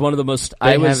 It was one of the most.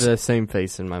 They have the same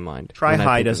face in my mind. Try when I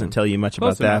High think of doesn't them. tell you much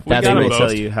Close about that. enough. We That's got going to them tell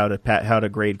both. you how to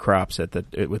grade crops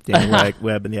with Daniel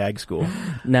Webb in the ag school.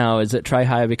 Now, is it Try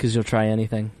High because you'll try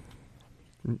anything?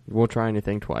 We'll try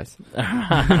anything twice.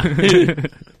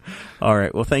 All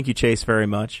right. Well, thank you, Chase, very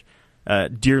much.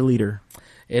 Dear leader,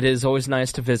 It is always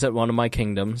nice to visit one of my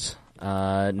kingdoms.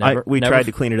 we tried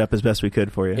to clean it up as best we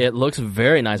could for you. It looks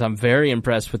very nice. I'm very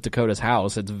impressed with Dakota's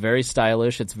house. It's very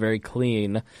stylish. It's very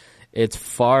clean. It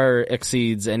far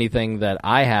exceeds anything that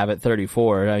I have at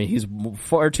 34. I mean, he's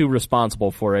far too responsible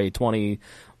for a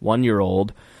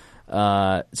 21-year-old.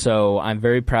 So I'm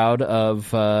very proud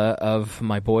of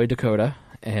my boy Dakota,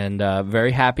 and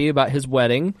very happy about his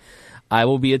wedding. I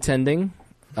will be attending.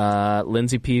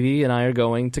 Lindsay Peavy and I are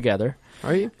going together.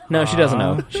 Are you? No, she doesn't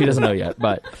know. She doesn't know yet.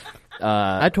 But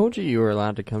I told you were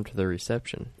allowed to come to the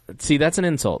reception. see, that's an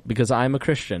insult because I'm a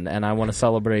Christian and I want to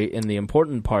celebrate in the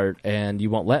important part, and you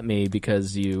won't let me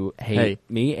because you hate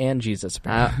me and Jesus.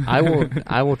 I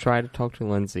will try to talk to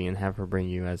Lindsay and have her bring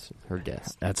you as her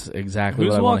guest. That's exactly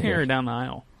Who's what I want to walking hear. her down the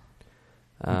aisle?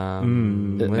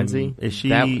 Lindsay? Is she?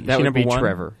 That she would number be one?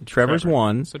 Trevor. Trevor's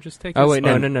one. So just take. Oh his wait,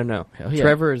 no, spot. no. Hell yeah.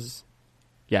 Trevor's.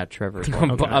 Yeah, Trevor's.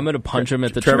 I'm going to punch him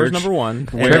at the Trevor's church. number one.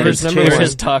 Trevor's number Where's one.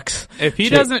 his tux? If he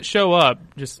doesn't show up,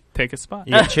 just take his spot.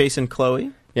 You got Chase and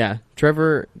Chloe. Yeah,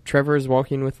 Trevor is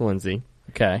walking with Lindsay.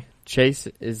 Okay. Chase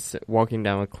is walking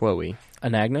down with Chloe.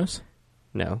 Anagnos?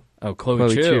 No, Oh,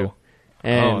 Chloe Chu. Chu.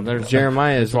 And there's-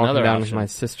 Jeremiah there's is walking another down with option. my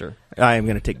sister. I am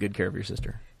going to take good care of your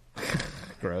sister.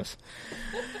 Gross.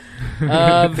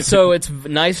 So it's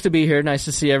nice to be here. Nice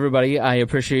to see everybody. I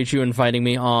appreciate you inviting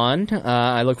me on.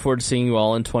 I look forward to seeing you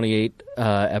all in 28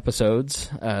 episodes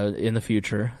in the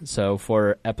future. So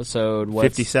for episode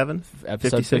 57?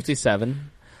 Episode 56?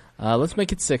 57. Let's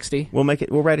make it 60. We'll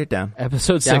write it down.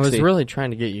 Episode 60. Yeah, I was really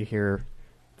trying to get you here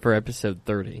for episode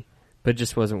 30, but it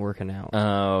just wasn't working out.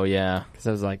 Oh, yeah. Because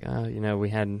I was like, we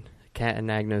had Kat and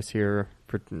Agnos here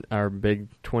for our big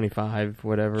 25,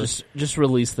 whatever. Just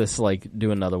release this,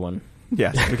 do another one.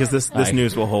 Yes, because this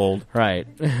news will hold. Right.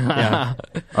 Yeah.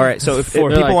 All right, so if They're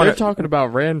people like, want they're talking about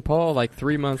Rand Paul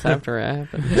 3 months after it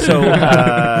happened.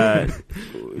 So,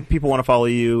 people want to follow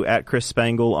you at Chris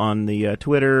Spangle on the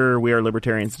Twitter,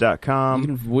 wearelibertarians.com.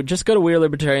 You can just go to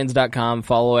wearelibertarians.com,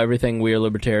 follow everything We Are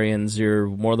Libertarians. You're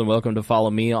more than welcome to follow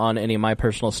me on any of my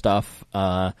personal stuff.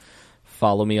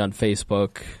 Follow me on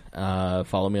Facebook,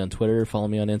 follow me on Twitter, follow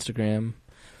me on Instagram.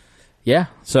 Yeah,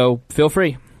 so feel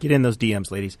free. Get in those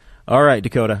DMs, ladies. All right,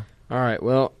 Dakota. All right,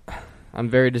 well, I'm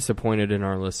very disappointed in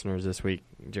our listeners this week,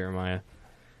 Jeremiah.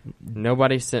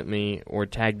 Nobody sent me or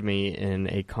tagged me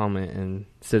in a comment in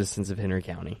Citizens of Henry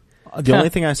County. The only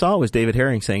thing I saw was David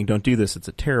Herring saying, don't do this. It's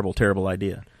a terrible, terrible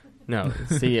idea. No,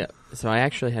 see, so I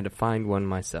actually had to find one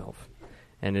myself.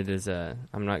 And it is I'm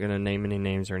not going to name any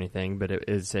names or anything, but it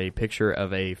is a picture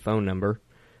of a phone number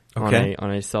on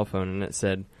a cell phone, and it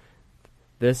said,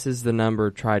 "This is the number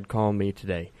tried calling me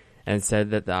today," and said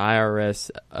that the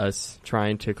IRS us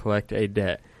trying to collect a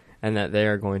debt and that they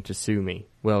are going to sue me.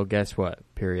 Well, guess what?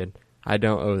 Period. I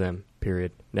don't owe them.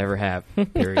 Period. Never have.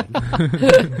 Period.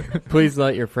 Please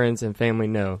let your friends and family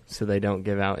know so they don't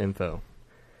give out info.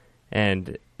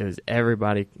 And it was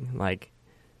everybody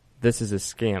this is a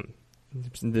scam.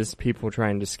 This people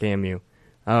trying to scam you.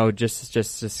 Oh, just a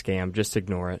scam. Just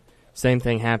ignore it. Same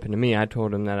thing happened to me. I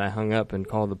told them that I hung up and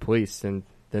called the police, and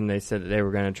then they said that they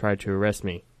were going to try to arrest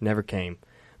me. Never came.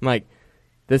 I'm like,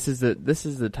 this is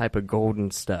the type of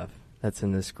golden stuff that's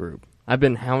in this group. I've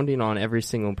been hounding on every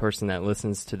single person that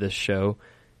listens to this show.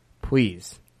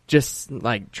 Please, just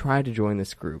try to join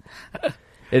this group.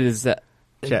 It is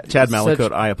Chad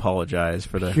Malacote, I apologize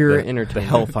for the pure the entertainment.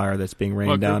 hellfire that's being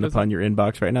rained What down group is upon your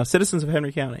inbox right now. Citizens of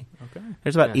Henry County. Okay.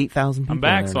 There's about 8,000 people. I'm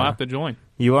back, in there so I now. have to join.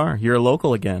 You are. You're a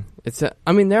local again.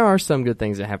 There are some good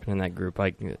things that happen in that group.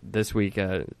 Like this week,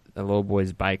 a little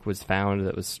boy's bike was found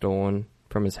that was stolen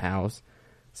from his house.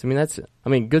 So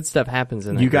good stuff happens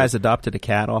in that You group. guys adopted a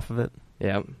cat off of it?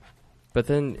 Yeah. But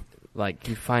then,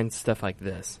 you find stuff like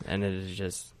this, and it is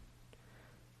just...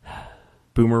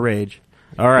 Boomer Rage.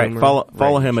 All right, Boomer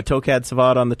follow Rage. him, a Tokad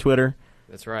Savad on the Twitter.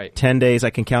 That's right. 10 days, I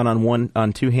can count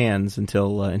on two hands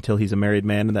until he's a married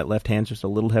man, and that left hand's just a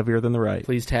little heavier than the right.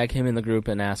 Please tag him in the group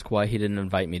and ask why he didn't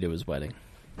invite me to his wedding.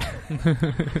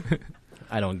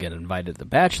 I don't get invited to the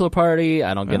bachelor party.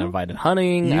 I don't get invited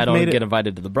hunting. You've I don't made it- get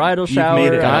invited to the bridal you've shower.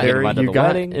 made it I don't get very- invited to You the got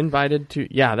wedding. invited to...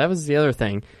 Yeah, that was the other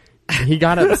thing. He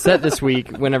got upset this week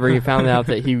whenever he found out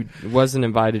that he wasn't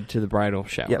invited to the bridal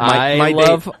shower. Yeah, I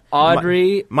love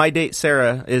Audrey. My date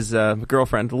Sarah is a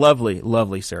girlfriend,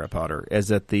 lovely Sarah Potter,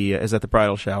 is at the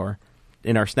bridal shower.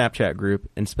 Snapchat group,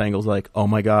 and Spangle's like, "Oh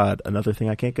my God, another thing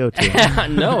I can't go to."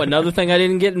 No, another thing I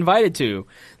didn't get invited to.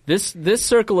 This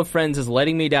circle of friends is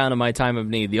letting me down in my time of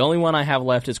need. The only one I have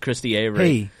left is Christy Avery.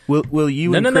 Hey, will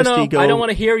you and No, Christy go? I don't want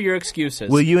to hear your excuses.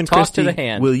 Will you and Talk Christy? to the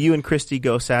hand. Will you and Christy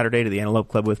go Saturday to the Antelope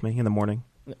Club with me in the morning?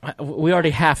 We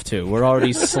already have to. We're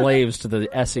already slaves to the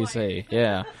SEC.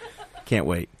 Yeah. Can't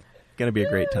wait. Gonna be a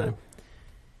great time.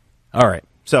 All right,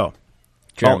 so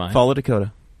Jeremiah. follow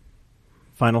Dakota.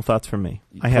 Final thoughts from me.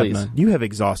 I have Please. none. You have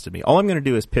exhausted me. All I'm going to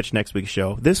do is pitch next week's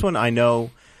show. This one, I know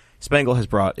Spangle has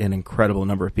brought an incredible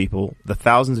number of people. The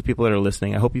thousands of people that are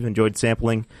listening. I hope you've enjoyed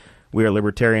sampling We Are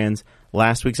Libertarians.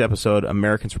 Last week's episode,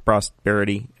 Americans for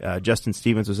Prosperity, Justin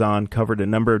Stevens was on, covered a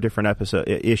number of different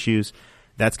issues.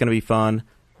 That's going to be fun.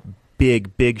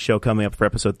 Big show coming up for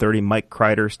episode 30. Mike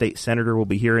Kreider, state senator, will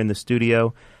be here in the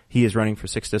studio. He is running for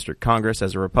 6th District Congress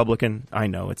as a Republican. I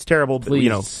know it's terrible, but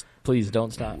Please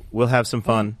don't stop. we'll have some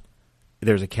fun.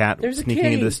 There's a cat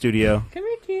sneaking into the studio. Come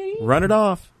here, kitty. Run it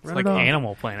off. It's like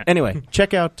Animal Planet. Anyway,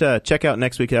 check out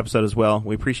next week's episode as well.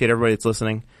 We appreciate everybody that's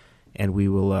listening, and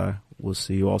we'll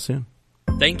see you all soon.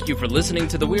 Thank you for listening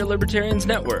to the We Are Libertarians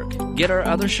Network. Get our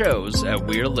other shows at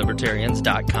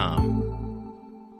WeareLibertarians.com.